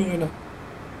 Hello Anna.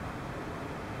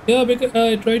 Yeah, because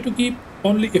I try to keep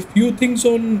only a few things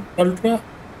on ultra.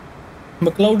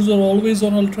 My clouds are always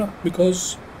on ultra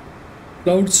because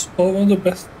clouds are one of the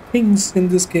best things in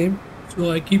this game.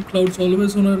 So I keep clouds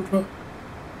always on ultra.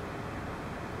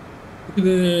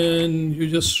 Then you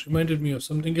just reminded me of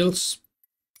something else.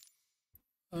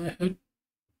 I had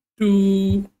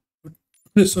to put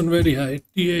this on very high.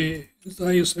 TA is the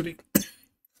highest setting.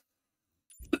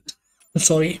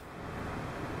 Sorry.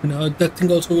 Now that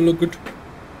thing also will look good.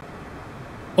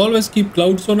 Always keep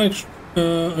clouds on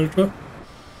ultra.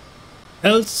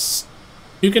 Else,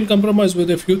 you can compromise with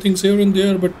a few things here and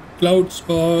there, but clouds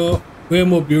are way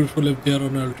more beautiful if they are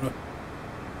on ultra.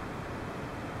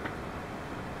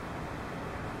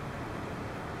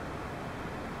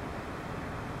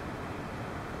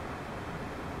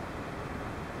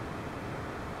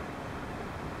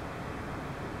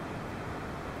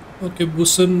 Okay,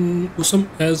 Busam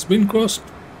has been crossed.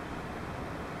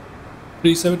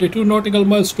 372 nautical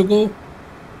miles to go.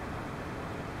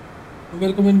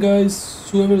 Welcome in, guys.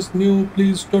 Whoever is new,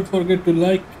 please don't forget to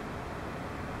like,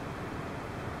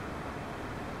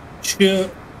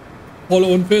 share,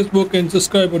 follow on Facebook, and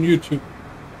subscribe on YouTube.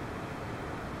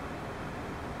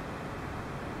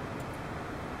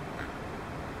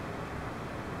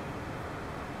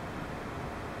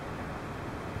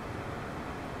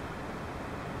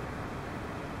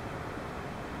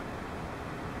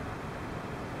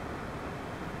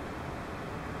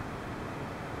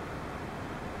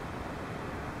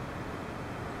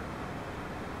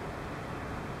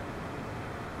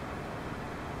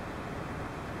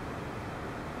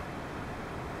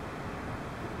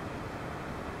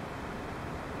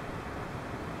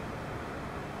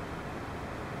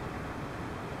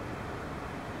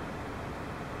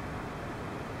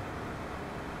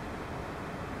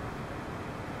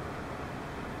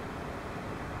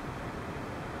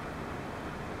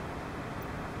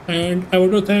 And I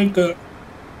want to thank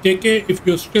KK, if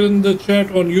you're still in the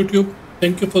chat on YouTube,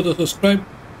 thank you for the subscribe.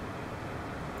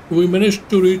 We managed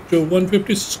to reach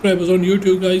 150 subscribers on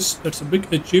YouTube, guys. That's a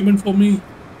big achievement for me.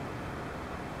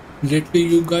 Lately,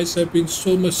 you guys have been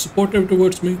so much supportive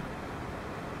towards me.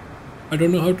 I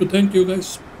don't know how to thank you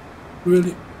guys.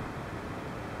 Really.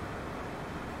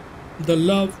 The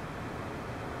love,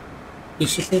 the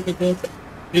support I got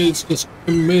is just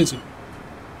amazing.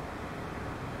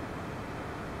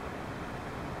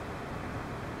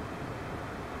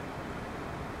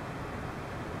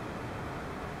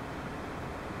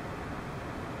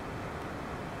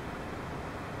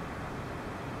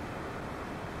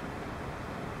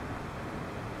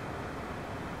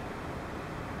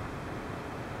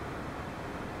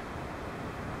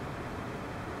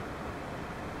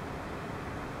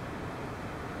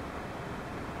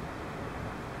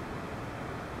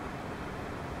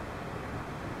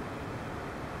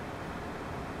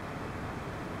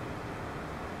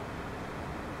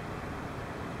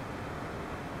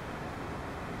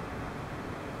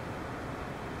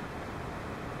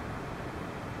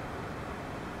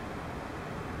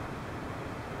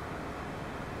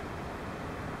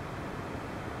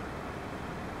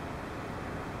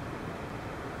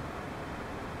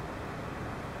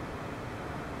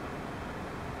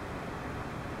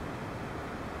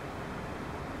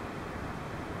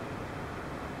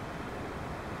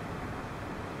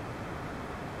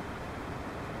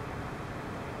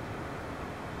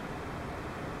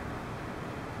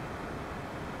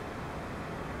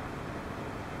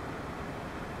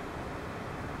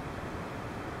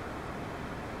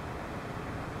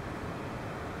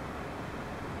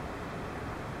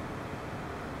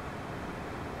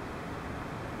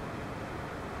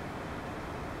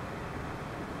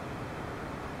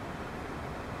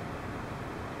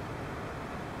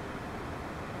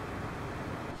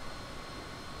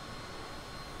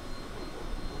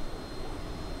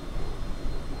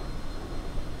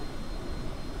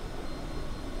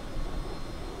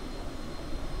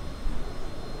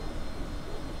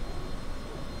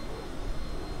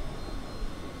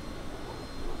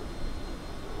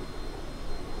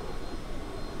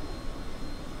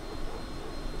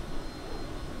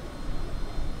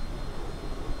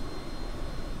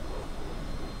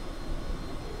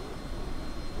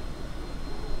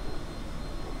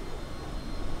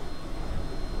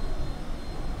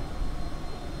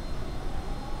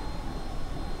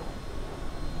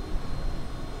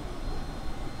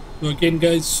 So again,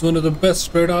 guys, one of the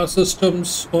best radar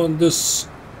systems on this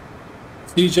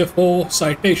CJ4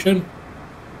 citation.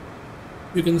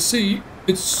 You can see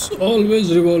it's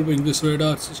always revolving, this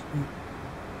radar system.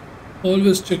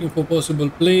 Always checking for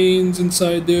possible planes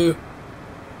inside there.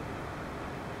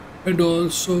 And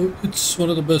also, it's one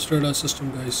of the best radar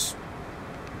system, guys.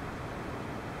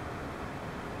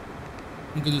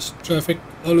 Look at this traffic,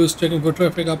 always checking for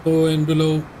traffic up and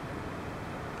below.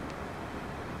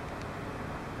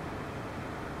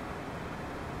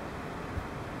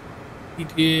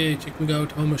 ETA, checking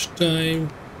out how much time.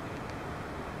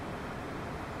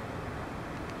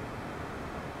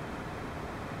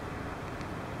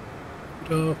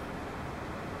 off.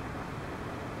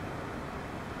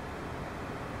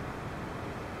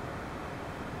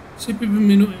 CPP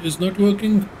menu is not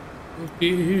working.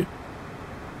 Okay.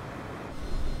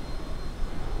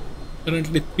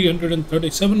 Currently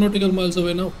 337 nautical miles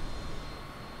away now.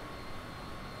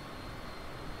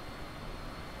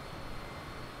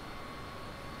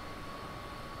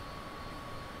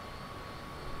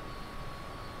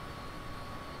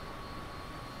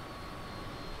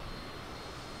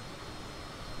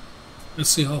 Let's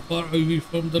see how far are we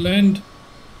from the land.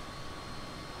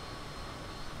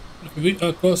 We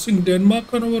are crossing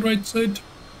Denmark on our right side.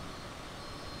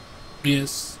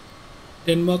 Yes,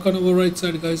 Denmark on our right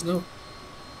side, guys, now.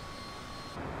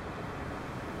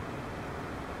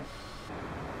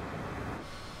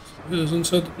 Those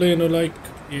inside the plane are like,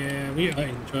 yeah, we are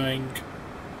enjoying.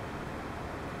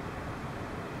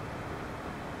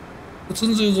 The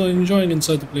passengers are enjoying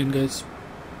inside the plane, guys.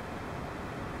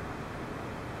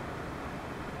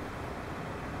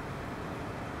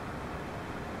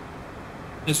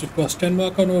 As we cross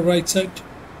Denmark on our right side.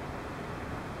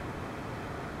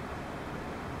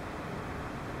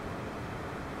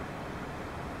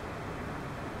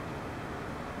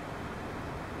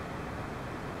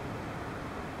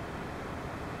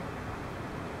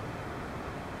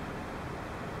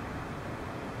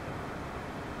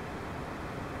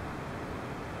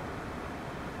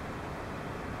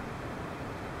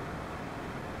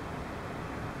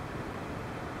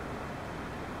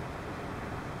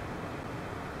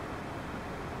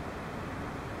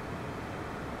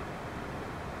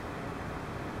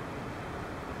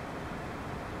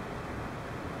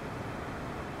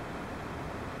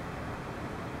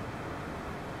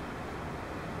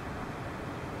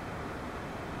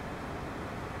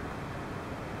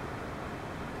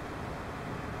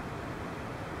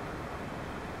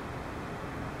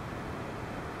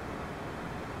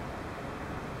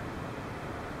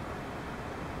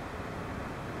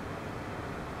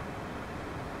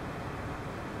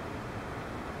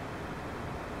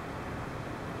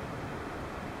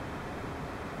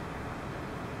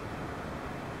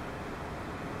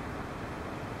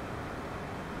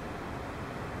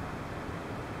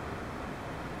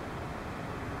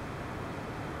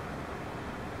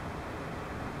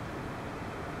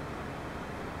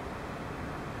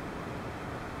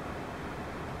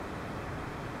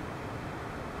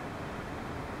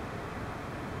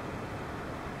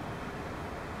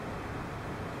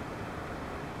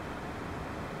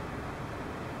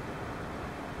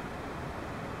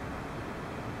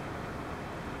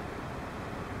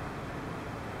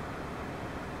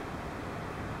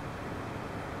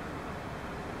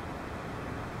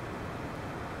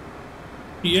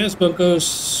 Yes,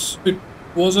 because it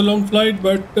was a long flight,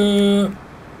 but it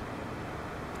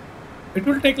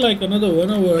will take like another 1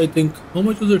 hour, I think. How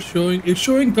much is it showing? It's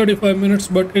showing 35 minutes,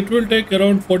 but it will take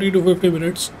around 40 to 50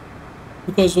 minutes.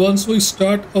 Because once we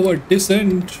start our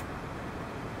descent,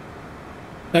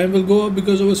 time will go up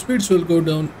because our speeds will go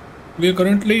down. We are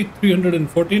currently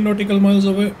 314 nautical miles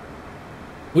away.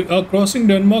 We are crossing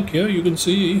Denmark here, you can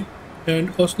see,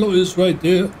 and Oslo is right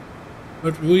there.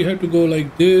 But we have to go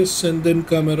like this and then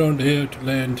come around here to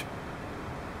land.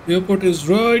 The airport is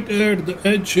right at the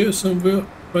edge here somewhere.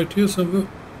 Right here somewhere.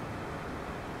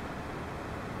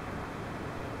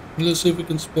 Let's see if we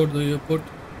can spot the airport.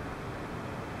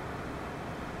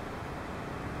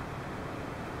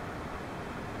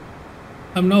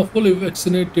 I'm now fully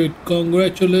vaccinated.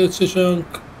 Congratulations, Shank.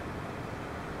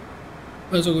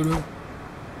 That's a good one.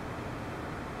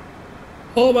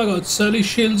 Oh my god, Sally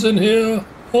Shields in here.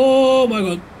 Oh my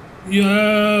god.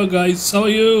 Yeah, guys, how are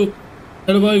you?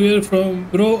 Hello, where you from?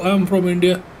 Bro, I'm from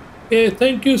India. Hey,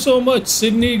 thank you so much,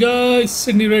 Sydney, guys.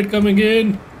 Sydney Red coming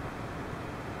in.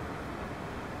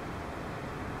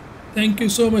 Thank you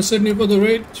so much, Sydney, for the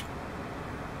raid.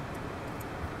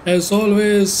 As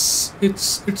always,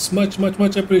 it's much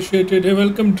appreciated. Hey,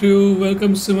 welcome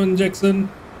Simon Jackson,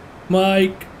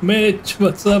 Mike, Mitch.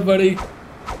 What's up, buddy?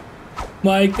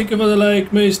 Mike, thank you for the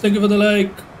like. Mitch, thank you for the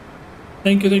like.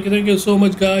 Thank you so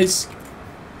much, guys.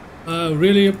 I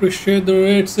really appreciate the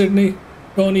raid, Sydney.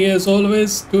 Tony, as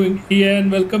always, doing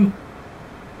Ian, welcome.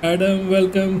 Adam,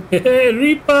 welcome. Hey,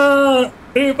 Reaper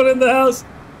in the house.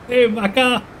 Hey,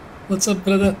 Maka, what's up,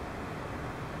 brother?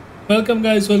 Welcome,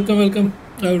 guys, welcome.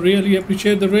 I really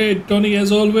appreciate the raid. Tony,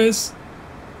 as always.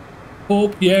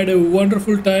 Hope he had a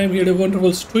wonderful time. He had a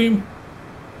wonderful stream.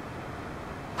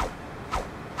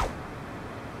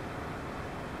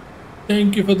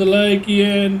 Thank you for the like,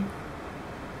 Ian,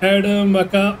 Adam,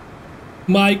 Maka,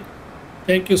 Mike.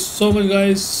 Thank you so much,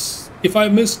 guys. If I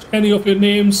missed any of your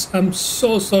names, I'm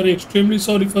so sorry, extremely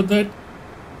sorry for that.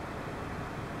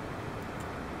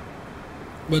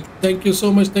 But thank you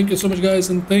so much, guys,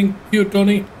 and thank you,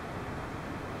 Tony.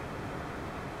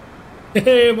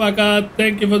 Hey, Maka,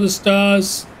 thank you for the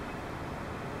stars.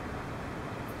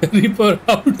 Reaper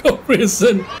out of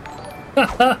prison.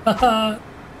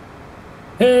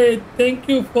 Hey, thank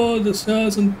you for the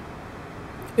stars, and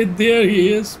there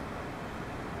he is.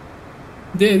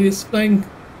 There he is flying.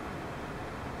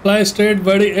 Fly straight,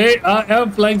 buddy. Hey, I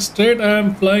am flying straight. I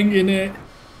am flying in a.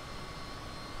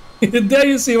 There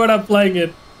you see what I'm flying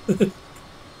in.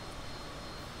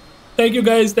 Thank you,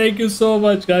 guys. Thank you so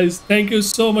much, guys. Thank you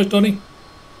so much, Tony.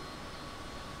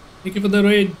 Thank you for the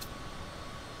raid.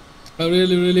 I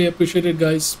really appreciate it,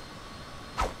 guys.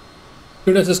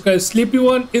 Should I subscribe? Sleepy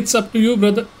one, it's up to you,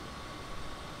 brother.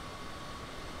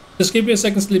 Just give me a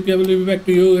second, Sleepy. I will be back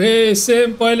to you. Hey,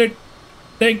 Sam Pilot.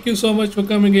 Thank you so much for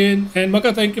coming in. And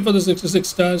Maka, thank you for the 66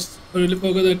 stars. I really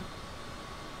forgot that.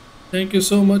 Thank you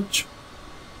so much.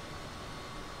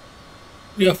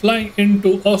 We are flying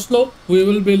into Oslo. We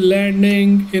will be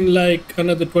landing in like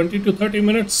another 20 to 30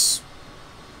 minutes.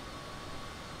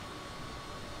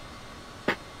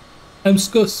 I'm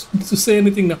supposed to say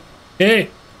anything now. Hey,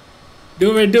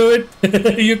 do it.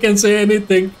 You can say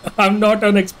anything. I'm not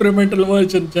an experimental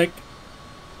version, Jack.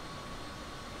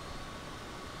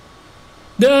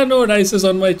 There are no dices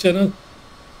on my channel.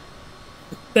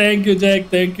 Thank you, Jack.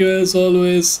 Thank you as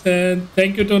always. And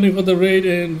thank you, Tony, for the raid.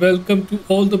 And welcome to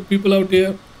all the people out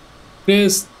here.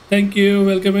 Chris, thank you.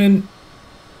 Welcome in.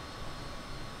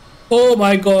 Oh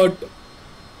my god.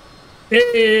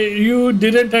 Hey, you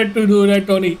didn't have to do that,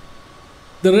 Tony.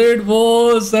 The raid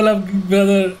was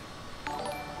brother.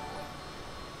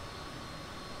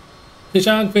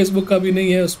 Shashank Facebook का भी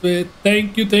नहीं है उस पे.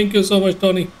 Thank you so much,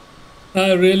 Tony.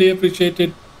 I really appreciate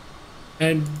it.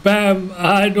 And bam,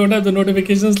 I don't have the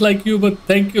notifications like you, but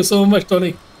thank you so much,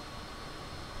 Tony.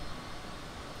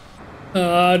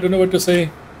 I don't know what to say.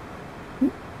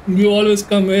 You always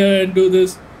come here and do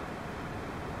this.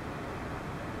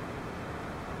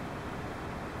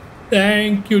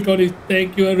 Thank you, Tony.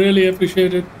 Thank you. I really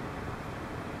appreciate it.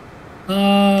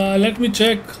 Let me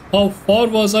check how far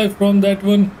was I from that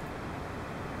one.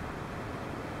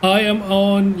 I am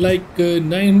on like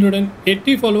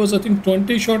 980 followers. I think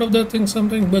 20 short of that thing,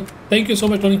 something. But thank you so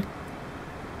much, Tony.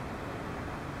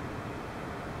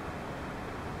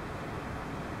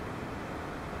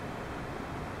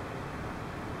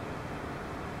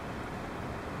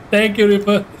 Thank you,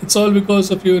 Ripper. It's all because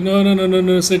of you.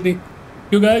 No, Sydney.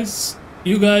 You guys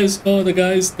are the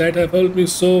guys that have helped me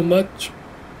so much.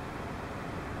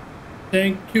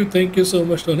 Thank you so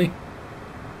much, Tony.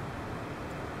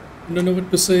 I don't know what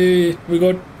to say. We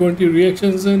got 20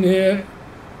 reactions in here.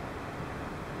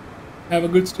 Have a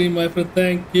good stream, my friend.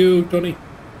 Thank you, Tony.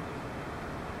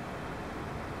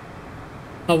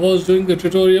 I was doing the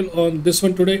tutorial on this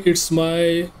one today. It's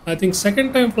my, I think,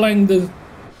 second time flying the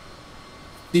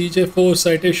CJ4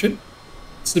 Citation.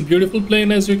 It's a beautiful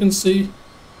plane, as you can see.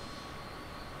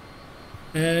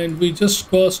 And we just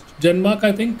crossed Denmark,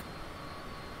 I think.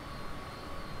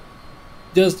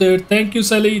 Just there. Thank you,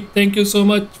 Sally. Thank you so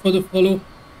much for the follow.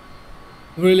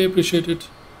 Really appreciate it.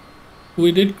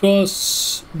 We did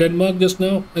cross Denmark just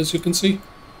now, as you can see.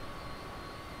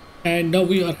 And now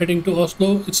we are heading to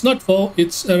Oslo. It's not far.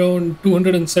 It's around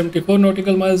 274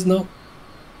 nautical miles now.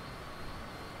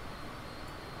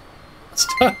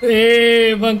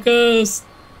 Hey, bunkers.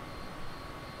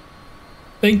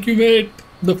 Thank you, mate.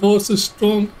 The force is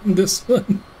strong in this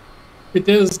one. It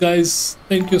is, guys.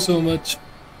 Thank you so much.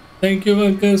 Thank you,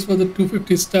 bunkers, for the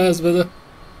 250 stars, brother.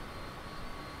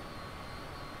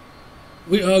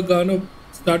 We are gonna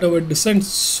start our descent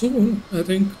soon, I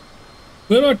think.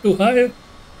 We're not too high.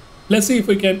 Let's see if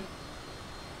we can.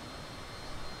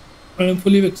 I'm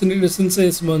fully vaccinated since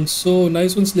 6 months. So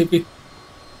nice one, Sleepy.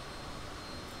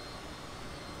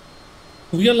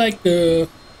 We are like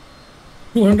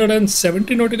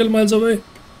 270 nautical miles away.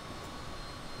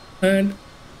 And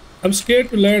I'm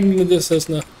scared to land in this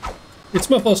Cessna. It's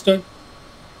my first time.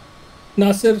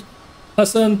 Nasir,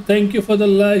 Hassan, thank you for the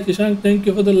like. Ishank, thank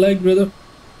you for the like, brother.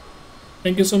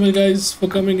 Thank you so much, guys, for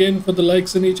coming in, for the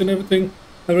likes and each and everything.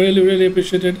 I really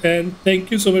appreciate it. And thank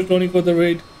you so much, Tony, for the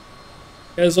raid.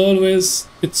 As always,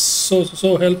 it's so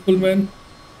helpful, man.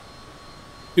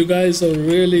 You guys are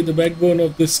really the backbone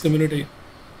of this community.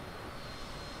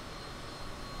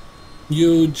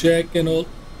 You, Jack, and all.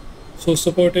 So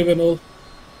supportive and all.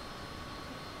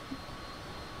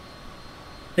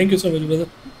 Thank you so much, brother.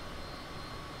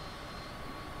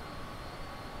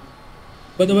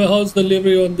 By the way, how's the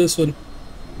livery on this one?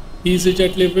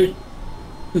 EasyJet livery.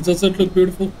 Does it look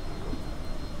beautiful?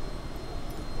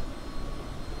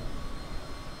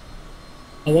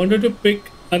 I wanted to pick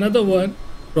another one,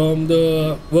 from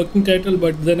the working title,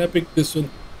 but then I picked this one.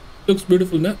 Looks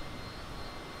beautiful, na?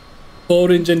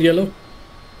 Orange and yellow.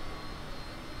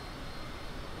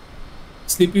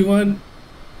 Sleepy one,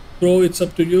 bro, it's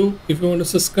up to you. If you want to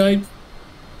subscribe,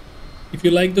 if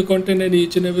you like the content and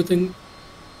each and everything,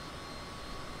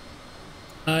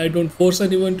 I don't force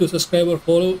anyone to subscribe or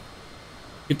follow.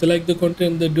 If they like the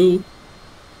content, they do.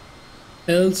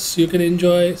 Else, you can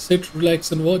enjoy, sit,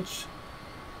 relax, and watch.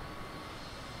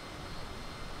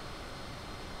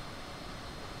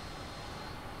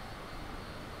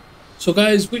 So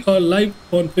guys, we are live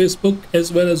on Facebook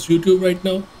as well as YouTube right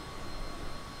now.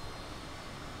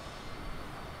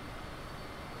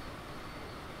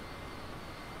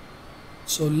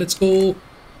 So let's go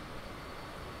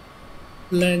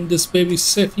land this baby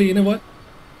safely in a while.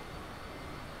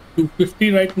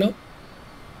 250 right now.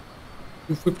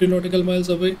 250 nautical miles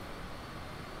away.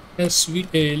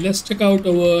 SVA. Let's check out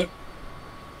our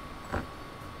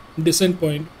descent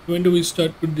point. When do we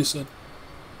start to descend?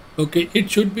 Okay, it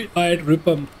should be at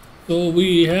Ripam. So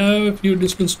we have a few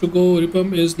distance to go.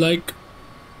 Ripam is like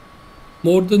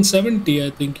more than 70, I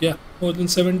think. Yeah, more than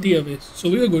 70 away. So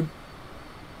we are good.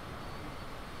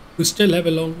 We still have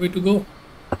a long way to go.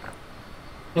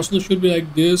 Oslo should be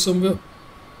like there somewhere.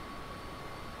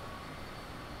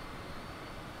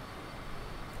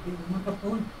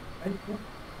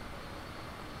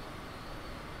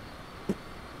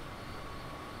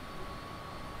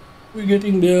 We're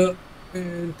getting there.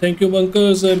 And thank you,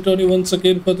 Bunkers and Tony, once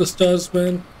again for the stars,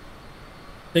 man.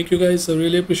 Thank you, guys. I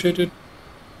really appreciate it.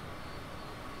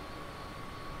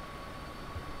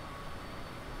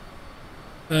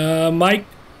 Mike,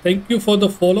 thank you for the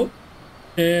follow.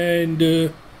 And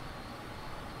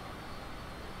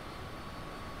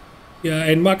yeah,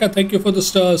 and Maka, thank you for the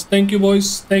stars. Thank you,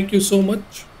 boys. Thank you so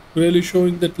much. Really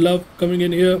showing that love coming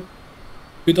in here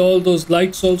with all those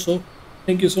likes also.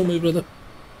 Thank you so much, brother.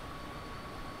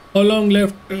 How long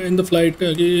left in the flight?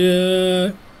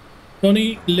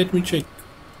 Tony, let me check.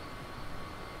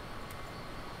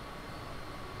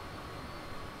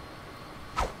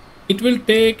 It will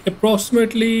take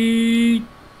approximately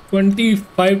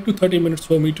 25 to 30 minutes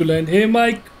for me to land. Hey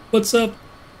Mike, what's up?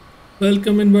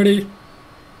 Welcome in, buddy.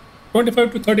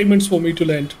 25 to 30 minutes for me to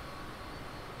land.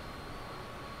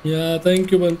 Yeah,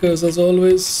 thank you, Bunkers, as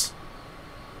always.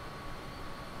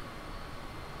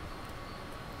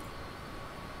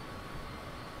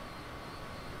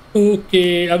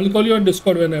 Okay, I will call you on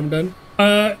Discord when I'm done.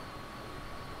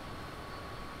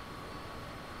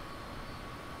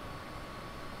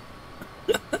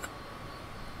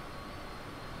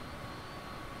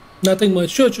 Nothing much.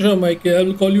 Sure, Mike. I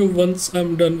will call you once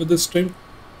I'm done with this stream.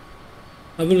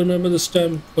 I will remember this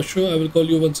time for sure. I will call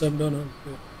you once I'm done.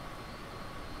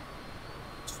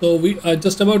 So we are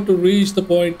just about to reach the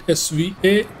point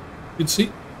SVA. You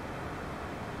see,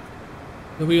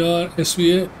 here we are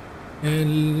SVA,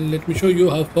 and let me show you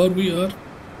how far we are.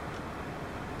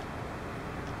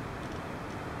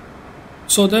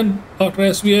 So then after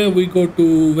SVA we go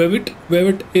to Vevit.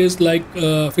 Vevit is like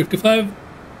 55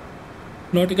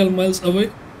 nautical miles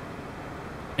away,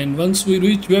 and once we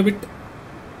reach Vevit,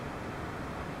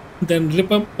 then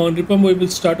on Ripam we will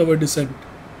start our descent.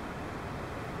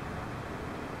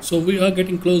 So we are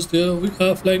getting close there. We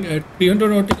are flying at 300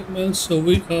 nautical miles, so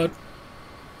we are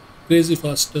crazy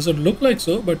fast. Doesn't look like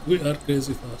so, but we are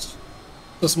crazy fast.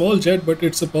 It's a small jet, but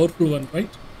it's a powerful one, right?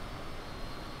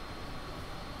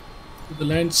 The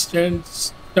land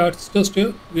starts just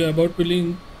here. We are about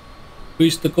to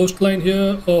reach the coastline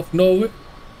here of Norway.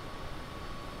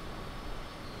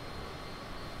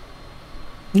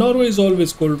 Norway is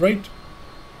always cold, right?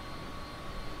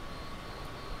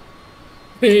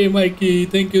 Hey Mikey,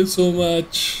 thank you so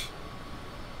much.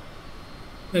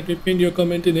 Let me pin your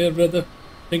comment in here, brother.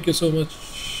 Thank you so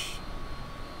much.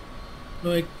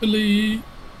 No, actually,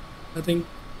 I think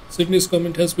Sydney's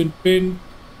comment has been pinned,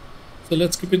 so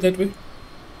let's keep it that way.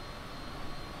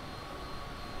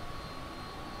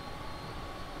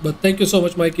 But thank you so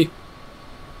much, Mikey.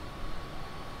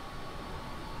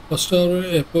 First hour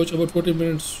approach about 40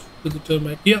 minutes with the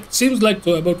tarmac. Yeah, seems like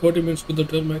so, about 40 minutes with the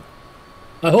tarmac.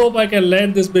 I hope I can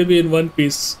land this baby in one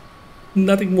piece.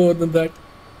 Nothing more than that.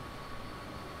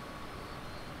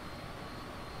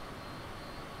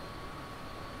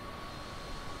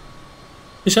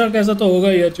 इशार कैसा तो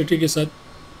होगा यार चिट्ठी के साथ.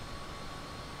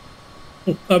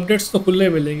 Updates तो खुले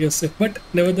मिलेंगे इससे, but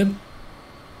never then.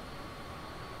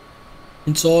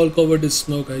 It's all covered in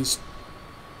snow, guys.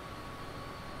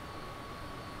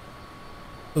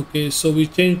 Okay, so we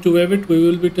change to Vevit. We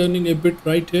will be turning a bit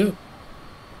right here.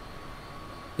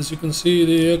 As you can see,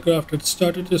 the aircraft had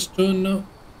started its turn now.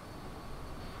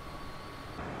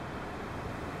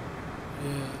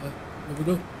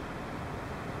 we go.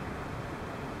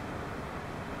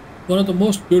 One of the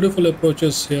most beautiful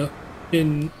approaches here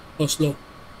in Oslo,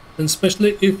 and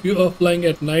especially if you are flying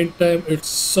at night time, it's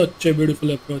such a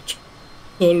beautiful approach.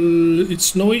 So it's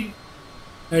snowy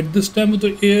at this time of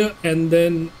the year, and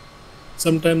then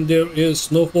sometimes there is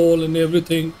snowfall and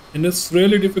everything, and it's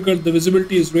really difficult. The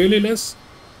visibility is really less,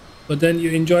 but then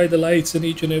you enjoy the lights and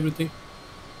each and everything.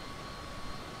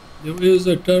 There is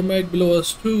a tarmac below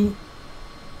us too.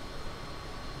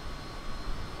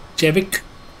 Chevik,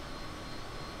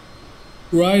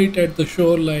 right at the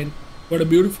shoreline. What a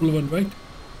beautiful one, right?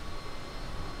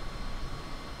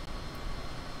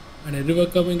 And a river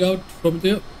coming out from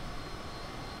there.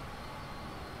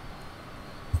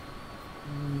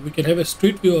 We can have a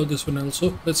street view of this one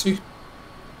also. Let's see.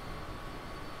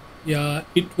 Yeah,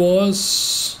 it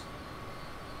was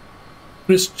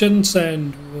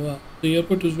Kristiansand. Wow. The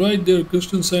airport is right there,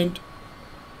 Kristiansand.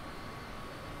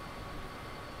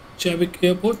 Chavik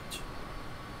Airport.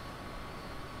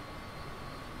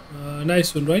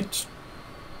 Nice one, right?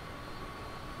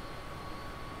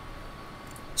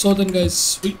 So then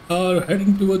guys, we are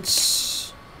heading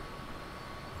towards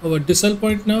our decel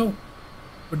point now.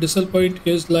 Our decel point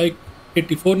is like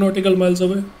 84 nautical miles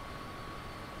away.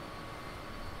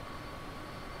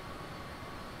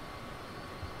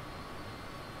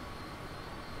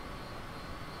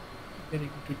 Getting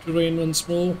into terrain once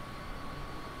more.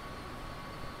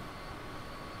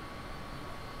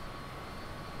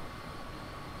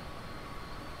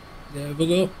 There we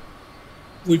go.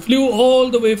 We flew all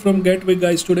the way from Gatwick,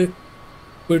 guys, today.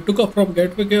 We took off from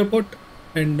Gatwick Airport,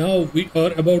 and now we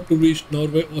are about to reach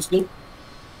Norway, Oslo.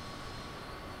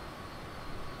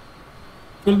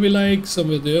 It will be like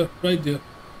somewhere there, right there.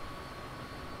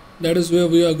 That is where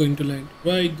we are going to land,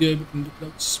 right there between the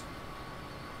clouds.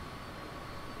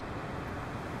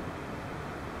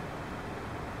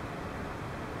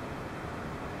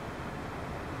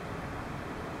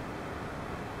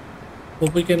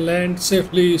 Hope we can land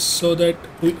safely so that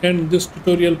we end this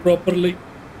tutorial properly.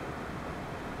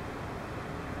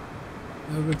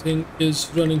 Everything is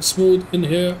running smooth in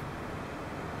here.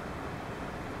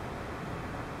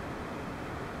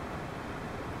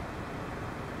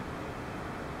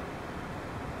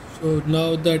 So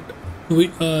now that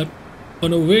we are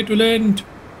on our way to land,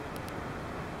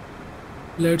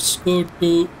 let's go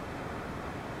to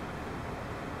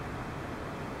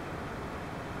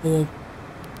our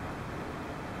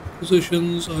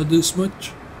positions are this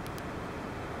much.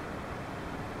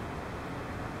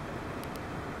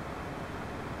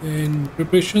 And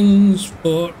preparations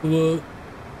for our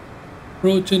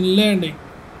approach and landing.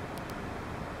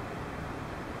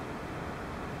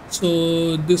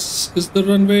 So this is the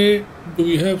runway. Do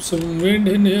we have some wind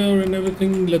in here and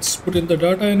everything? Let's put in the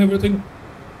data and everything.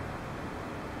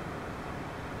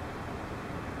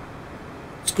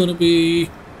 It's gonna be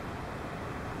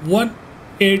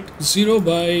 180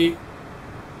 by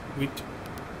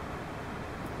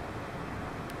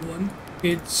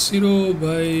 180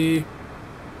 by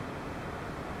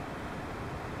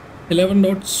 11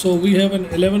 knots. So we have an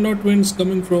 11 knot winds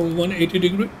coming from 180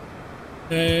 degree,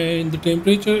 and the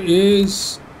temperature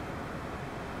is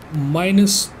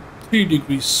 -3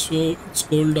 degrees, so it's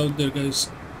cold out there, guys.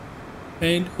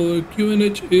 And our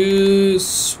QNH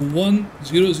is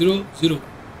 1000.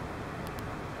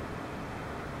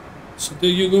 So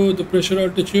there you go, the pressure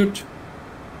altitude.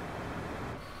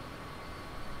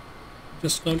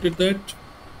 Just counted that.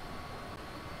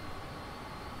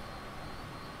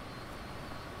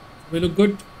 We look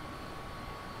good.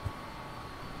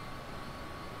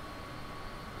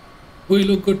 We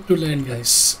look good to land,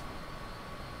 guys.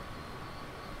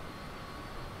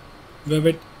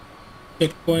 Webbit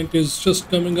checkpoint is just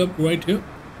coming up right here.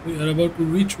 We are about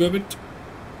to reach Webbit.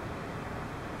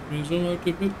 Let me zoom out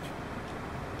a bit.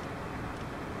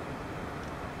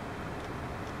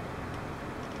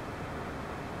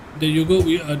 There you go,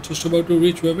 we are just about to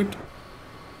reach Webbit.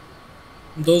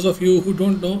 Those of you who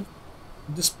don't know,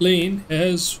 this plane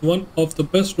has one of the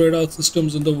best radar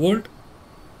systems in the world,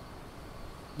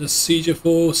 the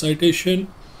CJ4 citation.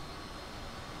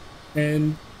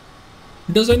 And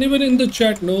does anyone in the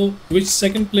chat know which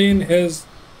second plane has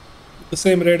the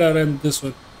same radar and this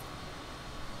one?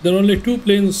 There are only two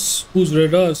planes whose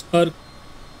radars are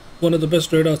one of the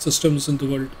best radar systems in the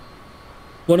world.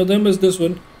 One of them is this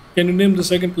one. Can you name the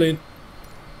second plane?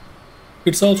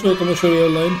 It's also a commercial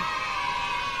airline.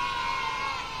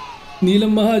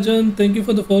 Neelam Mahajan, thank you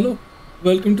for the follow.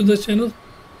 Welcome to the channel.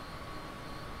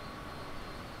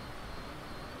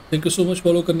 Thank you so much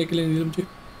follow करने के लिए Neelam ji.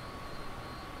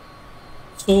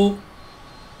 So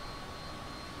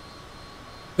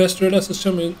best radar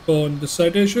system on the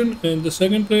citation, and the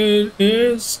second player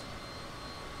is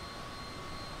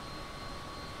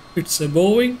it's a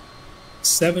Boeing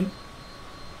 707.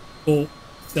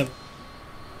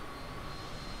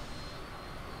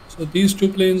 So these two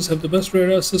planes have the best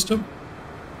radar system.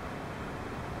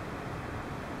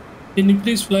 Can you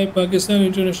please fly Pakistan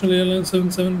International Airlines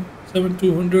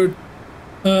 777-200?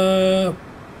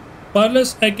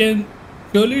 Parless, I can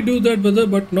surely do that, brother,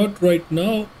 but not right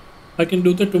now. I can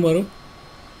do that tomorrow.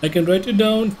 I can write it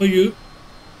down for you,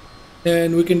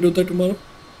 and we can do that tomorrow.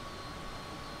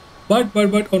 But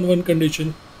on one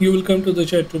condition, you will come to the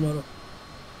chat tomorrow.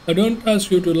 I don't ask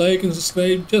you to like and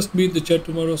subscribe. Just be in the chat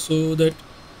tomorrow so that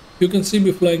you can see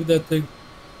me flying that thing.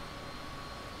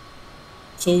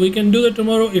 So we can do that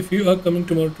tomorrow if you are coming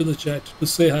tomorrow to the chat to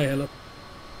say hi, hello.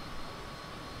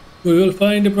 We will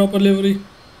find a proper livery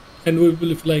and we will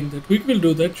be flying that. We will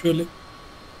do that surely.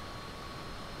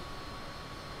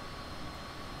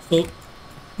 So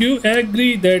you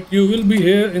agree that you will be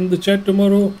here in the chat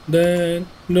tomorrow, then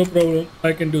no problem,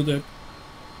 I can do that.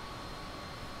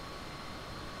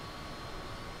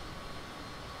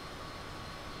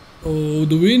 Oh,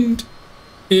 the wind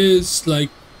is like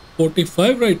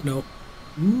 45 right now.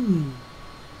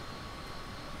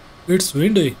 It's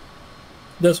windy.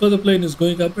 That's why the plane is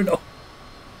going up and down.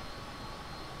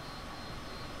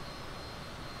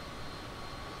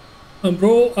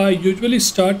 Bro, I usually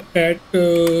start at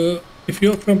if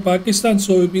you're from Pakistan,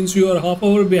 so it means you are half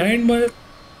hour behind my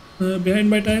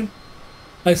time.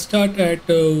 I start at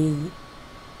 2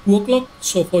 o'clock,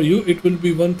 so for you it will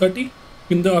be 1:30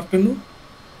 in the afternoon.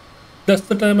 That's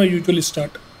the time I usually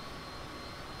start.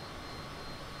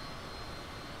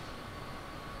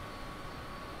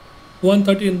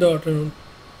 (1:30 in the afternoon.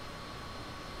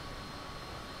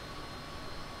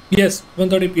 Yes,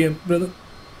 1:30 PM, brother.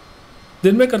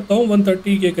 दिन में करता हूँ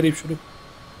 1:30 के करीब शुरू.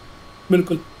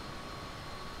 बिल्कुल.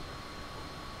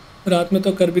 रात में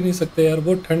तो कर भी नहीं सकते यार,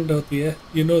 बहुत ठंड होती है.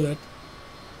 You know that.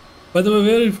 By the way,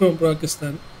 where are you from,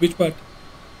 Pakistan? Which part?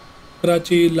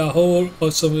 Karachi, Lahore,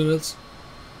 or somewhere else?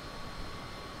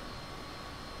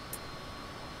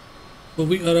 So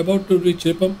we are about to reach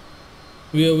Ripam,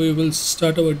 where we will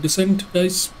start our descent,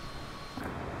 guys.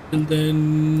 And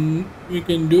then we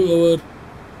can do our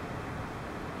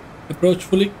approach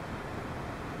fully.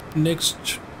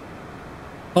 Next,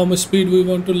 how much speed we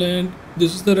want to land.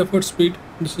 This is the referred speed.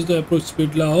 This is the approach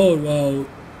speed. Lahore, wow.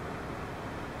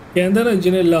 कहंदा ना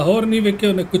जिन्हें लाहौर नहीं वेख्या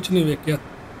उन्हें कुछ नहीं वेख्या.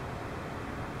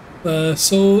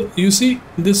 So you see,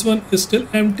 this one is still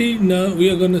empty. Now we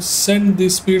are gonna send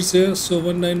these speeds here. So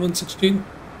 19116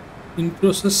 in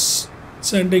process,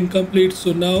 sending complete.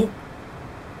 So now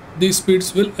these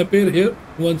speeds will appear here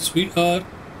once we are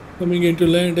coming into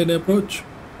land and approach.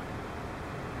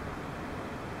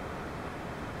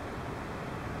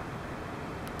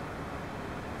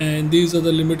 And these are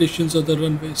the limitations of the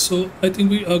runway. So I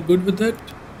think we are good with that.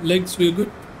 Legs, we are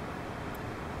good.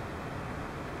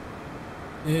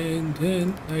 And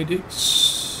then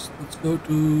IDX, let's go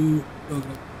to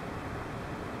program.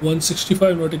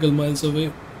 165 nautical miles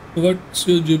away. What's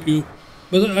your GPU?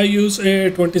 But I use a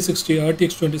 2060,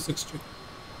 RTX 2060.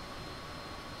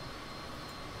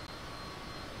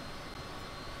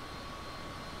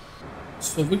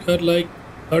 So we are like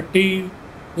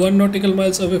 31 nautical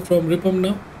miles away from Ripam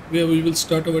now, where we will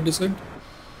start our descent.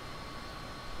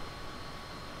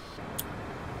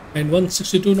 And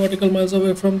 162 nautical miles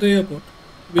away from the airport,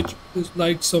 which is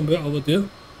like somewhere over there,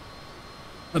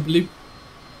 I believe.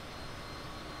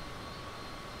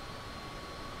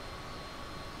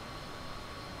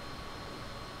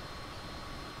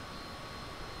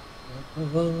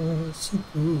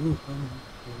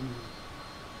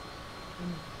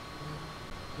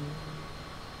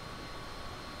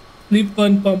 Sleep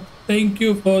One Pump, thank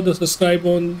you for the subscribe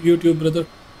on YouTube, brother.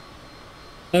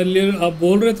 Earlier आप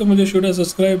बोल रहे थे मुझे should I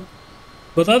subscribe,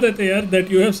 बता देते यार that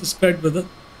you have subscribed, brother.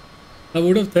 I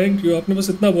would have thanked you. आपने बस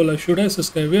इतना बोला should I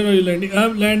subscribe. Where are you landing? I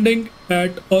am landing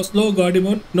at Oslo,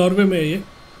 Gardermoen, Norway में है ये.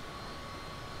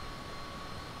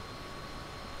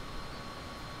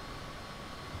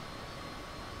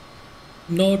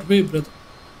 Norway, brother.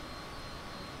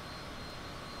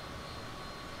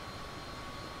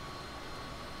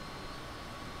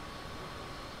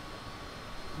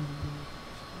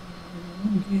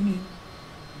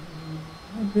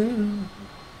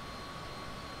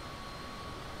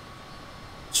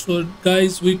 So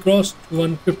guys, we crossed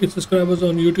 150 subscribers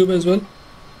on YouTube as well.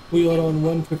 We are on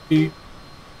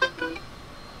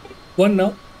 151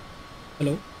 now.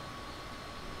 Hello.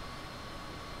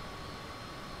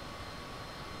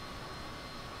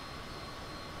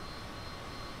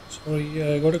 Sorry,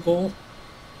 I got a call.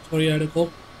 Sorry, I had a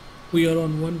call. We are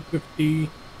on 150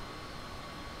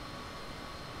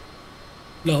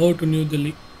 Lahore to New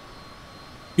Delhi.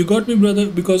 You got me, brother,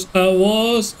 because I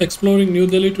was exploring New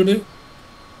Delhi today.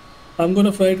 I'm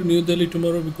gonna fly to New Delhi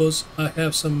tomorrow because I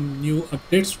have some new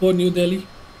updates for New Delhi.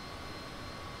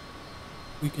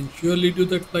 We can surely do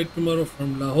that flight tomorrow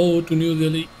from Lahore to New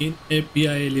Delhi in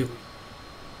API livery.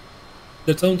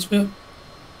 That sounds fair.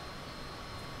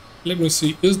 Let me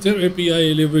see. Is there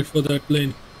API livery for that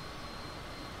plane?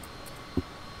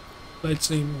 Flight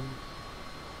sim.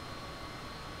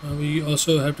 We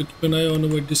also have to keep an eye on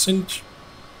our descent.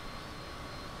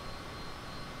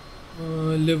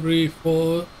 Livery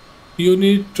for you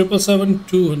need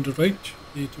 777-200, right?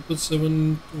 Okay,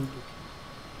 777-200.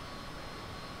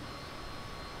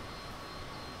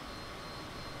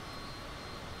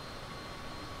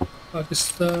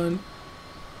 Pakistan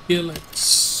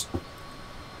Airlines.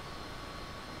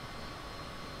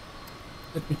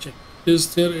 Let me check.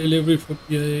 Is there a livery for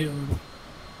PIA or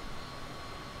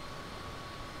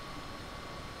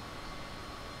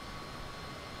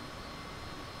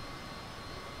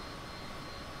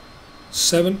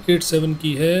 787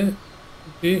 की है?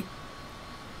 Okay,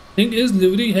 think is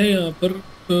livery है यहाँ पर।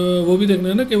 वो भी देखना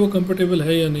है ना कि वो कंफर्टेबल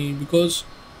है या नहीं, बिकॉज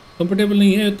कंफर्टेबल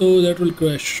नहीं है तो that will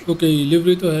crash. Okay,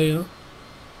 livery तो है यहाँ,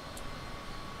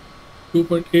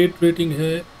 2.8 रेटिंग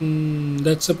है।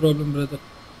 That's a problem brother.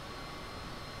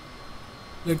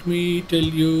 Let me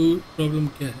tell you problem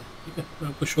क्या है। ठीक है, मैं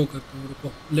आपको शो करता हूँ।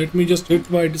 रुको, let me just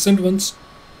hit my decent once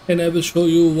and I will show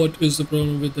you what is the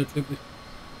problem with that livery.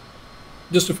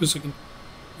 Just a few second.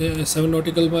 7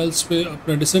 nautical miles पे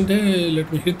अपना डिसेंट है।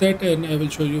 Let me hit that and I will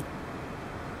show you.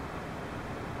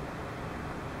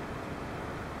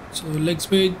 So legs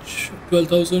page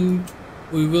 12,000.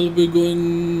 We will be going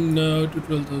now to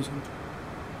 12,000.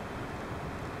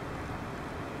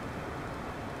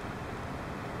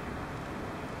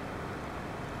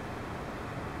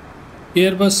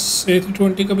 Airbus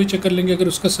A320 का भी check कर लेंगे, अगर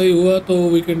उसका सही हुआ तो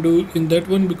we can do in that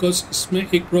one, because इसमें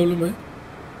एक प्रॉब्लम है।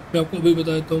 मैं आपको अभी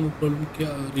बता देता हूँ वो प्रॉब्लम क्या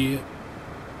आ रही है।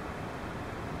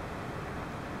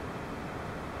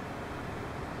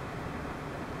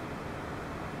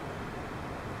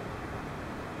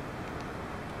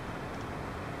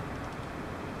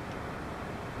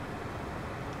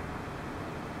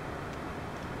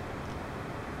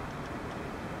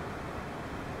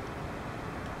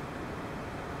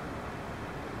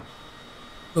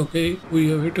 Okay, we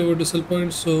have hit our decimal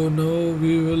point, so now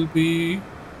we will be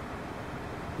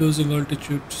losing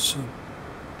altitude soon.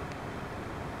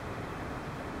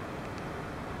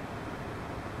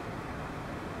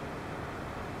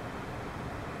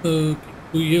 Okay,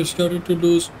 we have started to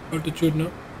lose altitude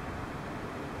now.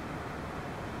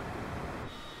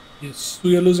 Yes,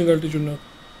 we are losing altitude now.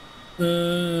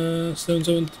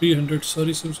 77300,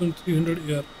 sorry, 77300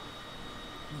 AR.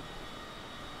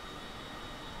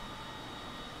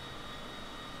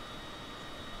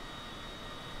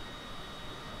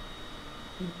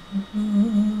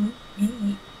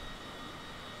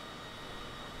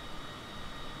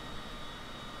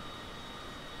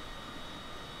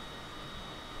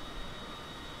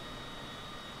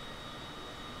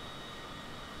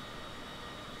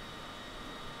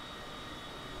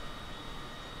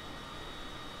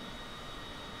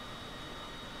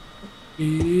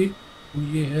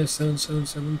 ये है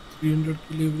 777-300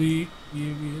 की delivery,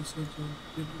 ये भी है 777-300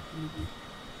 की delivery.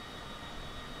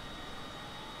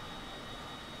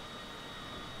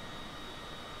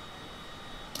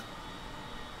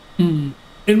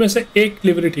 इनमें से एक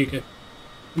डिलीवरी ठीक है।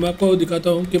 मैं आपको दिखाता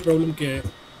हूँ कि प्रॉब्लम क्या है।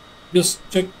 Just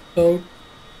check out.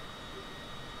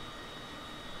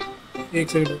 एक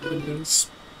सेकंड।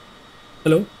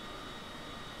 हेलो,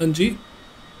 हाँ जी।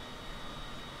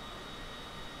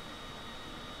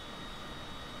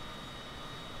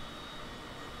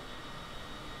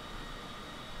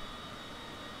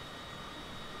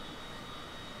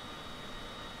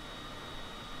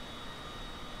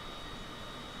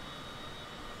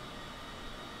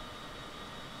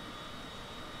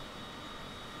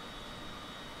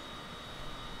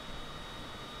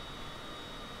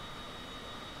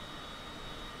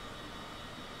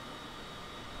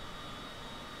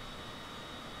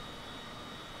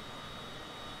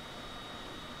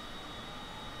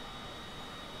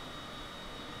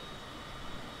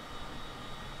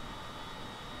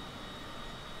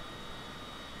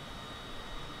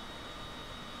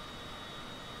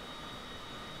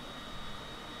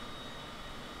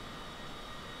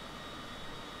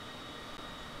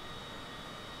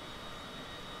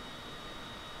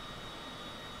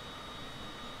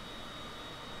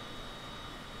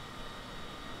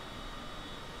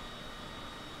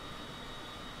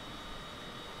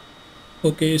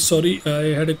 Okay, sorry,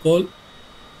 I had a call.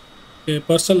 A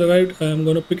parcel arrived. I'm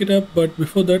gonna pick it up, but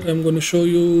before that, I'm gonna show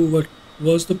you what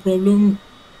was the problem.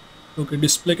 Okay,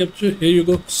 display capture. Here you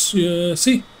go.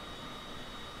 See,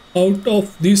 out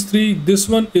of these three, this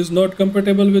one is not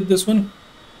compatible with this one.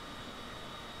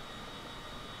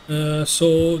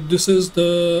 So this is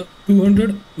the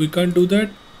 200. We can't do that.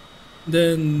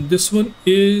 Then this one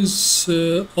is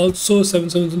also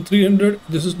 777-300.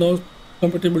 This is not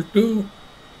compatible too.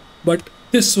 But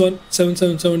this one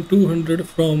 777-200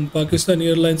 from Pakistan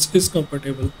Airlines is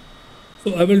compatible.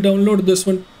 So I will download this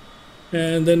one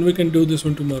and then we can do this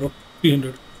one tomorrow.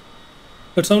 300.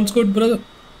 That sounds good, brother.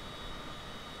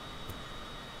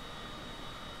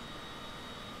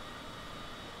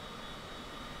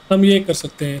 हम ये कर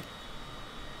सकते हैं.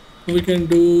 We can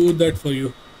do that for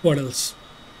you. What else?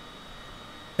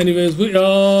 Anyways, we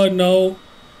are now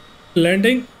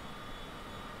landing.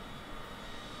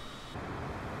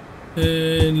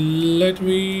 And let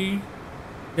me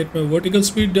get my vertical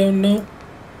speed down now.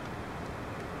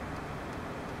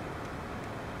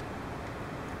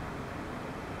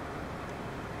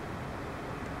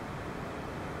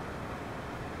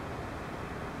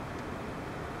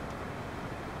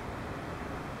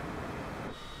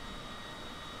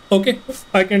 Okay,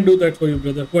 I can do that for you,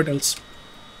 brother. What else?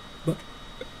 But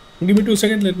give me 2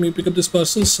 seconds. Let me pick up this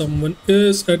parcel. Someone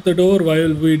is at the door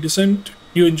while we descend.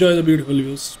 You enjoy the beautiful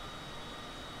views.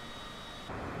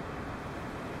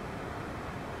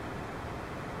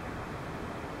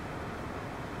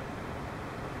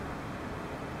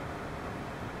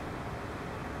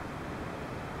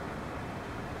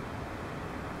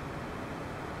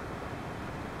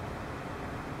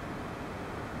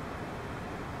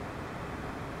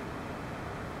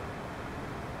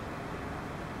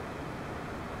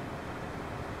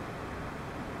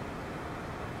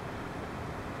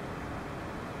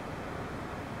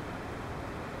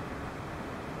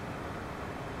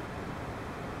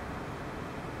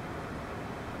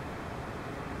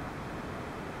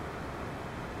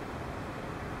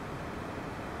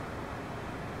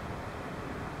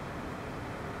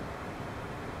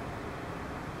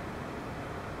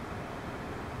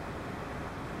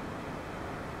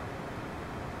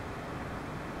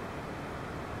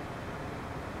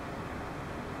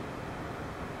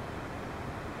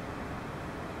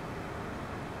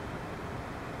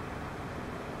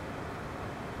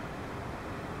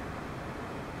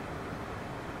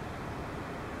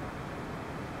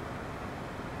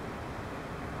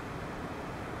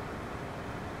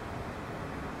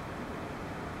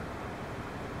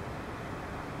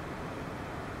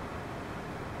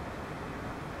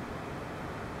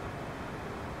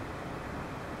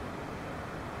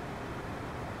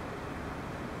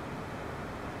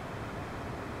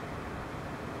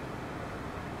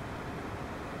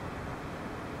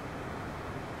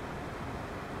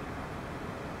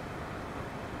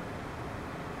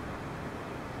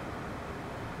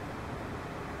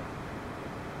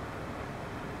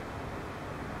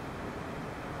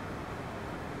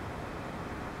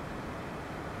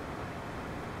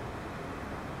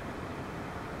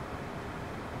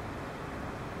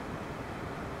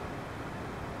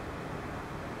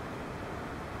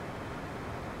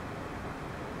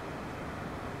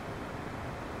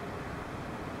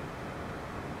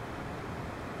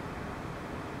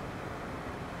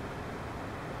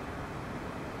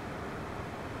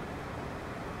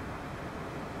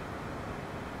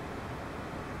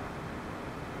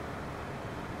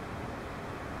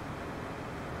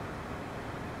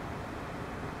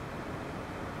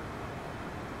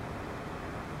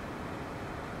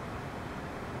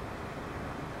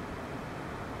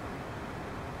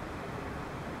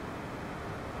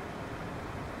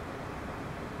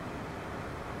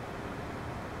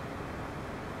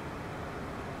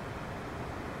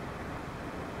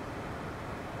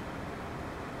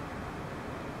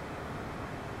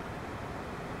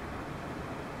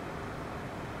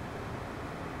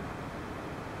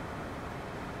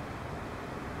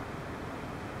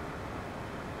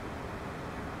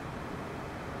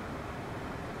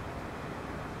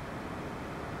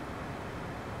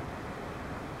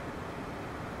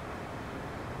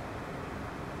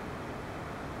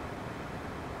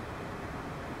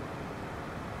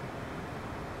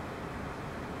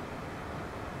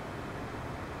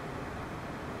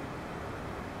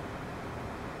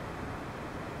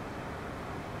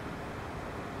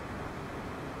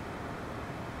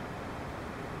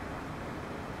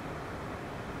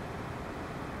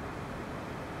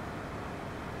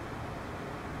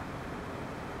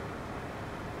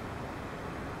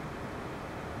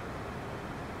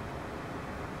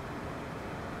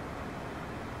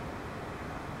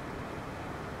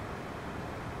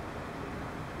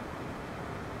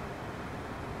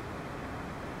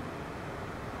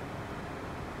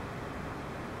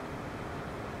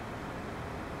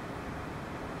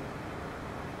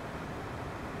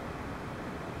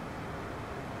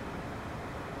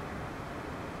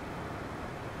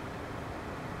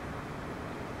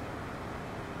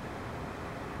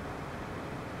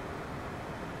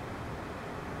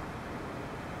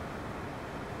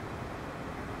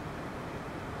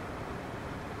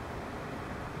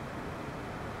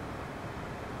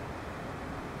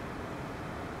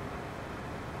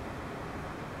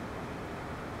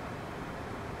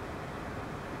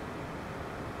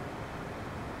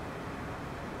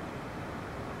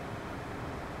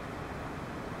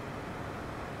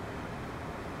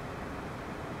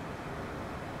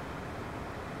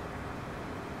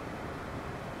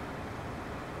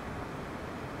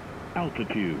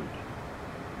 Altitude.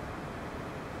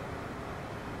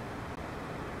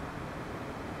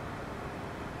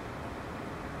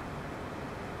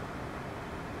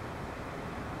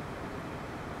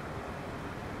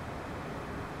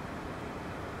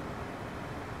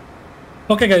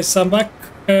 Okay guys, I'm back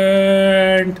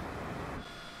and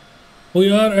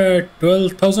we are at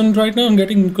 12,000 right now. I'm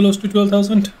getting close to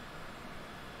 12,000.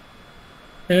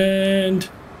 And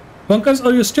Bunkers,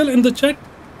 are you still in the chat?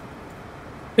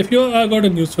 If you are, I got a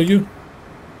news for you.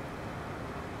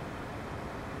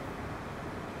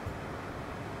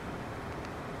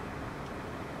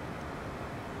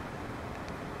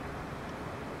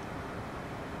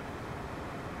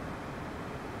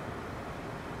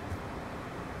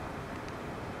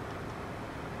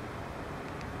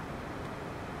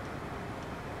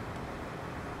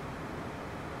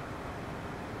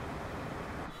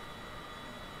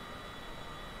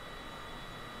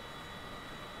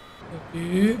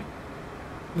 Okay,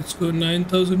 let's go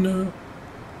 9,000 now.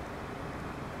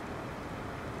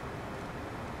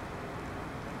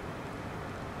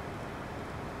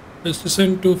 Let's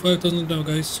descend to 5,000 now,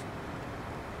 guys.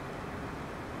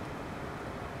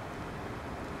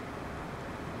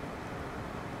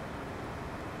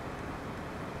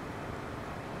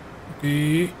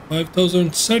 Okay,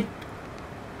 5,000 set.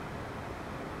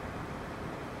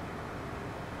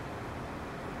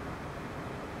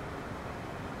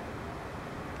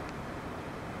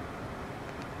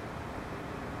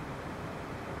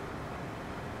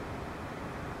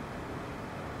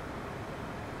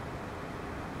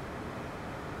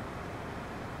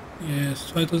 Yes,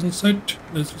 5,000 set.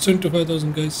 Let's descend to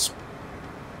 5,000, guys.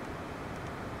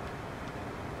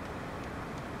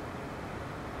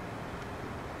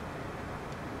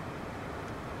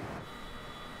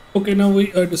 Okay, now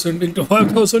we are descending to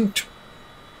 5,000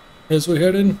 as we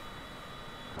head in.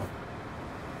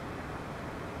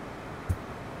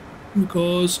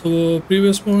 Because our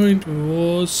previous point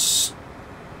was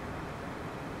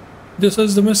this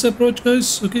is the miss approach,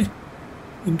 guys. Okay,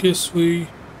 in case we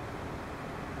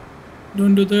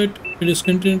don't do that, it is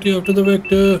continuity after the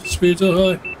vector, speeds are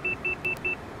high.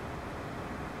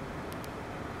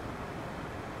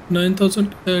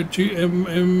 9,000 at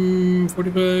GMM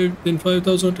 45, then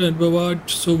 5,000 at Bavard,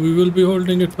 so we will be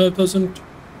holding at 5,000,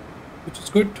 which is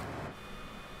good.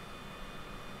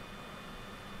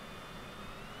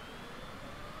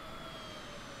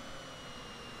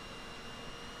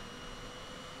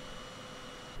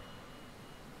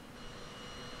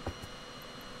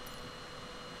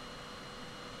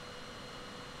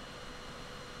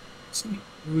 See,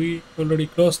 we already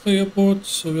crossed the airport,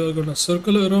 so we are gonna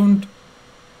circle around.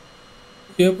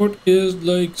 The airport is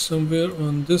like somewhere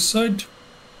on this side.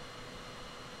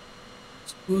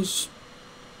 Suppose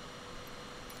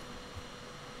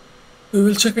we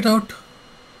will check it out.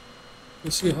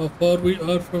 Let's see how far we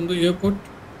are from the airport.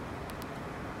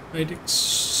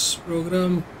 IDX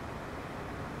program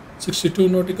 62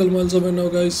 nautical miles away now,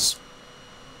 guys.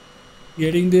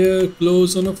 Getting there,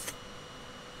 close enough.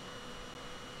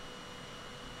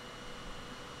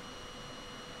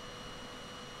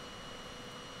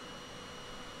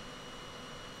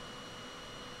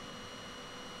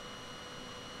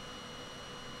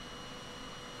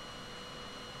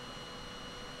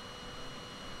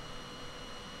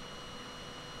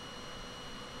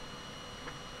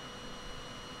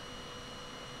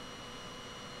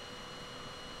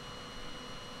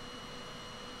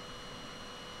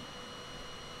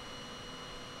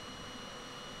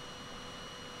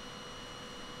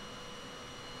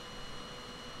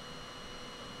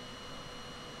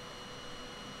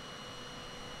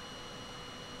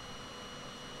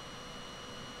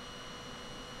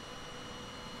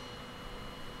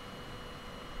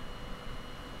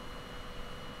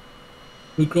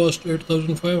 We crossed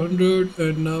 8,500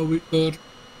 and now we are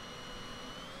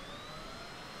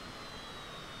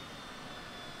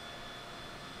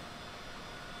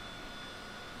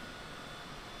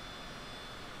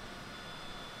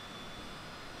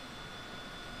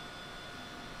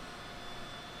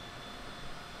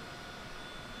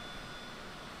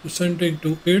descending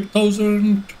to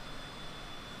 8,000.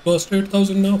 Crossed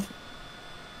 8,000 now.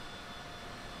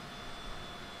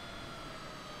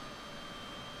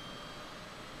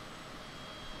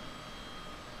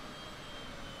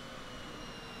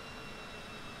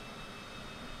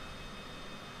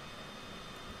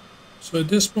 So at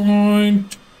this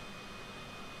point,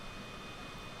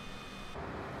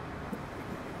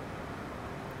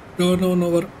 turn on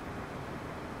our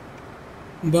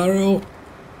barrel.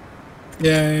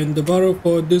 Yeah, and the barrel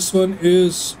for this one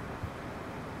is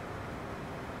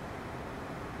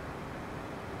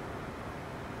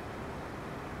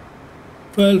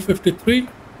 12:53.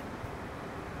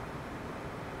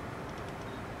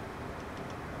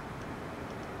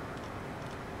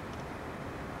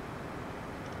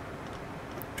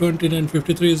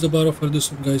 $29.53 is the bar for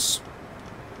this one, guys.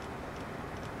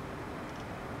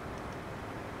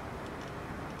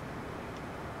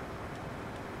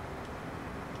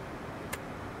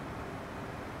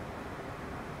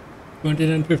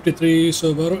 $29.53,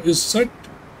 so bar is set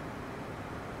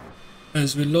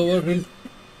as we lower him.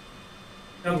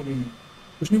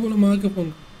 कुछ नहीं बोला, माँ का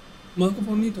phone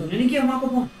नहीं था। नहीं किया माँ को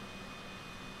फोन।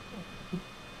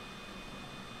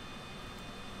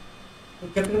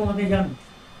 चक्कर में आते जान।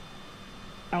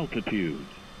 Altitude.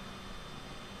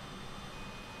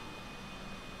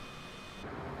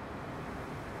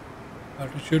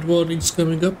 Altitude warnings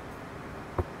coming up.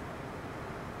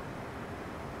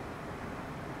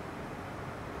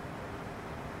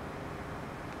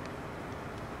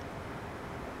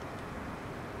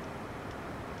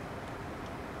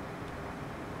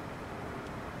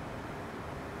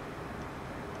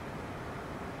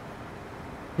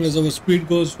 As our speed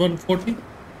goes 140.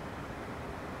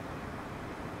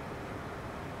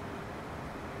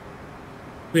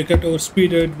 We got our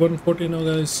speed at 140 now,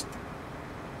 guys.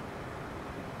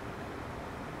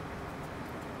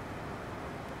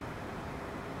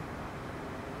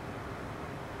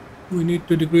 We need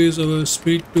to decrease our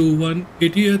speed to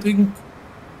 180, I think.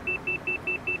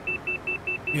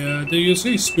 Yeah, there you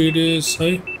see, speed is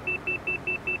high.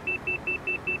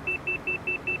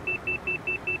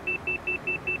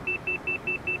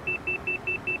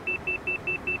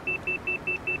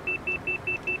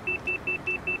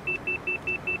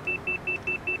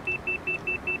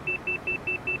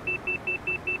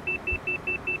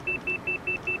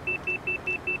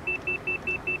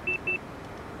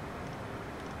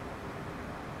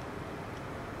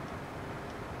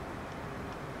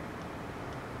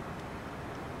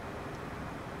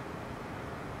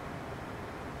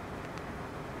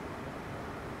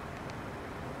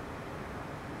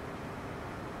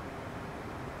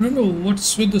 I don't know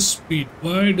what's with the speed.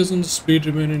 Why doesn't the speed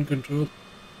remain in control?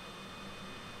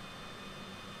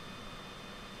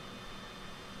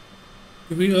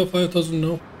 We are 5,000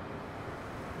 now.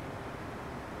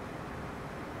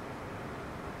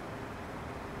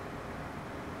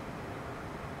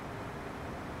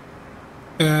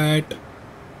 At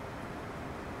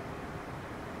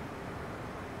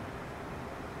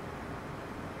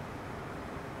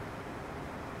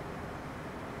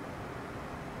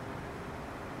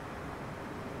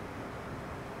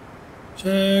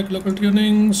check local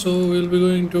tuning, so we'll be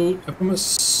going to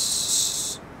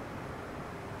FMS.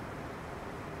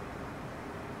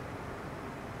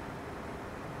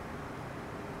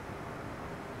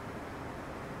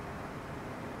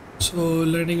 So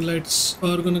landing lights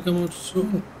are gonna come out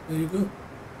soon. There you go.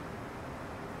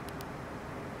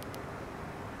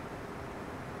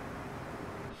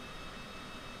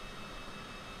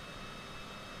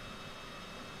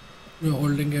 We're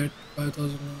holding at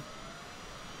 5,000 now.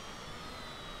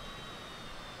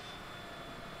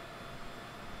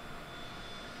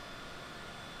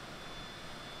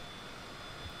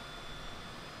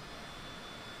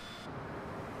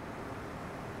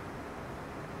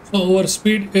 So our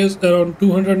speed is around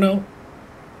 200 now.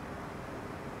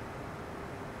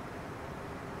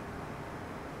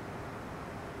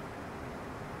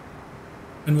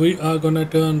 And we are gonna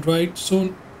turn right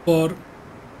soon for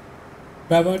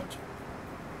Babat.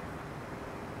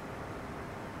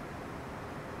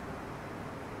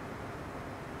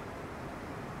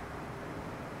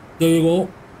 There you go.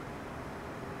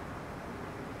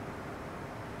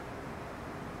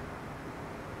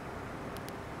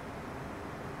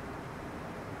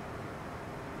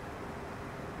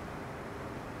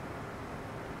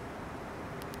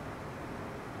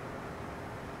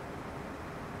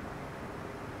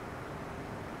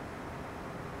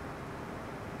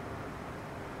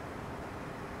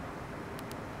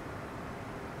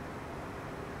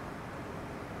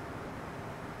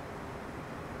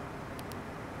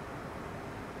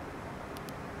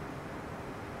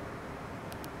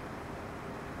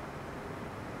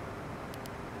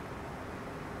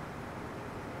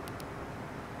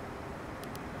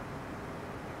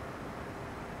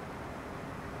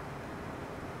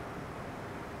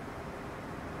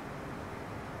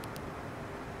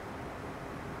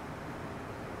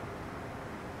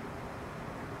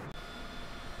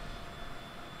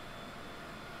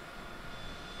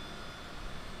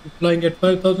 Flying at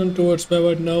 5,000 towards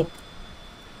Babat now.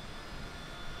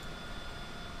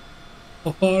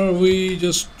 How far are we?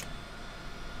 Just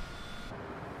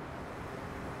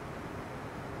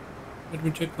let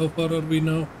me check how far are we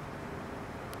now.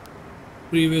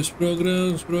 previous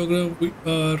program. We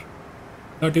are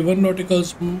 31 nautical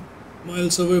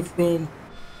miles away from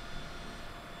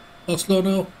Oslo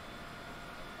now.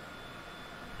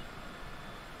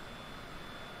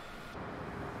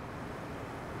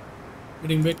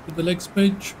 Getting back to the legs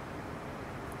page.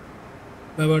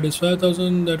 My word is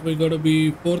 5,000. That we gotta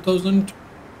be 4,000.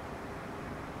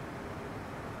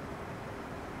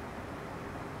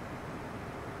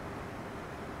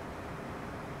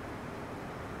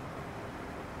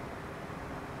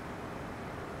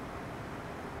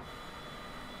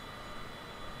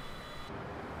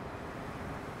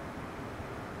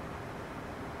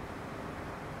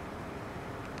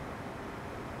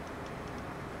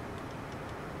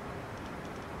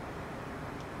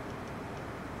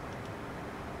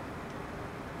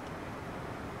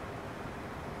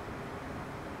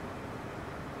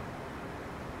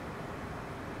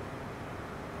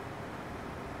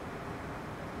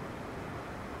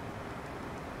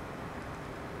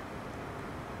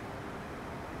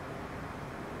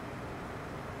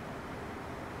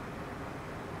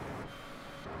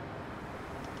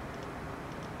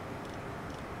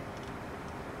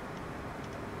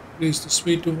 Raise the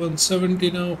speed to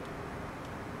 170 now.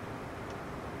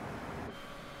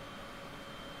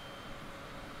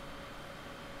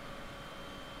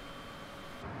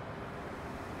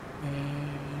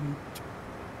 And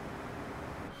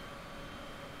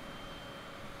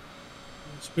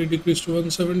speed decreased to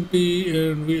 170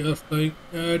 and we are flying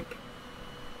at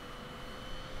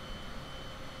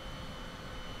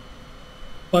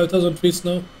 5,000 feet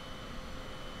now.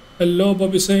 Hello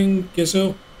Bobby Singh, कैसे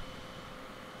हो?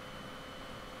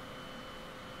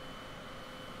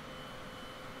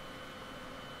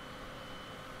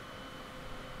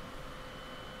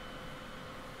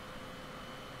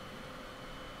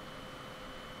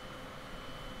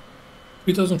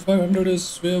 $3,500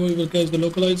 is where we will catch the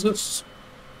localizers.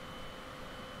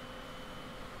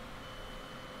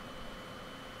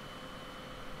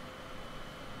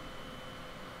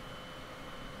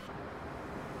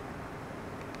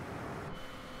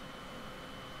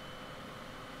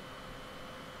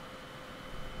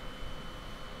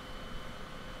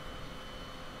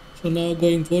 So now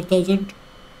going 4,000.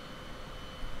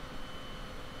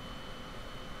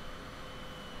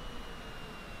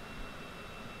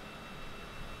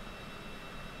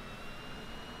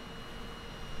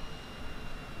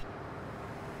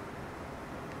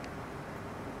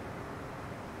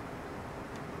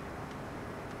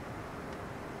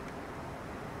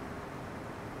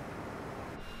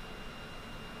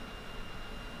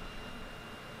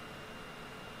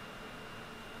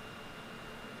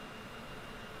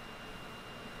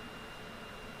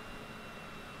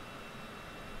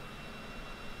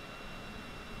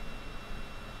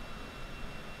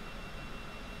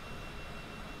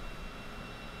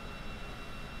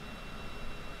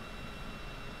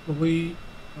 We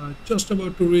are just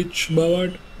about to reach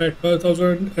Bawad at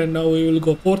 5,000 and now we will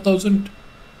go 4,000.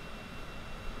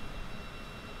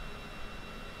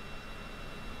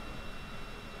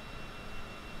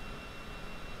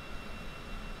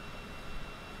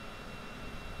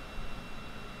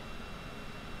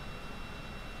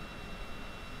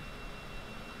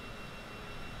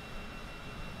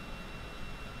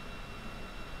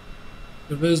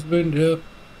 The west wind here.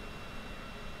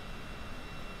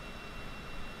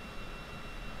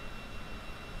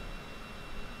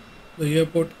 The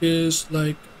airport is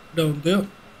like down there.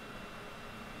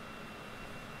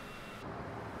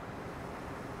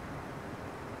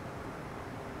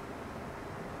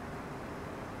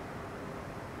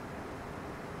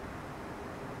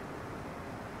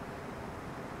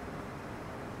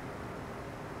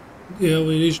 Yeah,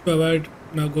 we reached Bawad,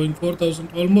 now going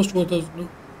 4,000, almost 4,000 now.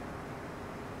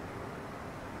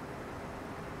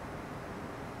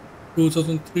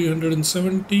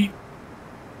 2,370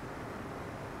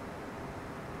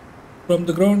 from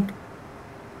the ground.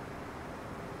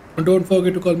 And don't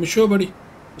forget to call me sure buddy.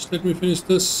 Just let me finish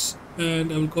this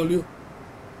and I will call you.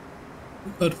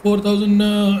 We got 4,000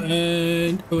 now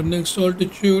and our next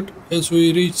altitude as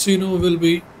we reach Sino will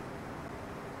be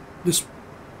this.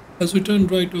 As we turn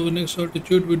right, our next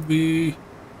altitude would be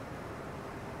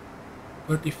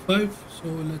 35. So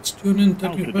let's tune in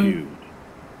 35. Altitude.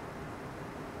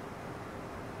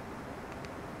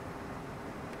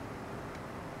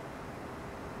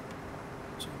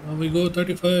 So now we go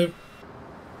 35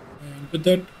 and with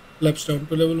that flaps down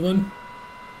to level 1.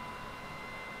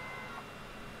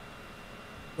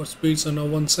 Our speeds are now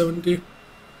 170.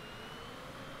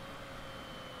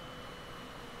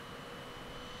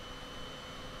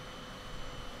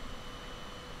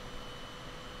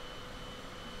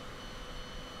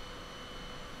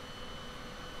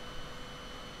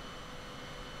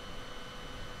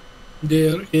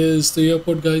 There is the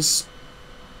airport, guys.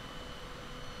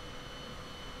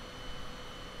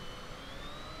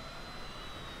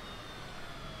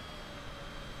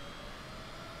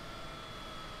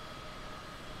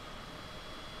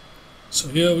 So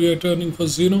here we are turning for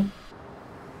Zeno.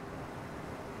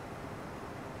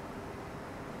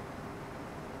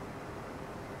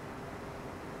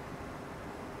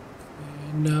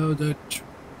 And now that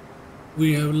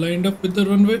we have lined up with the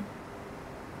runway,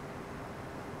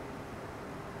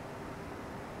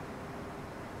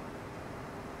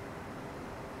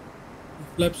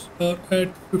 the flaps are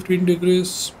at 15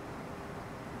 degrees.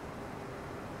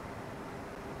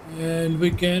 And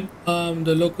we can arm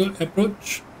the local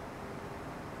approach.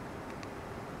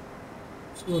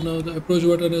 So now the approach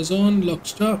button is on, lock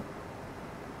star.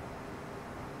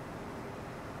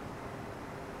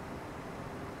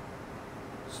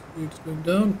 Speed's going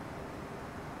down.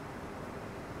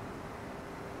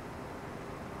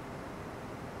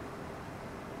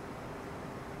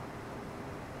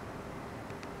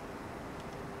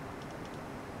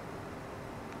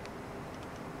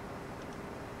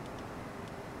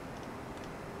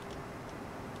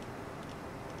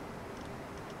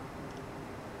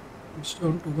 It's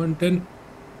down to 110.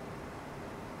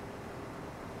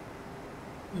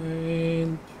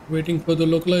 And waiting for the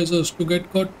localizers to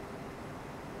get caught.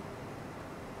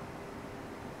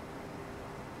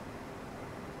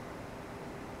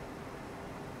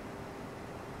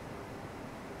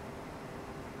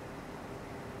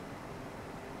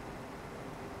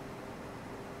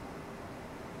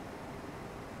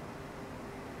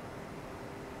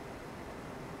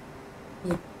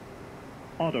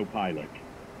 Autopilot.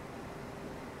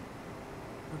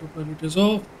 Autopilot is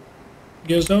off.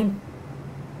 Gears down.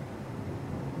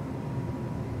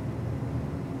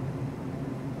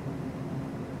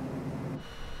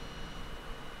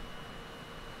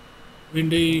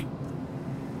 Windy.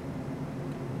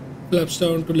 Flaps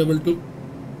down to level 2.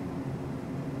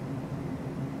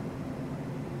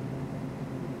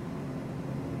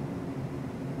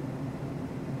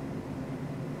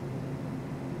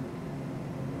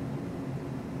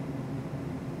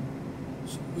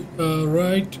 So we are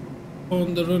right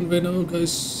on the runway now,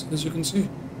 guys, as you can see.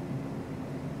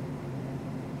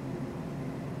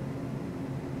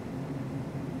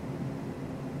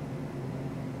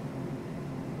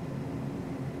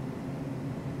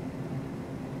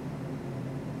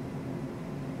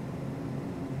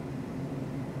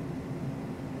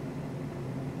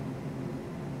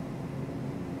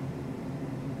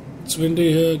 It's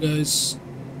windy here, guys.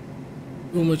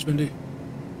 Too much windy.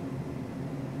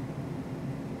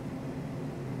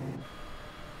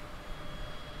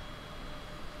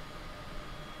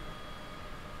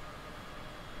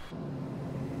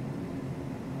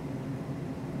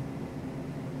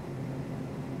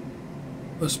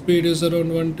 Our speed is around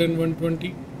 110,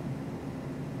 120.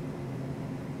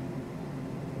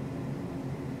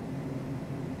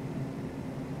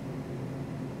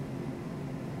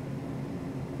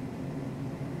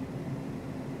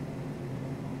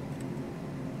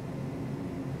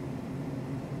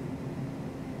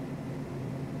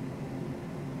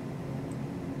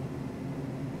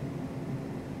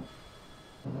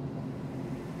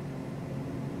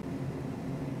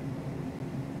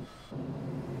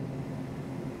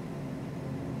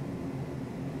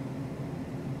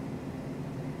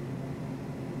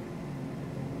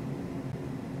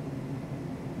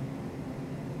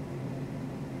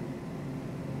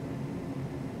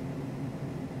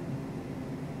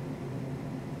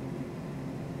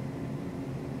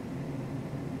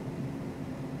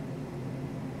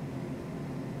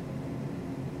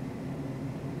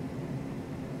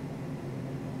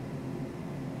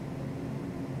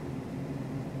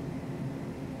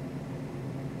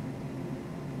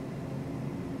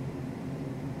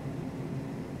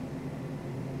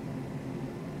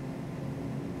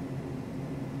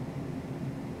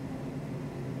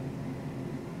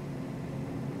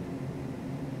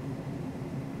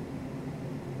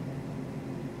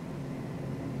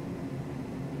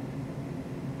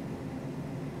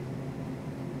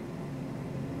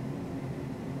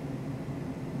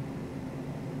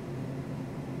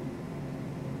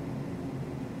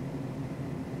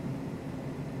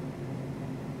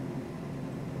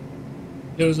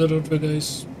 Here's the runway,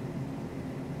 guys.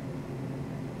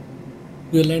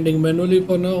 We are landing manually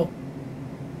for now.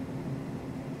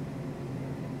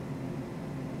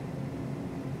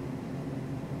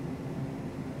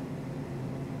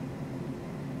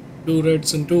 Two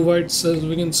reds and two whites, as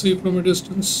we can see from a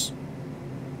distance.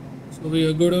 So we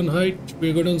are good on height,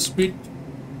 we are good on speed.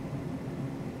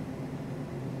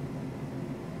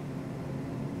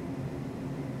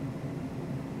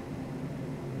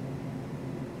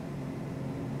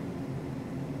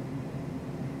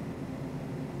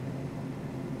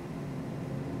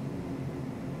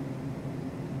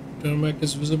 tarmac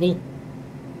is visible.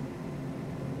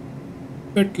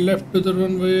 Bit left to the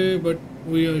runway, but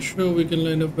we are sure we can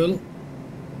line up well.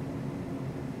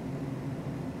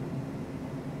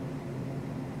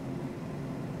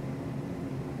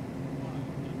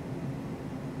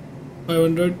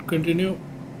 $500, continue.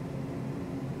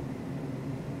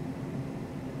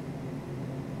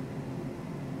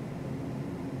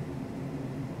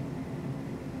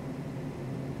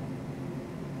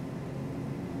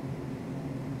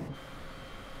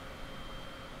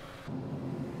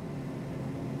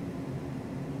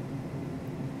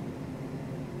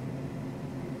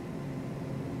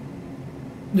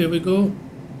 There we go.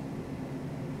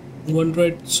 One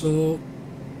right, so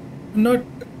not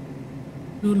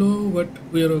too low, but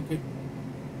we are okay.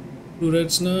 Two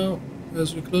reds now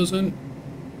as we close in.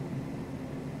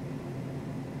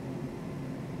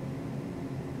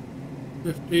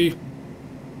 $50.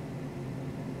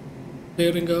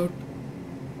 Clearing out.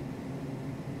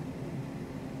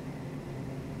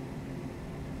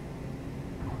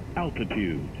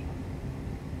 Altitude.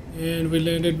 And we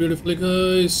landed beautifully,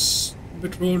 guys.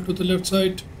 Bit roll to the left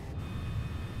side.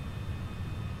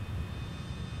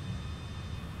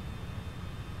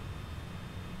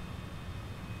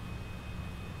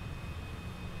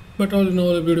 But all in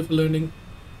all, a beautiful landing.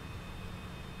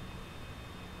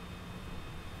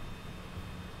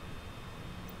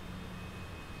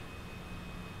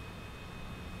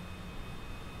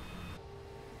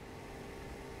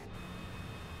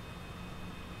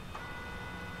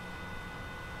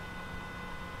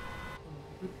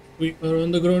 We are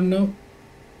on the ground now.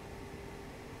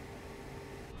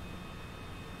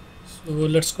 So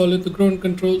let's call it the ground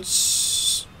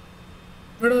controls.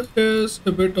 Radar is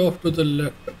a bit off to the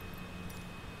left.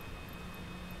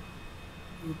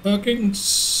 Parkings.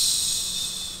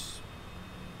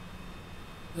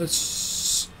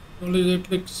 Let's only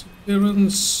that like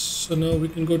clearance. So now we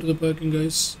can go to the parking,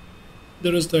 guys.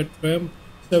 There is that ramp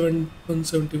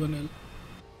 171L.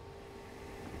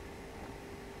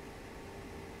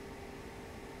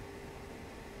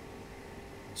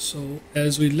 So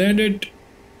as we landed,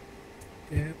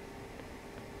 yeah,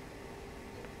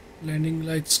 landing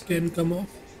lights can come off.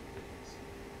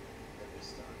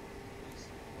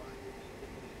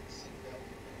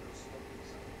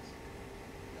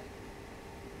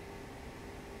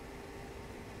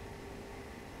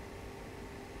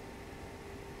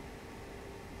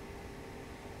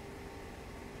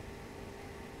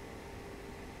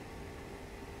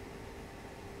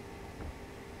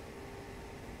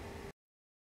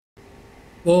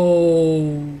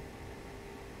 Whoa,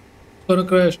 it's gonna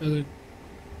crash, I think.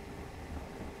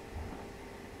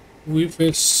 We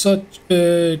faced such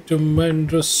a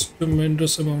tremendous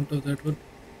amount of that one.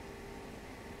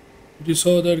 Did you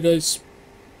saw that, guys?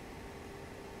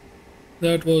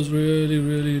 That was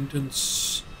really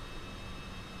intense.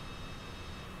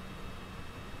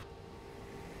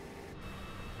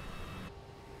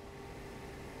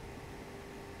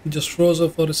 Just froze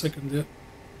up for a second there.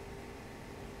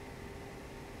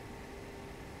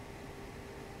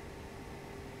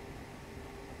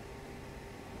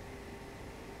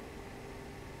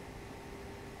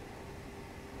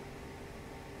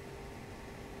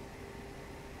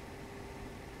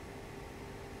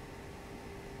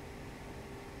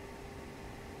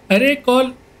 अरे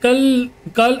कल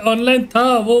कल online था,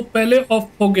 वो पहले of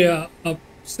हो गया अब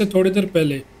से थोड़ी देर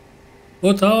पहले।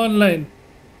 वो था ऑनलाइन।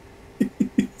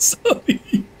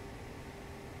 सॉरी,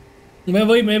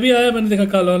 मैं भी आया, मैंने देखा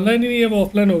कल ऑनलाइन ही नहीं है, वो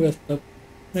ऑफलाइन हो गया तब।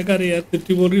 मैं कह रही यार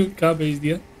तिट्टी बोल रही हूँ, क्या भेज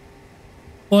दिया।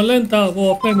 ऑनलाइन था, वो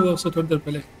ऑफलाइन हुआ उससे थोड़ी देर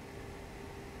पहले।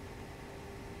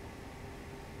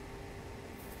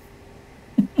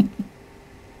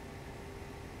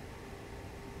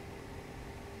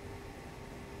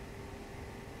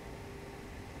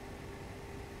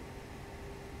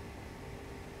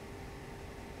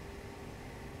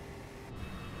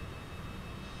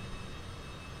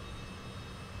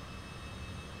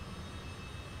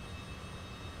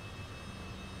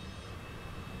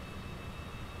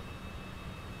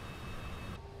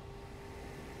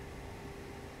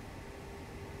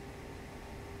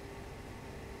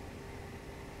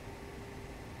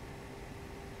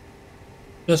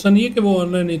 ऐसा नहीं है कि वो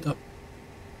ऑनलाइन नहीं था।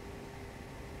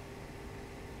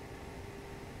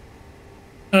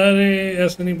 अरे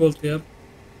ऐसा नहीं बोलते यार,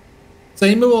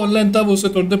 सही में वो ऑनलाइन था, वो उससे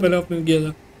थोड़ी देर पहले आपने किया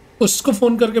था। उसको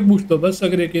फ़ोन करके पूछ दो बस,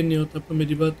 अगर यकीन नहीं होता तो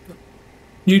मेरी बात का।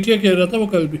 GTA कह रहा था वो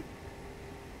कल भी।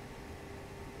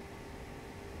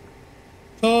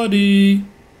 सॉरी।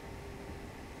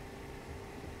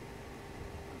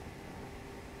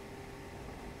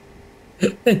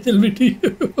 एंजल भी ठीक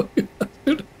है।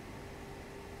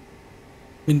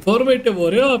 इंफॉर्मेटिव हो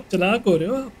रहे हो आप, चालाक हो रहे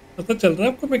हो आप, पता चल रहा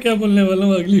है आपको मैं क्या बोलने वाला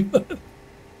हूँ अगली बार।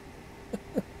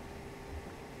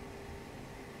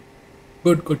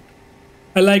 Good good,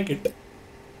 I like it.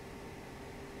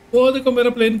 वो देखो मेरा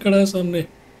प्लेन खड़ा है सामने,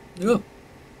 देखो,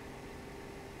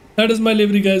 that is my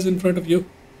livery guys in front of you.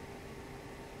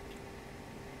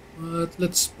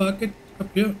 Let's park it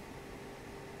up here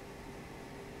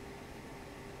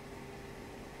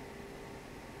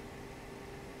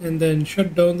and then shut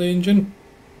down the engine,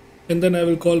 and then I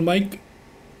will call Mike.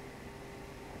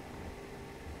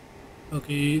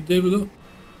 Okay, there we go.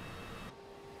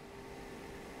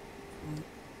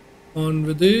 On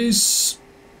with this.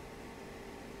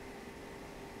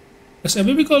 ऐसे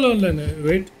अभी भी call online है?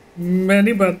 Wait, मैं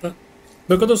नहीं पाता,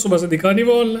 मेरे को तो सुबह से दिखा नहीं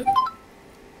वो ऑनलाइन।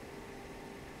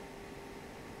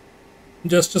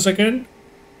 जस्ट अ सेकेंड,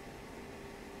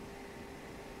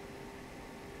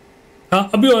 हाँ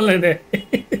अभी ऑनलाइन है।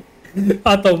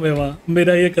 आता हूँ मैं वहाँ,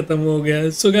 मेरा ये खत्म हो गया है।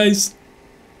 So guys,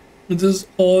 this is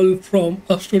all from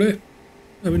us today,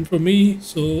 I mean from me,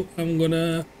 so I'm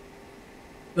gonna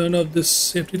turn off this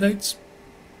safety lights.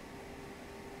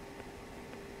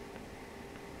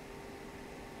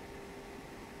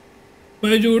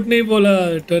 मैं झूठ नहीं बोला,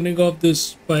 turning off this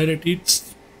pirate heats.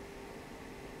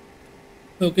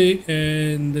 Okay,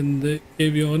 and then the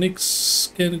avionics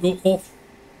can go off.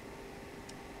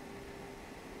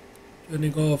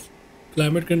 Turning off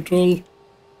climate control,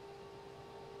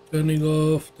 turning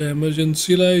off the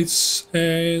emergency lights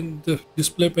and the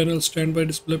display panel, standby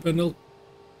display panel.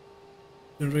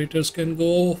 Generators can go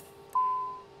off.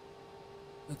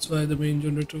 That's why the main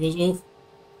generator was off.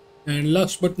 And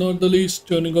last but not the least,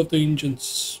 turning off the engines.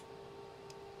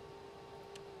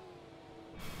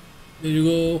 There you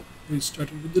go. We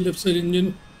started with the left side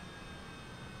engine.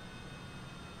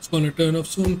 It's gonna turn off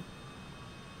soon.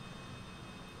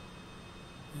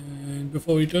 And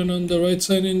before we turn on the right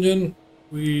side engine,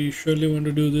 we surely want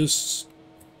to do this.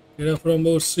 Get up from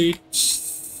both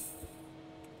seats.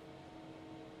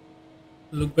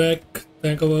 Look back.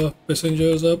 Thank our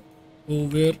passengers up who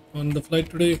were on the flight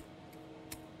today.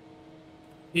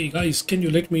 Hey guys, can you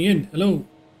let me in? Hello.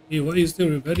 Hey, why is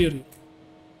there a barrier here?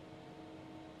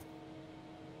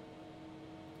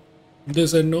 They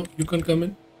said no, you can't come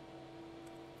in.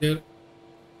 There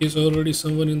is already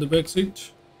someone in the back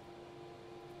seat.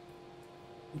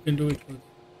 You can do it for them.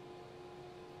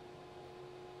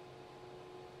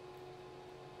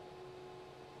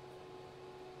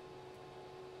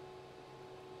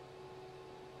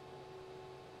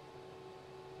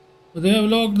 But they have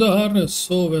locked the harness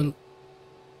so well.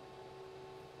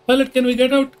 Pilot, can we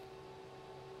get out?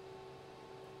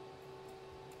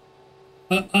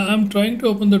 I'm trying to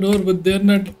open the door, but they're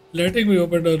not letting me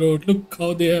open the door. Look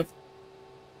how they have.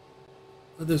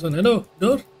 This one, hello,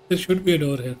 door? There should be a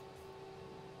door here.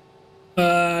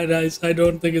 Guys, I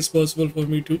don't think it's possible for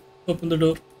me to open the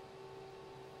door.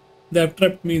 They have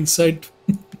trapped me inside.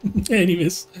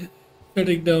 Anyways,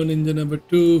 shutting down engine number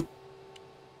 2.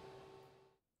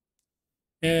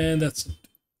 And that's it.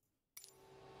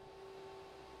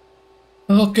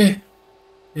 Okay.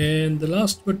 And the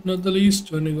last but not the least,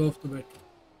 turning off the battery.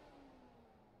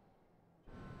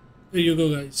 There you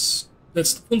go, guys.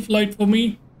 That's the full flight for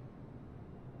me.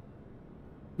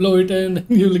 Blow it and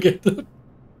you'll get the...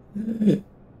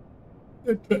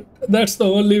 That's the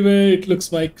only way it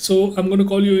looks like. So I'm going to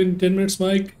call you in 10 minutes,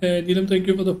 Mike. And Neelam, thank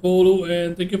you for the follow.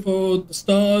 And thank you for the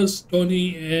stars,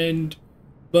 Tony and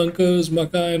Bunkers,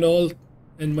 Maka and all.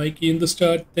 And Mikey in the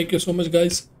start. Thank you so much,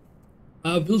 guys.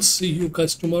 I will see you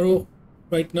guys tomorrow.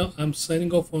 Right now, I'm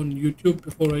signing off on YouTube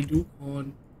before I do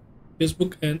on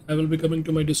Facebook. And I will be coming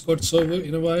to my Discord server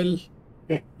in a while.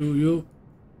 Okay. Do you?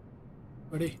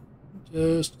 Buddy,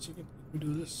 just a second. Let me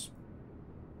do this.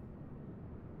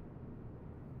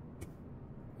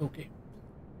 Okay.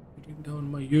 Putting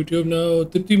down my YouTube now.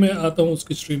 Tripti मैं आता हूँ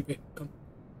उसकी stream पे. Come,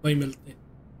 वहीं मिलते हैं.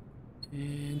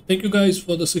 And thank you guys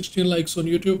for the 16 likes on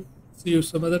YouTube. See you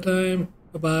some other time.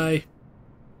 Bye bye.